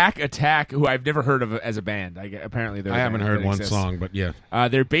Attack, who I've never heard of as a band. Apparently, they're a I haven't band heard that one exists. song, but yeah.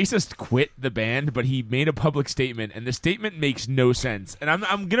 Their bassist quit the band, but he made a public statement, and the statement makes no sense. And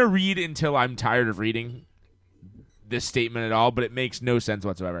I'm gonna read until I'm tired of reading this statement at all, but it makes no sense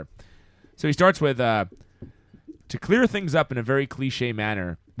whatsoever. So he starts with, to clear things up in a very cliche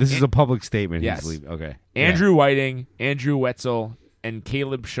manner. This is a public statement. Yes. He's leaving. Okay. Andrew Whiting, Andrew Wetzel, and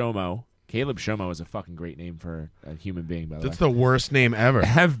Caleb Shomo. Caleb Shomo is a fucking great name for a human being, by the That's way. the worst name ever.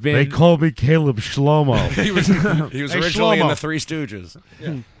 Have been They call me Caleb Shlomo. He was Hey, originally in Shlomo. the Three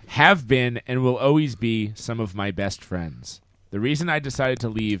Stooges. have been and will always be some of my best friends. The reason I decided to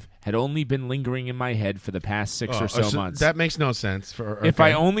leave had only been lingering in my head for the past 6 or so months. That makes no sense. If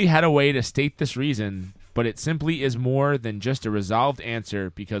I only had a way to state this reason, but it simply is more than just a resolved answer,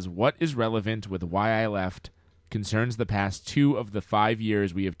 because what is relevant with why I left concerns the past 2 of the 5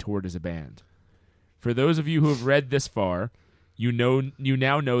 years we have toured as a band. For those of you who have read this far, you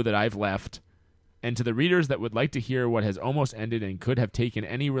now know that I've left. And to the readers that would like to hear what has almost ended and could have taken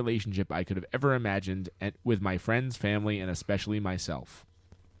any relationship I could have ever imagined with my friends, family, and especially myself.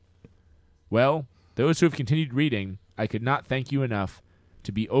 Well, those who have continued reading, I could not thank you enough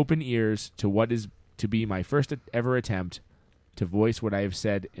to be open ears to what is to be my first ever attempt to voice what I have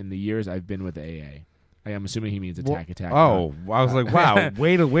said in the years I've been with AA. I am assuming he means attack. Oh, I was like, wow,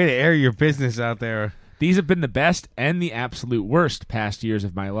 way to air your business out there. These have been the best and the absolute worst past years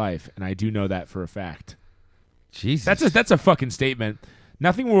of my life, and I do know that for a fact. Jesus. That's a fucking statement.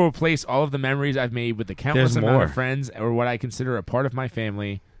 Nothing will replace all of the memories I've made with the countless There's amount more. of friends or what I consider a part of my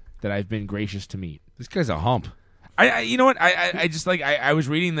family that I've been gracious to meet. This guy's a hump. You know what? I just I was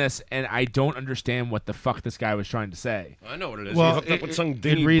reading this and I don't understand what the fuck this guy was trying to say. I know what it is. Well, he hooked up with some it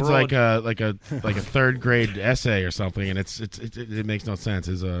dingy reads broad. like a 3rd grade essay or something, and it makes no sense.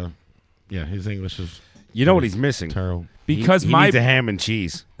 His English is. You know what he's missing? Terrible. Because he my needs a ham and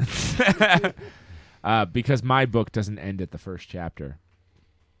cheese. Because my book doesn't end at the first chapter.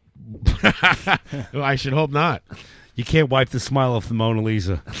 Well, I should hope not. You can't wipe the smile off the Mona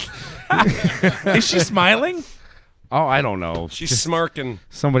Lisa. Is she smiling? Oh, I don't know. She's Just smirking.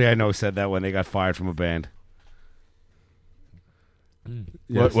 Somebody I know said that when they got fired from a band.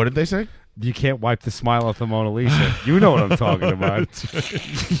 What did they say? You can't wipe the smile off the Mona Lisa. You know what I'm talking about.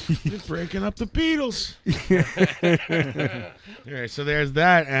 You're breaking up the Beatles. All right, so there's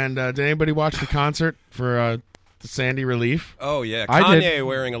that. And did anybody watch the concert for the Sandy Relief? Oh yeah, I Kanye did.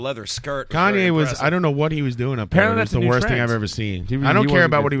 wearing a leather skirt. Was very Kanye was, impressive. I don't know what he was doing up there. Apparently It was that's a the new worst thing trend. I've ever seen. He I don't care wasn't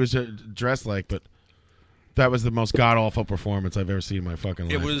about good. what he was dressed like, but that was the most god-awful performance I've ever seen in my fucking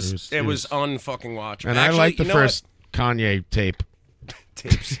life. It was unfucking watchable. And I Actually, like the you know first Kanye tape.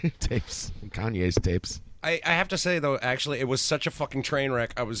 Tapes. Tapes. Kanye's tapes. I have to say though, actually, it was such a fucking train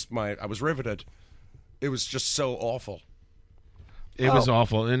wreck. I was riveted. It was just so awful. It was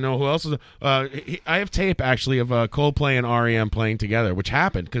awful. And know who else is? I have tape actually of Coldplay and REM playing together, which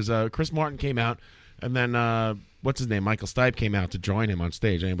happened because Chris Martin came out, and then what's his name? Michael Stipe came out to join him on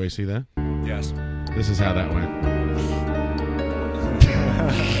stage. Anybody see that? Yes. This is how that went.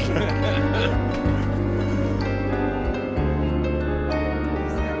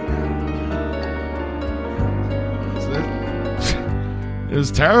 It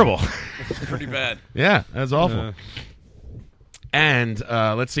was terrible. It's pretty bad. Yeah, that was awful. And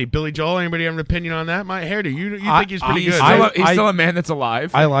let's see, Billy Joel. Anybody have an opinion on that? My Hairdo, you think he's pretty good? He's still a man that's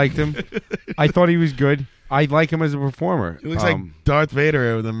alive. I liked him. I thought he was good. I like him as a performer. He looks like Darth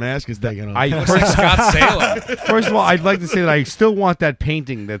Vader with the mask is taken off. Scott Salem. First of all, I'd like to say that I still want that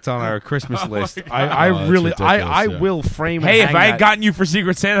painting that's on our Christmas list. I really, I will frame. Hey, and if hang I had that. gotten you for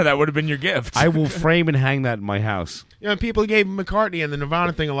Secret Santa, that would have been your gift. I will frame and hang that in my house. Yeah, and people gave McCartney and the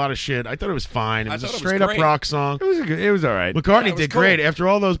Nirvana thing a lot of shit. I thought it was fine. It was a thought it was straight up great. rock song. It was all right. McCartney was did cool. great after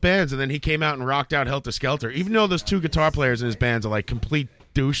all those bands, and then he came out and rocked out Helter Skelter. Even though those two guitar players in his bands are like complete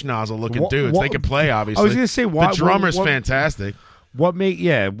douche nozzle looking dudes, they could play. Obviously, I was going to say, why, the drummer's what- fantastic. What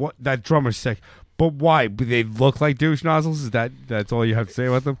that drummer's sick. But why? Do they look like douche nozzles? That's all you have to say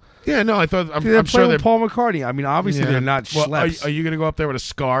about them? Yeah, no, I thought I'm They're sure playing they're with Paul McCartney. I mean, obviously Yeah. they're not Well, schleps. are you going to go up there with a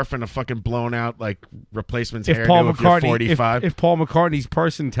scarf and a fucking blown out like replacement's if hairdo Paul if you're McCartney, 45? if Paul McCartney's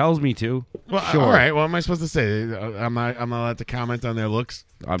person tells me to, Well, sure. all right. What am I supposed to say? I'm not allowed to comment on their looks.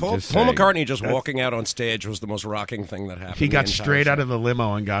 I'm Paul just saying. McCartney just walking out on stage was the most rocking thing that happened. He the got entire straight show. out of the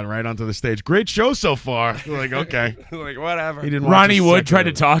limo and got right onto the stage. Great show so far. Like, okay. Like whatever. He didn't watch Ronnie a Wood second tried to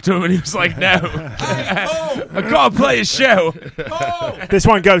of it. talk to him, and he was like, "No, I gotta play a show." This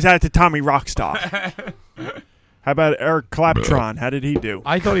one goes out to Tommy Rockstar. How about Eric Claptron? How did he do?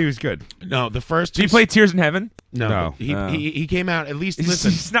 I thought he was good. No, the first Did he two play Tears in Heaven? No. He came out at least.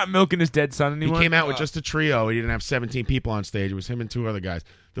 Listen, He's not milking his dead son he anymore. came out with just a trio. He didn't have 17 people on stage. It was him and two other guys.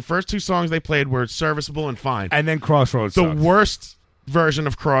 The first two songs they played were serviceable and fine. And then Crossroads The sucked. worst version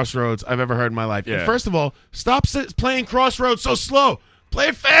of Crossroads I've ever heard in my life. And Yeah. first of all, stop playing Crossroads so slow. Play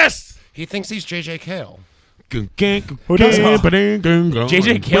it fast. He thinks he's JJ Cale. Who doesn't?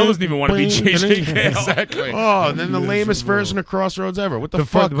 JJ Cale doesn't even want to be JJ Cale. Exactly. Oh, and then the lamest version of Crossroads ever. What the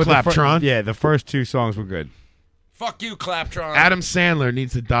fuck, Claptron? Yeah, the first two songs were good. Fuck you, Claptron. Adam Sandler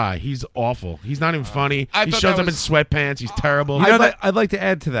needs to die. He's awful. He's not even funny. I He thought shows that up in was- sweatpants. He's terrible. I'd like to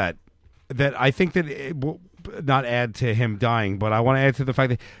add to that I think that it will not add to him dying, but I want to add to the fact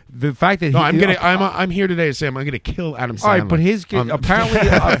that No, I'm here today to say I'm gonna kill Adam Sandler. All right, but his Um, apparently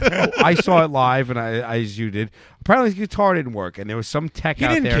I saw it live, and as you did. Apparently, his guitar didn't work, and there was some tech He out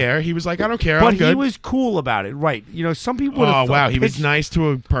didn't there. care. He was like, I don't care. But I'm good. he was cool about it, right? You know, some people would have. Oh wow, he was nice to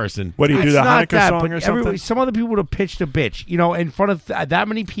a person. What do you do? It's The not Hanukkah that, song but or something? some other people would have pitched a bitch, you know, in front of that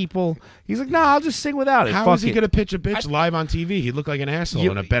many people. He's like, "Nah, I'll just sing without it." How Fuck is he it. going to pitch a bitch live on TV? He looked like an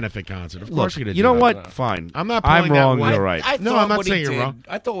asshole in a benefit concert. Of course Look, you're going to you do know that. what? Fine. I'm not I'm pulling that wrong. one. You're right. No, thought I'm not what he saying you're did- wrong.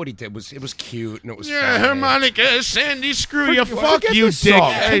 I thought what he did was cute and it was Yeah, funny. harmonica, Sandy, screw you. Fuck Forget you, the dick.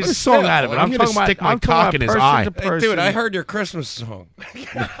 song. Hey, Take the song out of it. I'm I'm going to talking about- stick my I'm talking cock about in his person eye. to Hey, dude, person. I heard your Christmas song.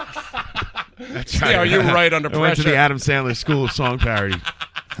 That's See, are you right under I went to pressure? the Adam Sandler School of Song Parody.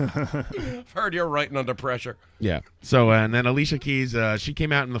 I've heard you're writing under pressure. Yeah. So, and then Alicia Keys, she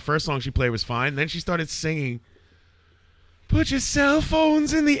came out and the first song she played was fine. Then she started singing, "Put your cell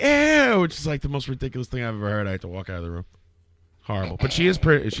phones in the air," which is like the most ridiculous thing I've ever heard. I had to walk out of the room. Horrible. But she is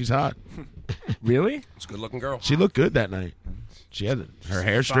pretty. She's hot. Really? It's a good looking girl. She looked good that night. She had her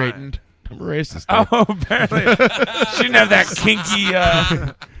hair Fine. straightened. I'm a racist. Oh, apparently she didn't have that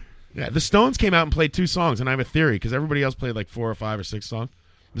kinky. Yeah, the Stones came out and played 2 songs, and I have a theory because everybody else played like 4 or 5 or 6 songs.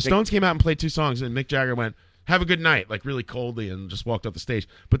 The Stones came out and played 2 songs, and Mick Jagger went, "Have a good night," like really coldly, and just walked up the stage.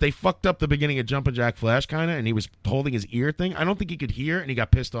 But they fucked up the beginning of Jumpin' Jack Flash, kind of, and he was holding his ear thing. I don't think he could hear, and he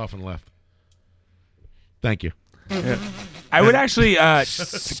got pissed off and left. Thank you. I would actually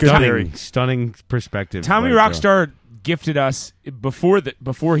stunning perspective. Tommy Like, Rockstar gifted us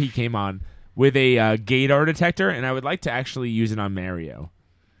before he came on with a gaydar detector, and I would like to actually use it on Mario.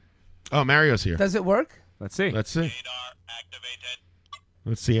 Oh, Mario's here. Does it work? Let's see. Let's see.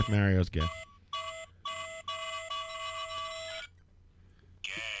 Let's see if Mario's gay.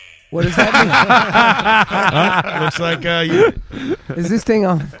 What does that mean? Looks like you. Is this thing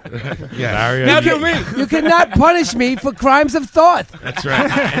on? Yeah, Mario. Now do me. You cannot punish me for crimes of thought. That's right.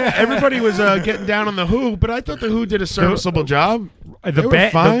 Everybody was getting down on the Who, but I thought the Who did a serviceable job. They were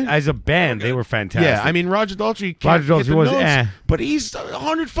fine. As a band, they were fantastic. Yeah, I mean Roger Daltrey. Roger can't get Daltrey the was, notes, but he's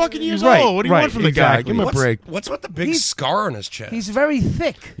 100 fucking years Right, old. What do you right, want from the guy? exactly. Give him a break. What's with the big scar on his chest? He's very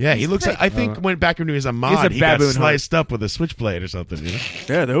thick. Yeah, he He's looks thick. like, I think went back when he was a mod, he got sliced up with a switchblade or something. You know?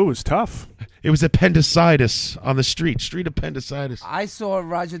 Yeah, that was tough. It was appendicitis on the street appendicitis. I saw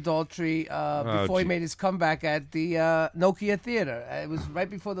Roger Daltrey before he made his comeback at the Nokia Theater. It was right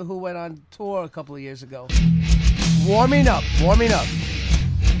before the Who went on tour a couple of years ago. Warming up.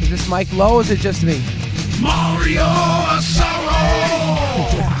 Is this mic low or is it just me? Mario Sorrow.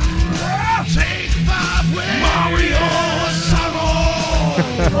 Take that way. Mario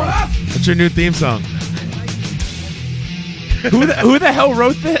Sorrow. What's your new theme song? Who the hell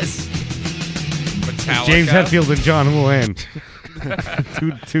wrote this? James Hetfield and John Woohan.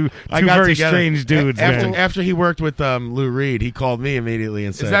 two I got very together. strange dudes. man. After he worked with Lou Reed, he called me immediately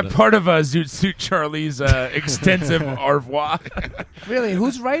and said, Is that part of Zoot Suit Charlie's extensive au revoir? Really,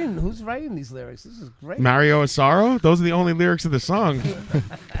 who's writing these lyrics? This is great. Mario Asaro? Those are the only lyrics of the song.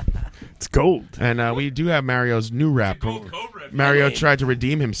 It's gold. And we do have Mario's new rap. Mario tried to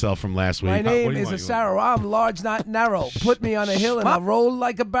redeem himself from last week. My name is Asaro. I'm large, not narrow. Put me on a hill and I'll roll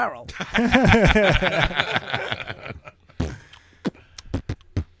like a barrel.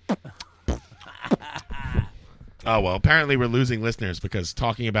 Oh, well, apparently we're losing listeners because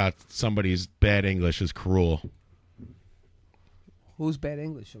talking about somebody's bad English is cruel. Who's bad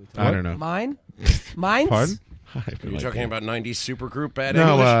English? Are we I don't know. Mine? Mine's? Pardon? Are you talking about 90s supergroup bad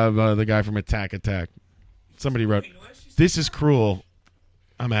No, English? the guy from Attack. Somebody wrote, "This is cruel.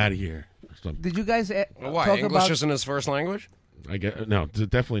 I'm out of here." Did you guys Why? talk English about... isn't his first language? I get no,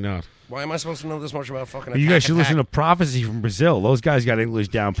 definitely not. Why am I supposed to know this much about fucking You guys should Attack? listen to Prophecy from Brazil. Those guys got English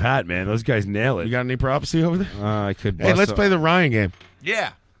down pat, man. Those guys nail it. You got any Prophecy over there? I could. Hey, let's play the Ryan game.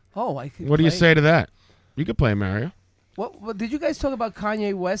 Yeah. Oh, I could What do you play- say to that? You could play Mario. What did you guys talk about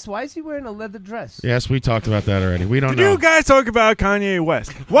Kanye West? Why is he wearing a leather dress? Yes, we talked about that already. We don't Did know. you guys talk about Kanye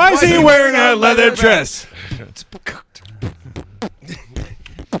West? Why is he wearing a leather dress?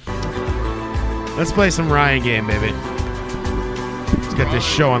 Let's play some Ryan game, baby. Let's get this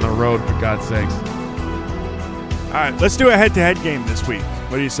show on the road, for God's sakes. All right, let's do a head-to-head game this week.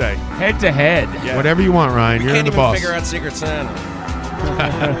 What do you say? Head-to-head? Yeah. Whatever you want, Ryan. You You're can't the even boss. figure out Secret Santa.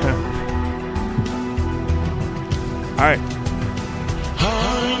 All right.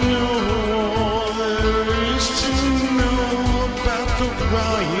 I know there is to know about the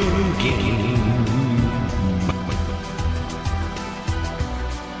Ryan game.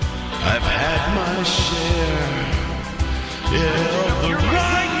 I've had my share of the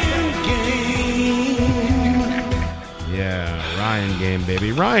Ryan game. Yeah, Ryan game,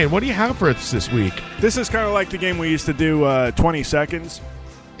 baby. Ryan, what do you have for us this week? This is kind of like the game we used to do 20 seconds.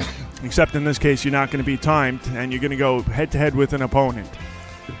 Except in this case, you're not going to be timed, and you're going to go head-to-head with an opponent.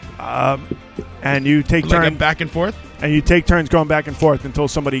 And you take Like a turns back and forth? And you take turns going back and forth until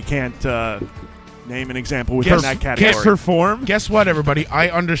somebody can't name an example within that category. Can't perform? Guess what, everybody? I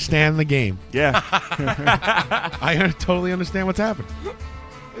understand the game. Yeah. I totally understand what's happening.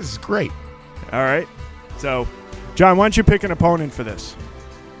 This is great. All right. So, John, why don't you pick an opponent for this?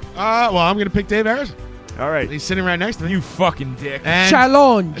 Well, I'm going to pick Dave Harrison. All right. He's sitting right next to me. You fucking dick. And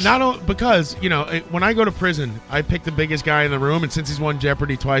Challenge. Not only because, when I go to prison, I pick the biggest guy in the room, and since he's won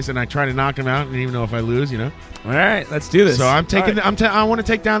Jeopardy twice, and I try to knock him out, and even though if I lose, All right, let's do this. So I'm taking. I want to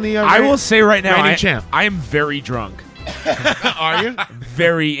take down the. I will say right now, reigning champ. I am very drunk. Are you?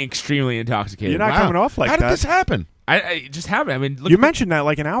 Very extremely intoxicated. You're not coming off like How that. did this happen? I it just happened. I mean, look You at mentioned that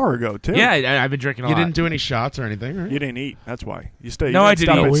like an hour ago, too. Yeah, I've been drinking a You lot. didn't do any shots or anything, right? You didn't eat. That's why. You stayed. No, I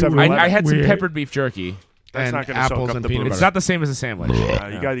didn't. Stop at 7-Eleven. I had some peppered beef jerky. That's and not going to soak apples up and the peanut booze. butter. It's not the same as a sandwich.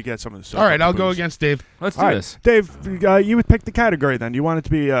 You got to get some of the soak All right, up I'll the go booze. against Dave. Let's do All right, this. Dave, you would pick the category then. Do you want it to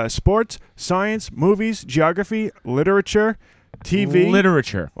be sports, science, movies, geography, literature, TV,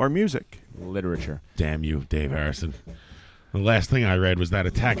 Literature. or music? Literature. Damn you, Dave Harrison. The last thing I read was that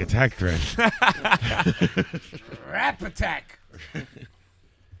attack thread. Rap attack.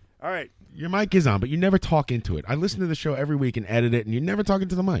 All right. Your mic is on, but you never talk into it. I listen to the show every week and edit it, and you never talk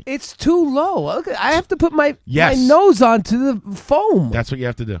into the mic. It's too low. Okay, I have to put my Yes. nose onto the foam. That's what you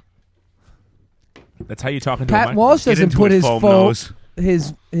have to do. That's how you talk into a Pat mic. Walsh Get doesn't into put it, his foam phone, nose.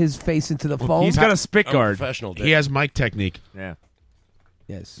 his face into the foam. He's got a spit I'm guard. professional, Dick. He has mic technique. Yeah.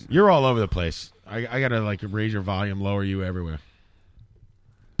 Yes. You're all over the place. I got to raise your volume, lower you everywhere.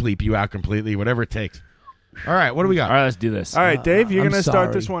 bleep you out completely, whatever it takes. All right, what do we got? All right, let's do this. All right, Dave, you're I'm going to start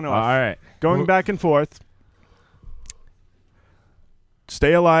sorry. this one off. All right. Going back and forth.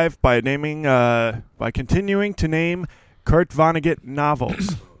 Stay alive by continuing to name Kurt Vonnegut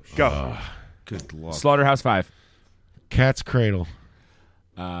novels. Go. Good luck. Slaughterhouse 5. Cat's Cradle.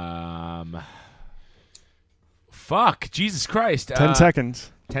 Fuck. Jesus Christ. 10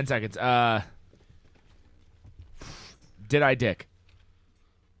 seconds. 10 seconds. Did I dick?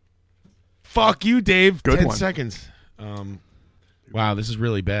 Fuck you, Dave. Good 10 one. seconds. Wow, this is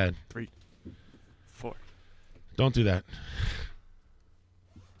really bad. 3, 4. Don't do that.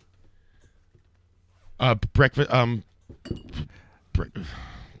 Breakfast.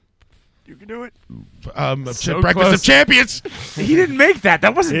 You can do it. So Breakfast close. of Champions. He didn't make that.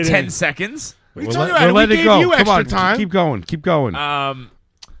 That wasn't He 10 didn't. seconds. What are you We'll talking let, about? we'll let We it gave go. you Come extra on, time. keep going. Keep going.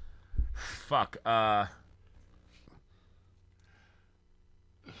 Fuck.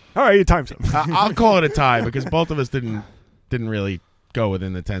 All right, your time's up. I'll call it a tie because both of us didn't really go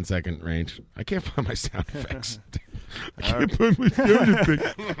within the 10-second range. I can't find my sound effects. I can't find my sound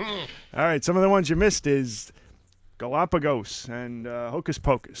effects. All right, some of the ones you missed is Galapagos and Hocus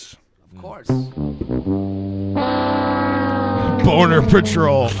Pocus. Of course. Boner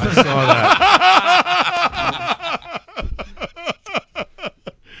Patrol. I saw that.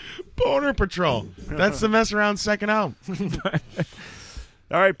 Boner Patrol. That's the Mess Around second album.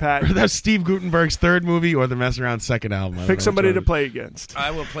 All right, Pat. Or that's Steve Gutenberg's third movie or the Mess Around second album. I don't Pick know somebody which to one. play against.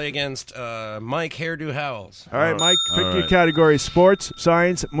 I will play against Mike Hairdo Howells. All right, Mike, pick all your right. categories: sports,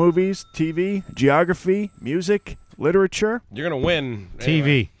 science, movies, TV, geography, music, literature. You're going to win.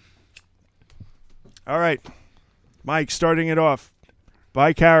 TV. All right, Mike, starting it off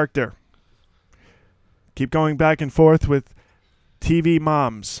by character. Keep going back and forth with TV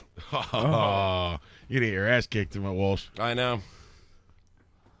moms. Oh, you're gonna get your ass kicked in my Walsh. I know.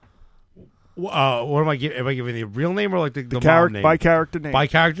 What am I giving? Am I giving the real name or like the mom Character name? by character name. By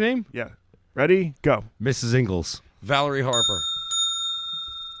character name? Yeah. Ready? Go. Mrs. Ingalls. Valerie Harper.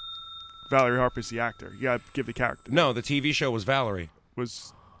 Valerie Harper's the actor. You gotta give the character. No, the TV show was Valerie.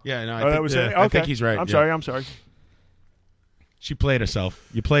 Was Yeah, no, I oh, think, that was it? I Okay. think he's right. I'm yeah. sorry. She played herself.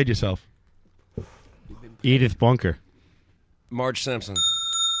 You played yourself. Edith Bunker. Marge Simpson.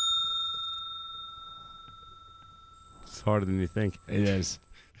 It's harder than you think. It is.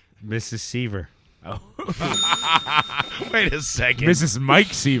 Mrs. Seaver. Oh. Wait a second. Mrs.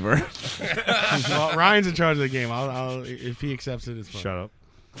 Mike Seaver. Well, Ryan's in charge of the game. I'll if he accepts it, it's fine. Shut up.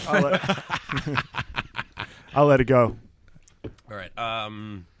 I'll let it go. All right.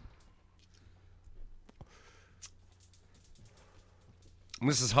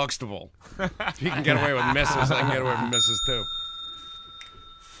 Mrs. Huxtable. If you can get away with Mrs., I can get away with Mrs. too.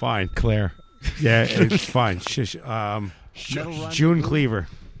 Fine. Claire. Yeah, it's fine. Shush. June Cleaver.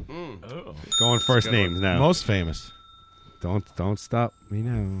 Oh. Going first names now. Most famous. Don't stop me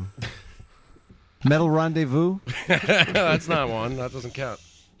now. Metal Rendezvous. That's not one. That doesn't count.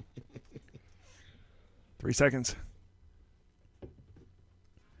 3 seconds.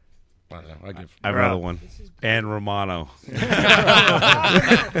 I don't know. I give. I have another one. Anne Romano. That's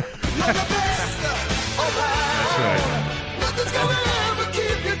right.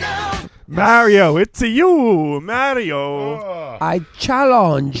 Mario, it's you, Mario. I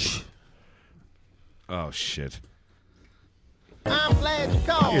challenge. Oh shit. I'm glad you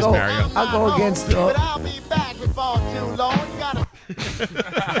called. Here's Mario. I'll go against. But I'll be back before too long. You gotta.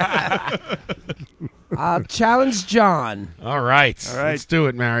 I'll challenge John. All right. All right. Let's do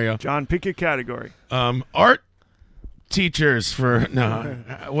it, Mario. John, pick your category. Art teachers for no.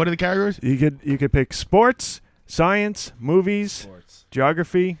 What are the categories? You could pick sports, science, movies,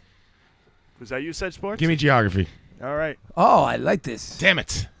 geography. Was that you said sports? Give me geography. All right. Oh, I like this. Damn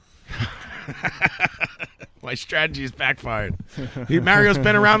it. My strategy is backfired. Mario's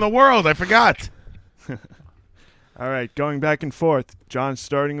been around the world. I forgot. All right, going back and forth. John,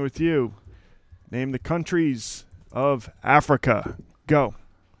 starting with you. Name the countries of Africa. Go.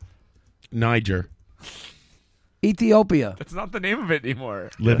 Niger. Ethiopia. That's not the name of it anymore.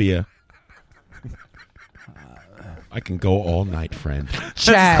 Libya. I can go all night, friend.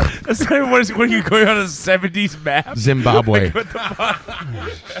 Chad. That's not even what are you going on a 70s map? Zimbabwe. Like, what the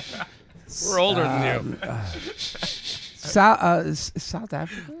fuck? We're older than you. South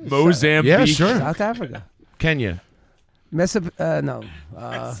Africa? Mozambique. Yeah, sure. South Africa. Kenya. No. Mess up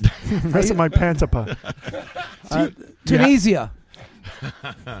my pants up. Tunisia.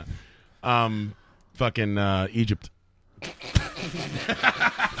 Fucking Egypt.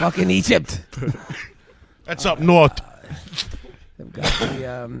 Fucking Egypt. That's up north. They've got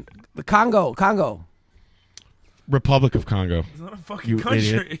the Congo. Republic of Congo. It's not a fucking You country.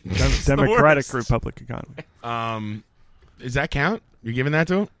 idiot. It's the Democratic worst. Republic of Congo. Does that count? You giving that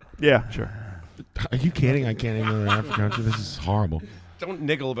to him? Yeah, sure. Are you kidding? I can't even know African country. This is horrible. Don't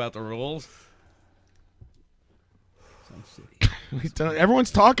niggle about the rules.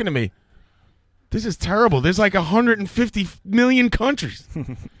 Everyone's talking to me. This is terrible. There's like 150 million countries.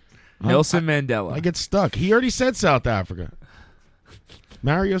 Nelson Mandela. I get stuck. He already said South Africa.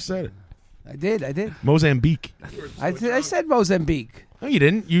 Mario said it. I did. Mozambique. I said Mozambique. No, you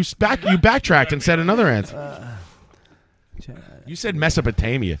didn't. You backtracked and said another answer. You said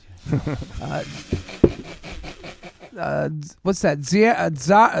Mesopotamia. What's that?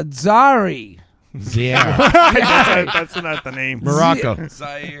 Zari. That's not the name. Morocco.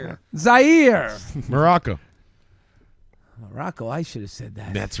 Zaire. Morocco. Morocco. I should have said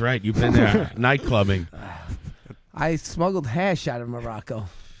that. That's right. You've been there. Night clubbing. I smuggled hash out of Morocco.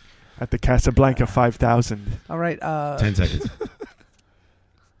 At the Casablanca 5000. All right. 10 seconds.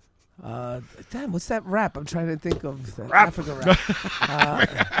 Damn, what's that rap? I'm trying to think of the Africa rap.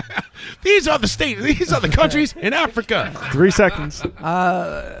 These are the states. These are the countries in Africa. 3 seconds.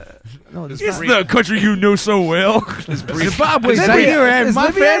 No, It's the country you know so well. Zimbabwe, Zaire, and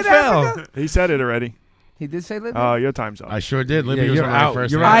my fan fell. He said it already. He did say Libya? Oh, your time's up. I sure did. Libya was you're one of my out.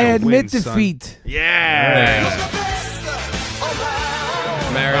 first. You're I out. admit Win, son. defeat. Yeah.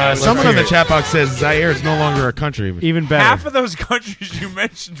 Mario, Someone on the chat box says Zaire is no longer a country. Even better. Half of those countries you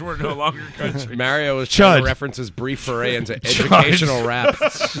mentioned were no longer countries. Mario was trying Chud. to reference his brief foray into educational rap.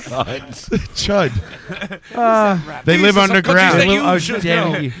 Chud. They live underground. that you Oh, should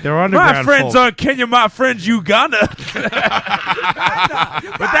damn know. you. They're underground. My friends folk. are Kenya, my friends Uganda.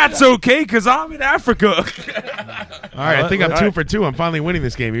 But that's okay because I'm in Africa. All right, I think I'm 2 for 2. I'm finally winning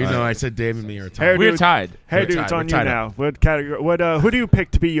this game, even though I said Dave and me are tied. We're tied. Hey, We're dude, tied. it's on We're you tied now. What category? Who do you pick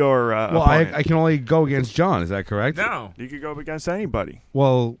to be your Well, opponent? I can only go against John. Is that correct? No. You could go against anybody.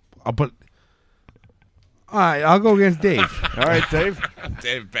 Well, but all right, I'll go against Dave. All right, Dave.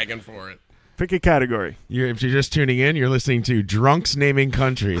 Dave begging for it. Pick a category. If you're just tuning in, you're listening to Drunks Naming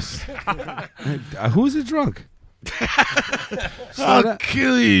Countries. Who's a drunk? I'll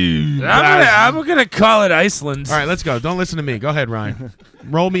kill you. I'm gonna call it Iceland. All right, let's go. Don't listen to me. Go ahead, Ryan.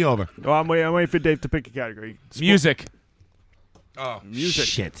 Roll me over. Oh, I'm waiting for Dave to pick a category. Music. Oh, Music.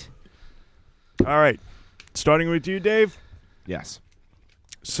 Shit. All right. Starting with you, Dave. Yes.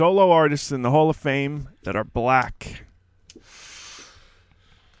 Solo artists in the Hall of Fame that are black.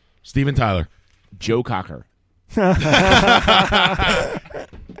 Steven Tyler. Joe Cocker.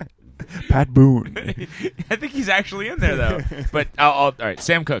 Pat Boone. I think he's actually in there though. But all right,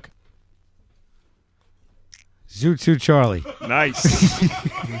 Sam Cooke. Zoot Suit Charlie. Nice.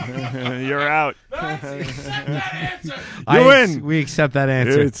 You're out. You win. We accept that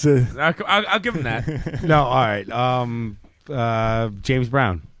answer. It's I'll give him that. No, all right. James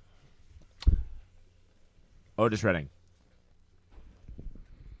Brown. Otis Redding.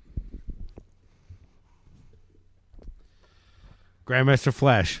 Grandmaster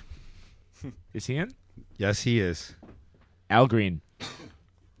Flash. Is he in? Yes, he is. Al Green.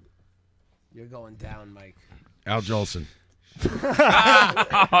 You're going down, Mike. Al Jolson.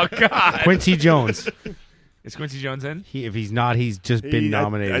 Oh God. Quincy Jones. Is Quincy Jones in? If he's not, he's just been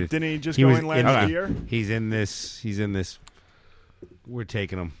nominated. Didn't he just go was in last year? He's in this. He's in this. We're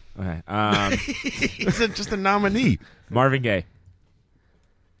taking him. Okay. He's just a nominee. Marvin Gaye.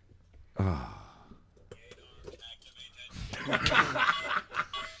 Oh.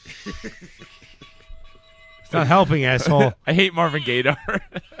 It's not helping, asshole. I hate Marvin Gaye.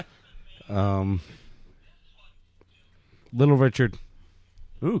 Little Richard.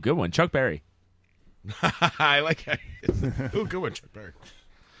 Ooh, good one. Chuck Berry. I like that. Ooh, good one, Chuck Berry.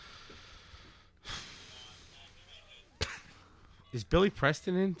 Is Billy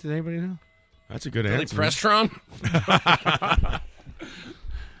Preston in? Does anybody know? That's a good Billy answer. Prestron?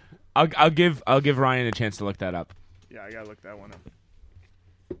 I'll give Ryan a chance to look that up. Yeah, I gotta look that one up.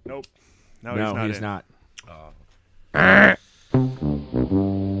 Nope. No, No, he's he's not. not.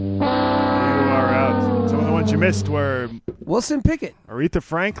 You are out. Some of the ones you missed were Wilson Pickett. Aretha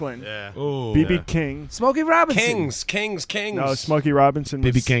Franklin. Yeah. B.B. King. Smokey Robinson. Kings. No, Smokey Robinson.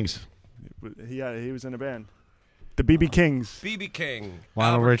 B.B. was- Kings. He was in a band. The B.B. Kings. B.B. King.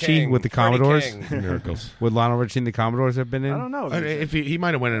 Lionel Albert Richie King, with the Freddie Commodores. King. Miracles. Would Lionel Richie and the Commodores have been in? I don't know. If he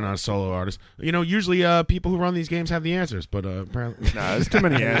might have went in on a solo artist. You know, usually people who run these games have the answers, but apparently. Nah, there's too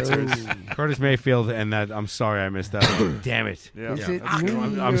many answers. Curtis Mayfield, and that. I'm sorry I missed that. Damn it. Yeah. Is it I'm, me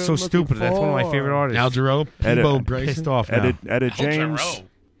I'm you're so looking stupid. That's one of my for? favorite artists. Al Jarreau, Edit- Peebo I'm Bryson. pissed off now. Edit James.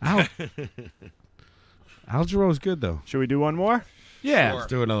 Al Jarreau's good though. Should we do one more? Yeah. Let's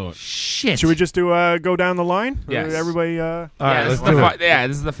do another one. Shit. Should we just do go down the line? Yes. Everybody. All right, let's this do is the it. yeah,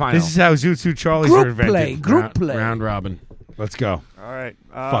 this is the final. This is how Zoot Charlies Group are invented. play, group play. Round robin. Let's go. All right.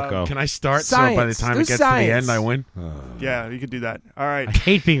 Fucko. Can I start so by the Science. time Do it gets to the science. end, I win? Yeah, you could do that. All right. I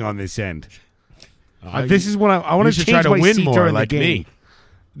hate being on this end. This is when I want you to should change try to my win seat more, during like the game. me.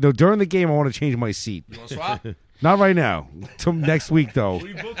 No, during the game I want to change my seat. You want to swap? Not right now. Till next week though.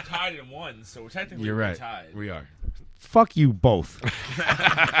 We both tied in one, so technically You're we're right. tied. We are. Fuck you both.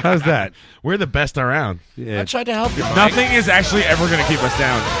 How's that? We're the best around. Yeah. I tried to help you, Mike. Nothing is actually ever going to keep us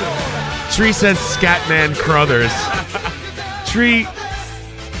down. Tree says Scatman Crothers. Tree,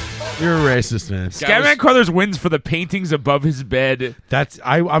 you're a racist, man. Scatman Crothers wins for the paintings above his bed. That's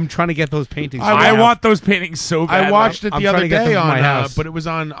I'm trying to get those paintings. I want those paintings so bad. I watched it I'm the trying other to get day them from on, my house. but it was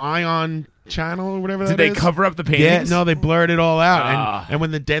on Ion Channel or whatever. Did that they is. cover up the Yeah, paintings? no, they blurred it all out. Ah. And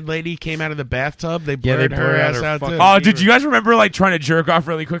when the dead lady came out of the bathtub, they Yeah, they blurred her blurred out ass her out too. fucking- Oh, did you guys remember like trying to jerk off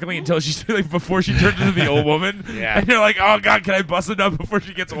really quickly until she's like before she turned into the old woman? Yeah. And you're like, oh god, can I bust it up before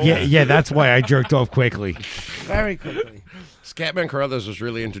she gets old? Yeah, that's why I jerked off quickly. Very quickly. Scatman Carruthers was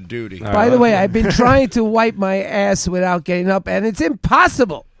really into duty. By the way, I've been trying to wipe my ass without getting up, and it's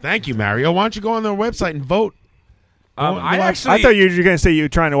impossible. Thank you, Mario. Why don't you go on their website and vote? I thought you were going to say you were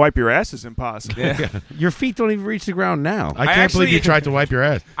trying to wipe your ass is impossible. Your feet don't even reach the ground now. I can't believe you tried to wipe your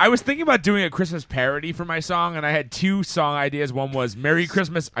ass. I was thinking about doing a Christmas parody for my song, and I had two song ideas. One was "Merry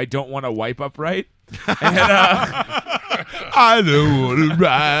Christmas, I Don't Want to Wipe Up Right," and I don't want to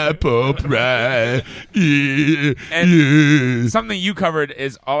wipe up right. Yeah, and something you covered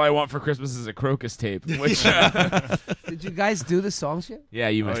is "All I Want for Christmas Is a Crocus Tape," which Did you guys do the songs yet? yeah,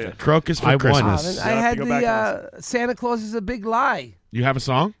 you missed it. Crocus for I won. Christmas. I had the Santa Claus is a big lie. You have a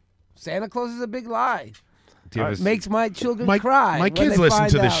song? Santa Claus is a big lie. Do you have a- Makes my children My cry. my when kids they listen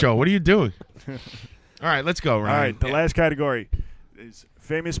find to this out. show. What are you doing? All right, let's go, Ryan. All right, the last category is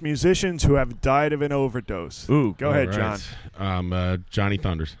famous musicians who have died of an overdose. Ooh, Go ahead, John. Johnny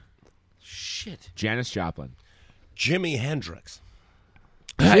Thunders. Shit, Janis Joplin, Jimi Hendrix.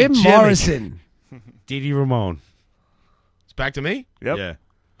 Jim Jimmy. Morrison. Dee Dee Ramone. It's back to me? Yep. Yeah.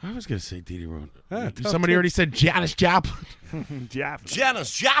 I was going to say Dee Dee Ramone. tough Somebody too. already said Janis Joplin. Joplin.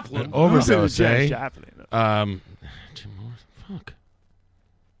 Janis Joplin. Overdose, Janis eh? Joplin. Jim Morrison. Fuck.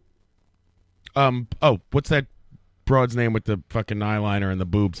 What's that broad's name with the fucking eyeliner and the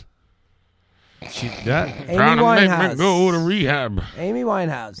boobs? That Amy trying to make me Winehouse. go to rehab. Amy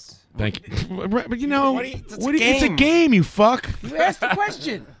Winehouse. Thank you. But you know, it's it's a game, you fuck. You asked the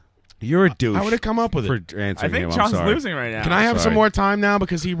question. You're a douche. I would have come up with for it. answering I think him. I'm John's sorry. losing right now. Can I have some Sorry. more time now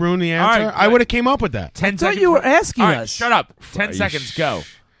because he ruined the All answer? right, I would have came up with that. 10 thought seconds. you were asking All right, us. Shut up. 10 you seconds. Go.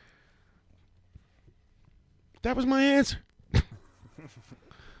 That was my answer.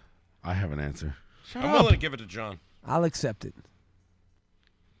 I have an answer. Shut I'm up. willing to give it to John. I'll accept it.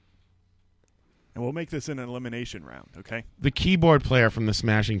 And we'll make this an elimination round, okay? The keyboard player from the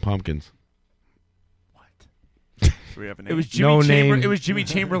Smashing Pumpkins. So we have a name. It was Jimmy No Chamberlain. name. It was Jimmy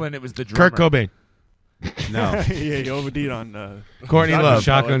Chamberlain. It was the drummer. Kurt Cobain. No. yeah, you OD'd on Courtney Love.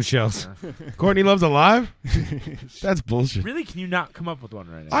 Shotgun shells. Courtney Love's alive? That's bullshit. Really? Can you not come up with one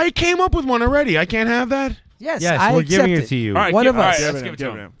right now? I came up with one already. I can't have that. Yes, Yes, I we're accept giving it to you. All right, One give, of us. All right, Give let's it give it him, to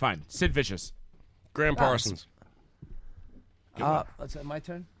give it him. him. Fine. Sid Vicious. Graham Parsons. That's my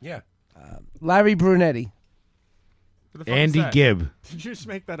turn. Yeah. Larry Brunetti. Who the fuck is Andy that? Gibb. Did you just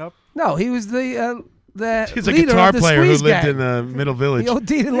make that up? No, he was the He's a leader guitar of the player who Squeeze lived Gang. in the Middle Village. He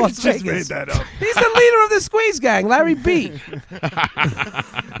OD'd in Las just Vegas. made that up. He's the leader of the Squeeze Gang, Larry B.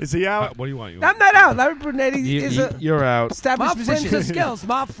 Is he out? What do you want? I'm not out. Larry Brunetti is a You're out. established musician. skills,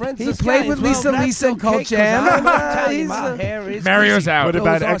 my friends He played with Lisa and Colt Jam. He's Mario's out. What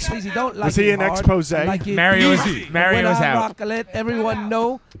about Those are sleazy, don't like Was he it an hard. expose? Like it Mario's easy. Mario's When I out. rock, I let everyone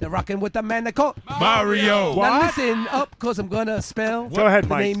know they're rocking with the man they call Mario. Now listen up, cause I'm gonna spell Go ahead, the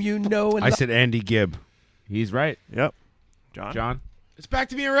Mike. name you know and I said Andy Gibb. He's right. Yep. John? John. It's back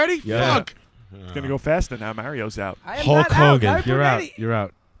to me already? Yeah. Fuck. It's going to go faster now. Mario's out. I am Hulk not out. Hogan. Larry You're out. Brunetti. You're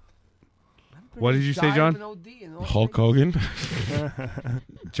out. What did you say, Died John? of an OD in Las Hulk Vegas. Hogan.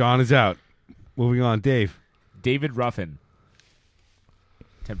 John is out. Moving on, Dave. David Ruffin.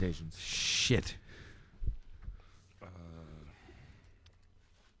 Temptations. Shit.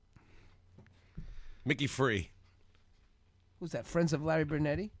 Mickey Free. Who's that? Friends of Larry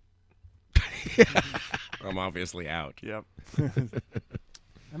Brunetti? I'm obviously out. Yep.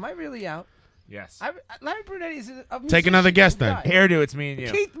 Am I really out? Yes. Larry Brunetti is a musician. Take another guess then. Guy. Hairdo. It's me and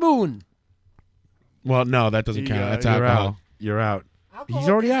you. Keith Moon. Well, no, that doesn't count. That's You're alcohol. out. You're out. Alcohol He's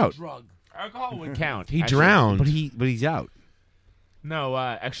already is a out. drug. Alcohol would count. He actually. drowned. But he's out. No,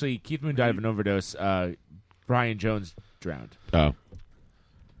 actually, Keith Moon died of an overdose. Brian Jones drowned. Oh.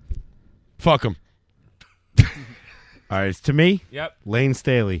 Fuck him. All right, it's to me. Yep. Lane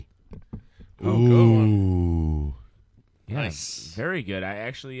Staley. Ooh. Nice. Very good. I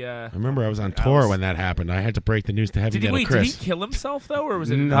actually. I remember I was on tour when that happened. I had to break the news to Heavy Did he, Metal wait, Chris. did he kill himself, though, or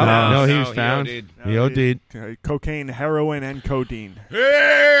was it... No, he was found. He OD'd. Cocaine, heroin, and codeine.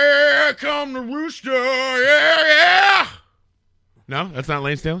 Here come the rooster, yeah. No, that's not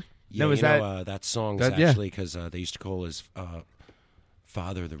Lane Staley? Yeah, No, is you that- know, that song's that- yeah. actually because they used to call his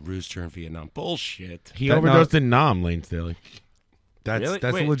father the rooster in Vietnam. Bullshit. He overdosed in Nam, Lane Staley. That's Really?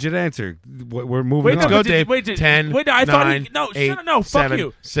 that's Wait. a legit answer. We're moving Wait, on. no, Go, but did- Dave. wait, did- 10, wait, no, I thought he- 9, no, 8, shut up, no, fuck 7,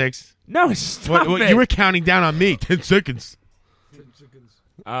 you. 6. No, stop it. You were counting down on me. 10 seconds. This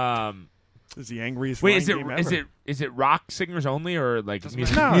is the angriest Wait, line game ever. is it rock singers only or like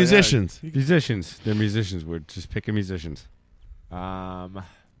music? No, Musicians. Musicians. They're musicians. We're just picking musicians.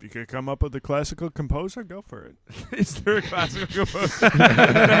 If you could come up with a classical composer, go for it. Is there a classical composer?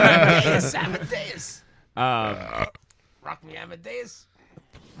 Amadeus, Amadeus. Rock me, Amadeus.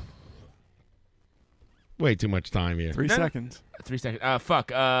 Way too much time here. 3 seconds. 3 seconds.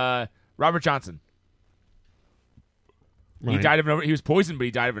 Fuck. Robert Johnson. Ryan. He died of he was poisoned, but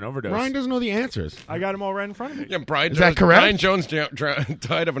he died of an overdose. Ryan doesn't know the answers. I got them all right in front of me. Yeah, Brian Is Jones, that correct? Brian Jones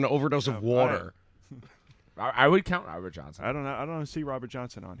died of an overdose of water. I would count Robert Johnson. I don't see Robert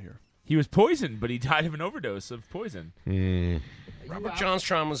Johnson on here. He was poisoned, but he died of an overdose of poison. Robert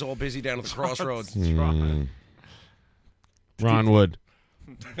Johnstrom was all busy down at the crossroads. Ron Wood.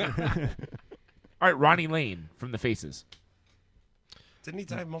 All right, Ronnie Lane from The Faces. Didn't he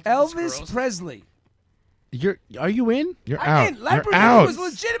die of multiple Elvis sclerosis? Presley. Are you in? You're I'm out. in. You're Leopard out. was a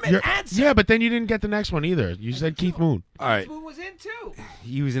legitimate You're- answer. Yeah, but then you didn't get the next one either. You said Keith Moon. All right. Who was in too?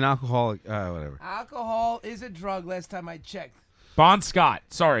 He was an alcoholic. Whatever. Alcohol is a drug. Last time I checked. Bon Scott.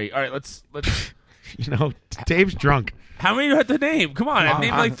 Sorry. All right, let's. You know, Dave's drunk. How many do you have to name? Come on, I've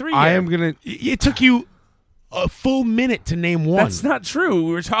named like 3. I here. am gonna. It took you a full minute to name one. That's not true.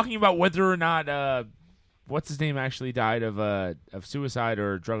 We were talking about whether or not what's his name actually died of suicide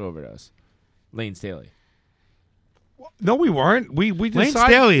or drug overdose. Lane Staley. No, we weren't. We Lane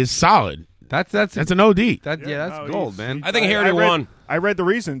decided. Staley is solid. That's an OD. That's gold, man. I think Harry won. I read the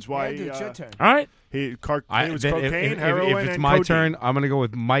reasons why. Yeah, dude, it's your turn. All right. It was then cocaine, if heroin, it's and my codeine. turn, I'm gonna go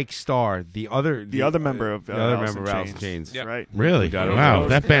with Mike Starr, the other member of Alice in Alice in Chains. Chains. Yep. Right. Really? Wow,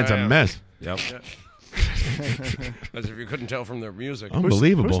 that band's a mess. Yep. As if you couldn't tell from their music.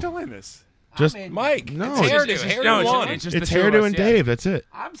 Unbelievable. Who's still in this? Just Mike. No, it's Hairdo. it's Hairdo won. It's just it's the two of Hairdo us, and yeah. Dave. That's it.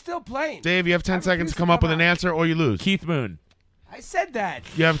 I'm still playing. Dave, you have 10 seconds to refuse come to up with come an out. answer, or you lose. Keith Moon. I said that.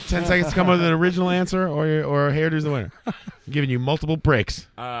 You have 10 seconds to come up with an original answer, or Hairdo's the winner. I'm giving you multiple breaks.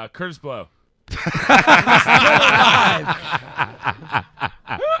 Curtis Blow.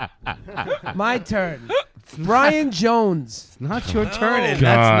 My turn. Brian Jones. It's not your turn, and God.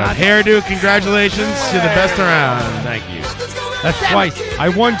 that's not Hairdo, congratulations. You're the best around. Thank you. That's twice. I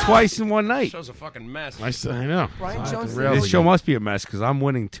won twice in one night. Show's a fucking mess. I know. Brian Jones. This show must be a mess because I'm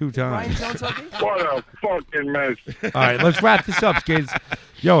winning 2 Brian times. Jones. Okay. What a fucking mess. All right, let's wrap this up, kids.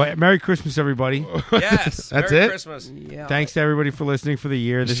 Yo, Merry Christmas, everybody. Yes. That's Merry it? Christmas. Yeah. Thanks to everybody for listening for the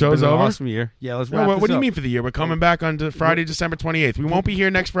year. This show's has been an over? awesome year. Yeah, let's No, wrap what this do you up. mean for the year? We're coming back on Friday, December 28th. We won't be here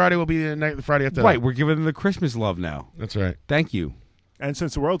next Friday. We'll be the Friday after Right, that. we're giving them the Christmas love now. That's right. Thank you. And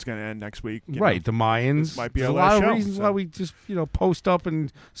since the world's going to end next week, you Right, know, the Mayans. this might be There's our a lot last of show, reasons so. why we just post up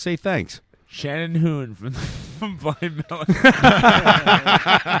and say thanks. Shannon Hoon from Blind Melon.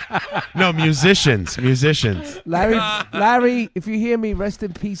 No, musicians. Larry, if you hear me, rest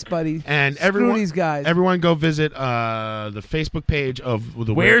in peace, buddy. And Screw everyone, these guys. Everyone go visit the Facebook page of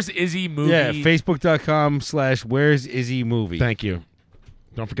the Where's Izzy movie? Yeah, Facebook.com/Where's Izzy movie. Thank you.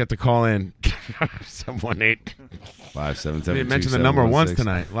 Don't forget to call in 718. 577. We didn't mention the number once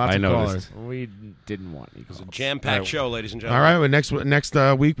tonight. Lots I of noticed. callers. We didn't want any calls. Jam-packed show, ladies and All gentlemen. right, well, next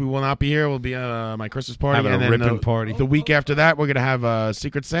week we will not be here. We'll be my Christmas party. Having a and then ripping party. The week after that, we're going to have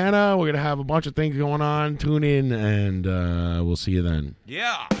Secret Santa. We're going to have a bunch of things going on. Tune in, and we'll see you then.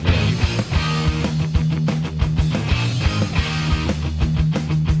 Yeah.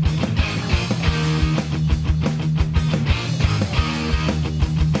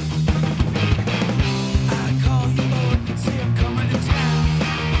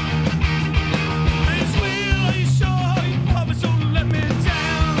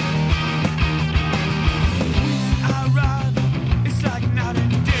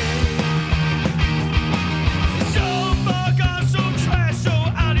 So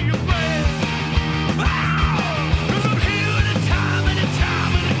out of your breath.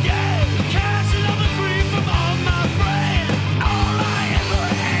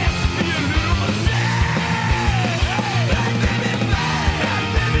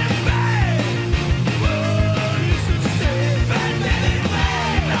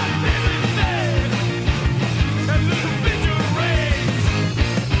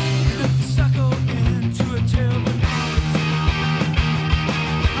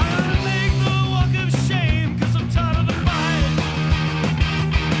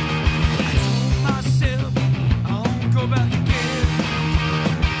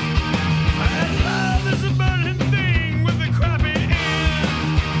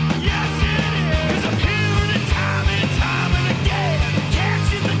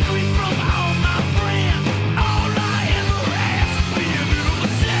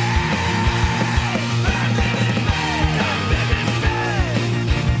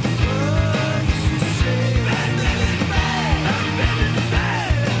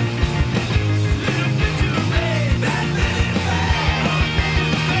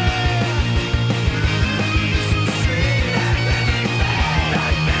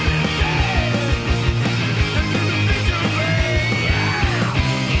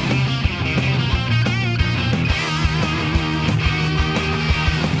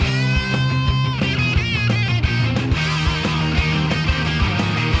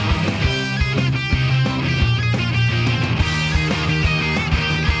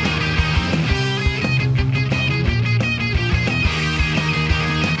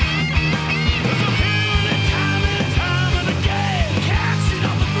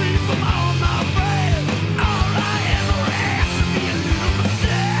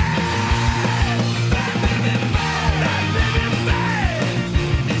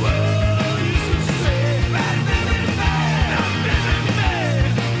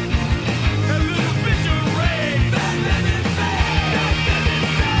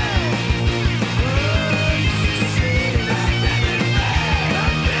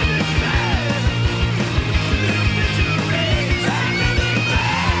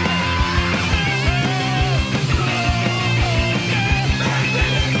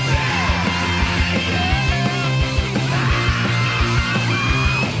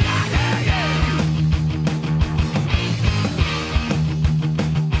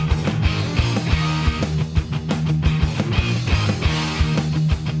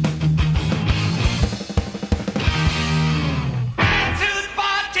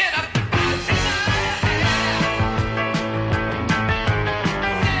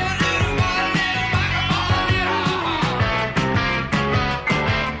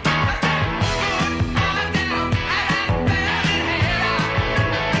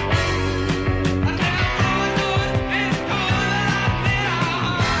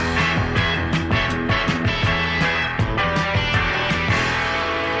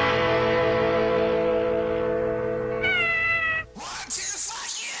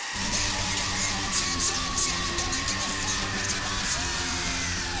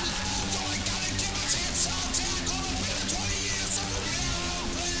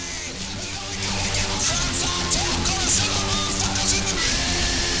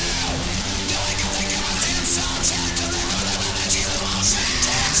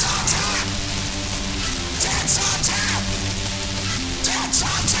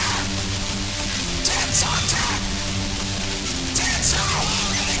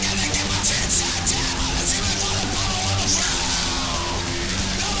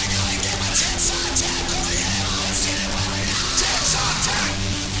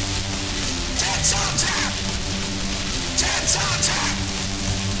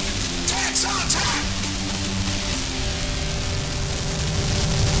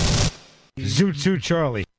 Zoot Suit Charlie.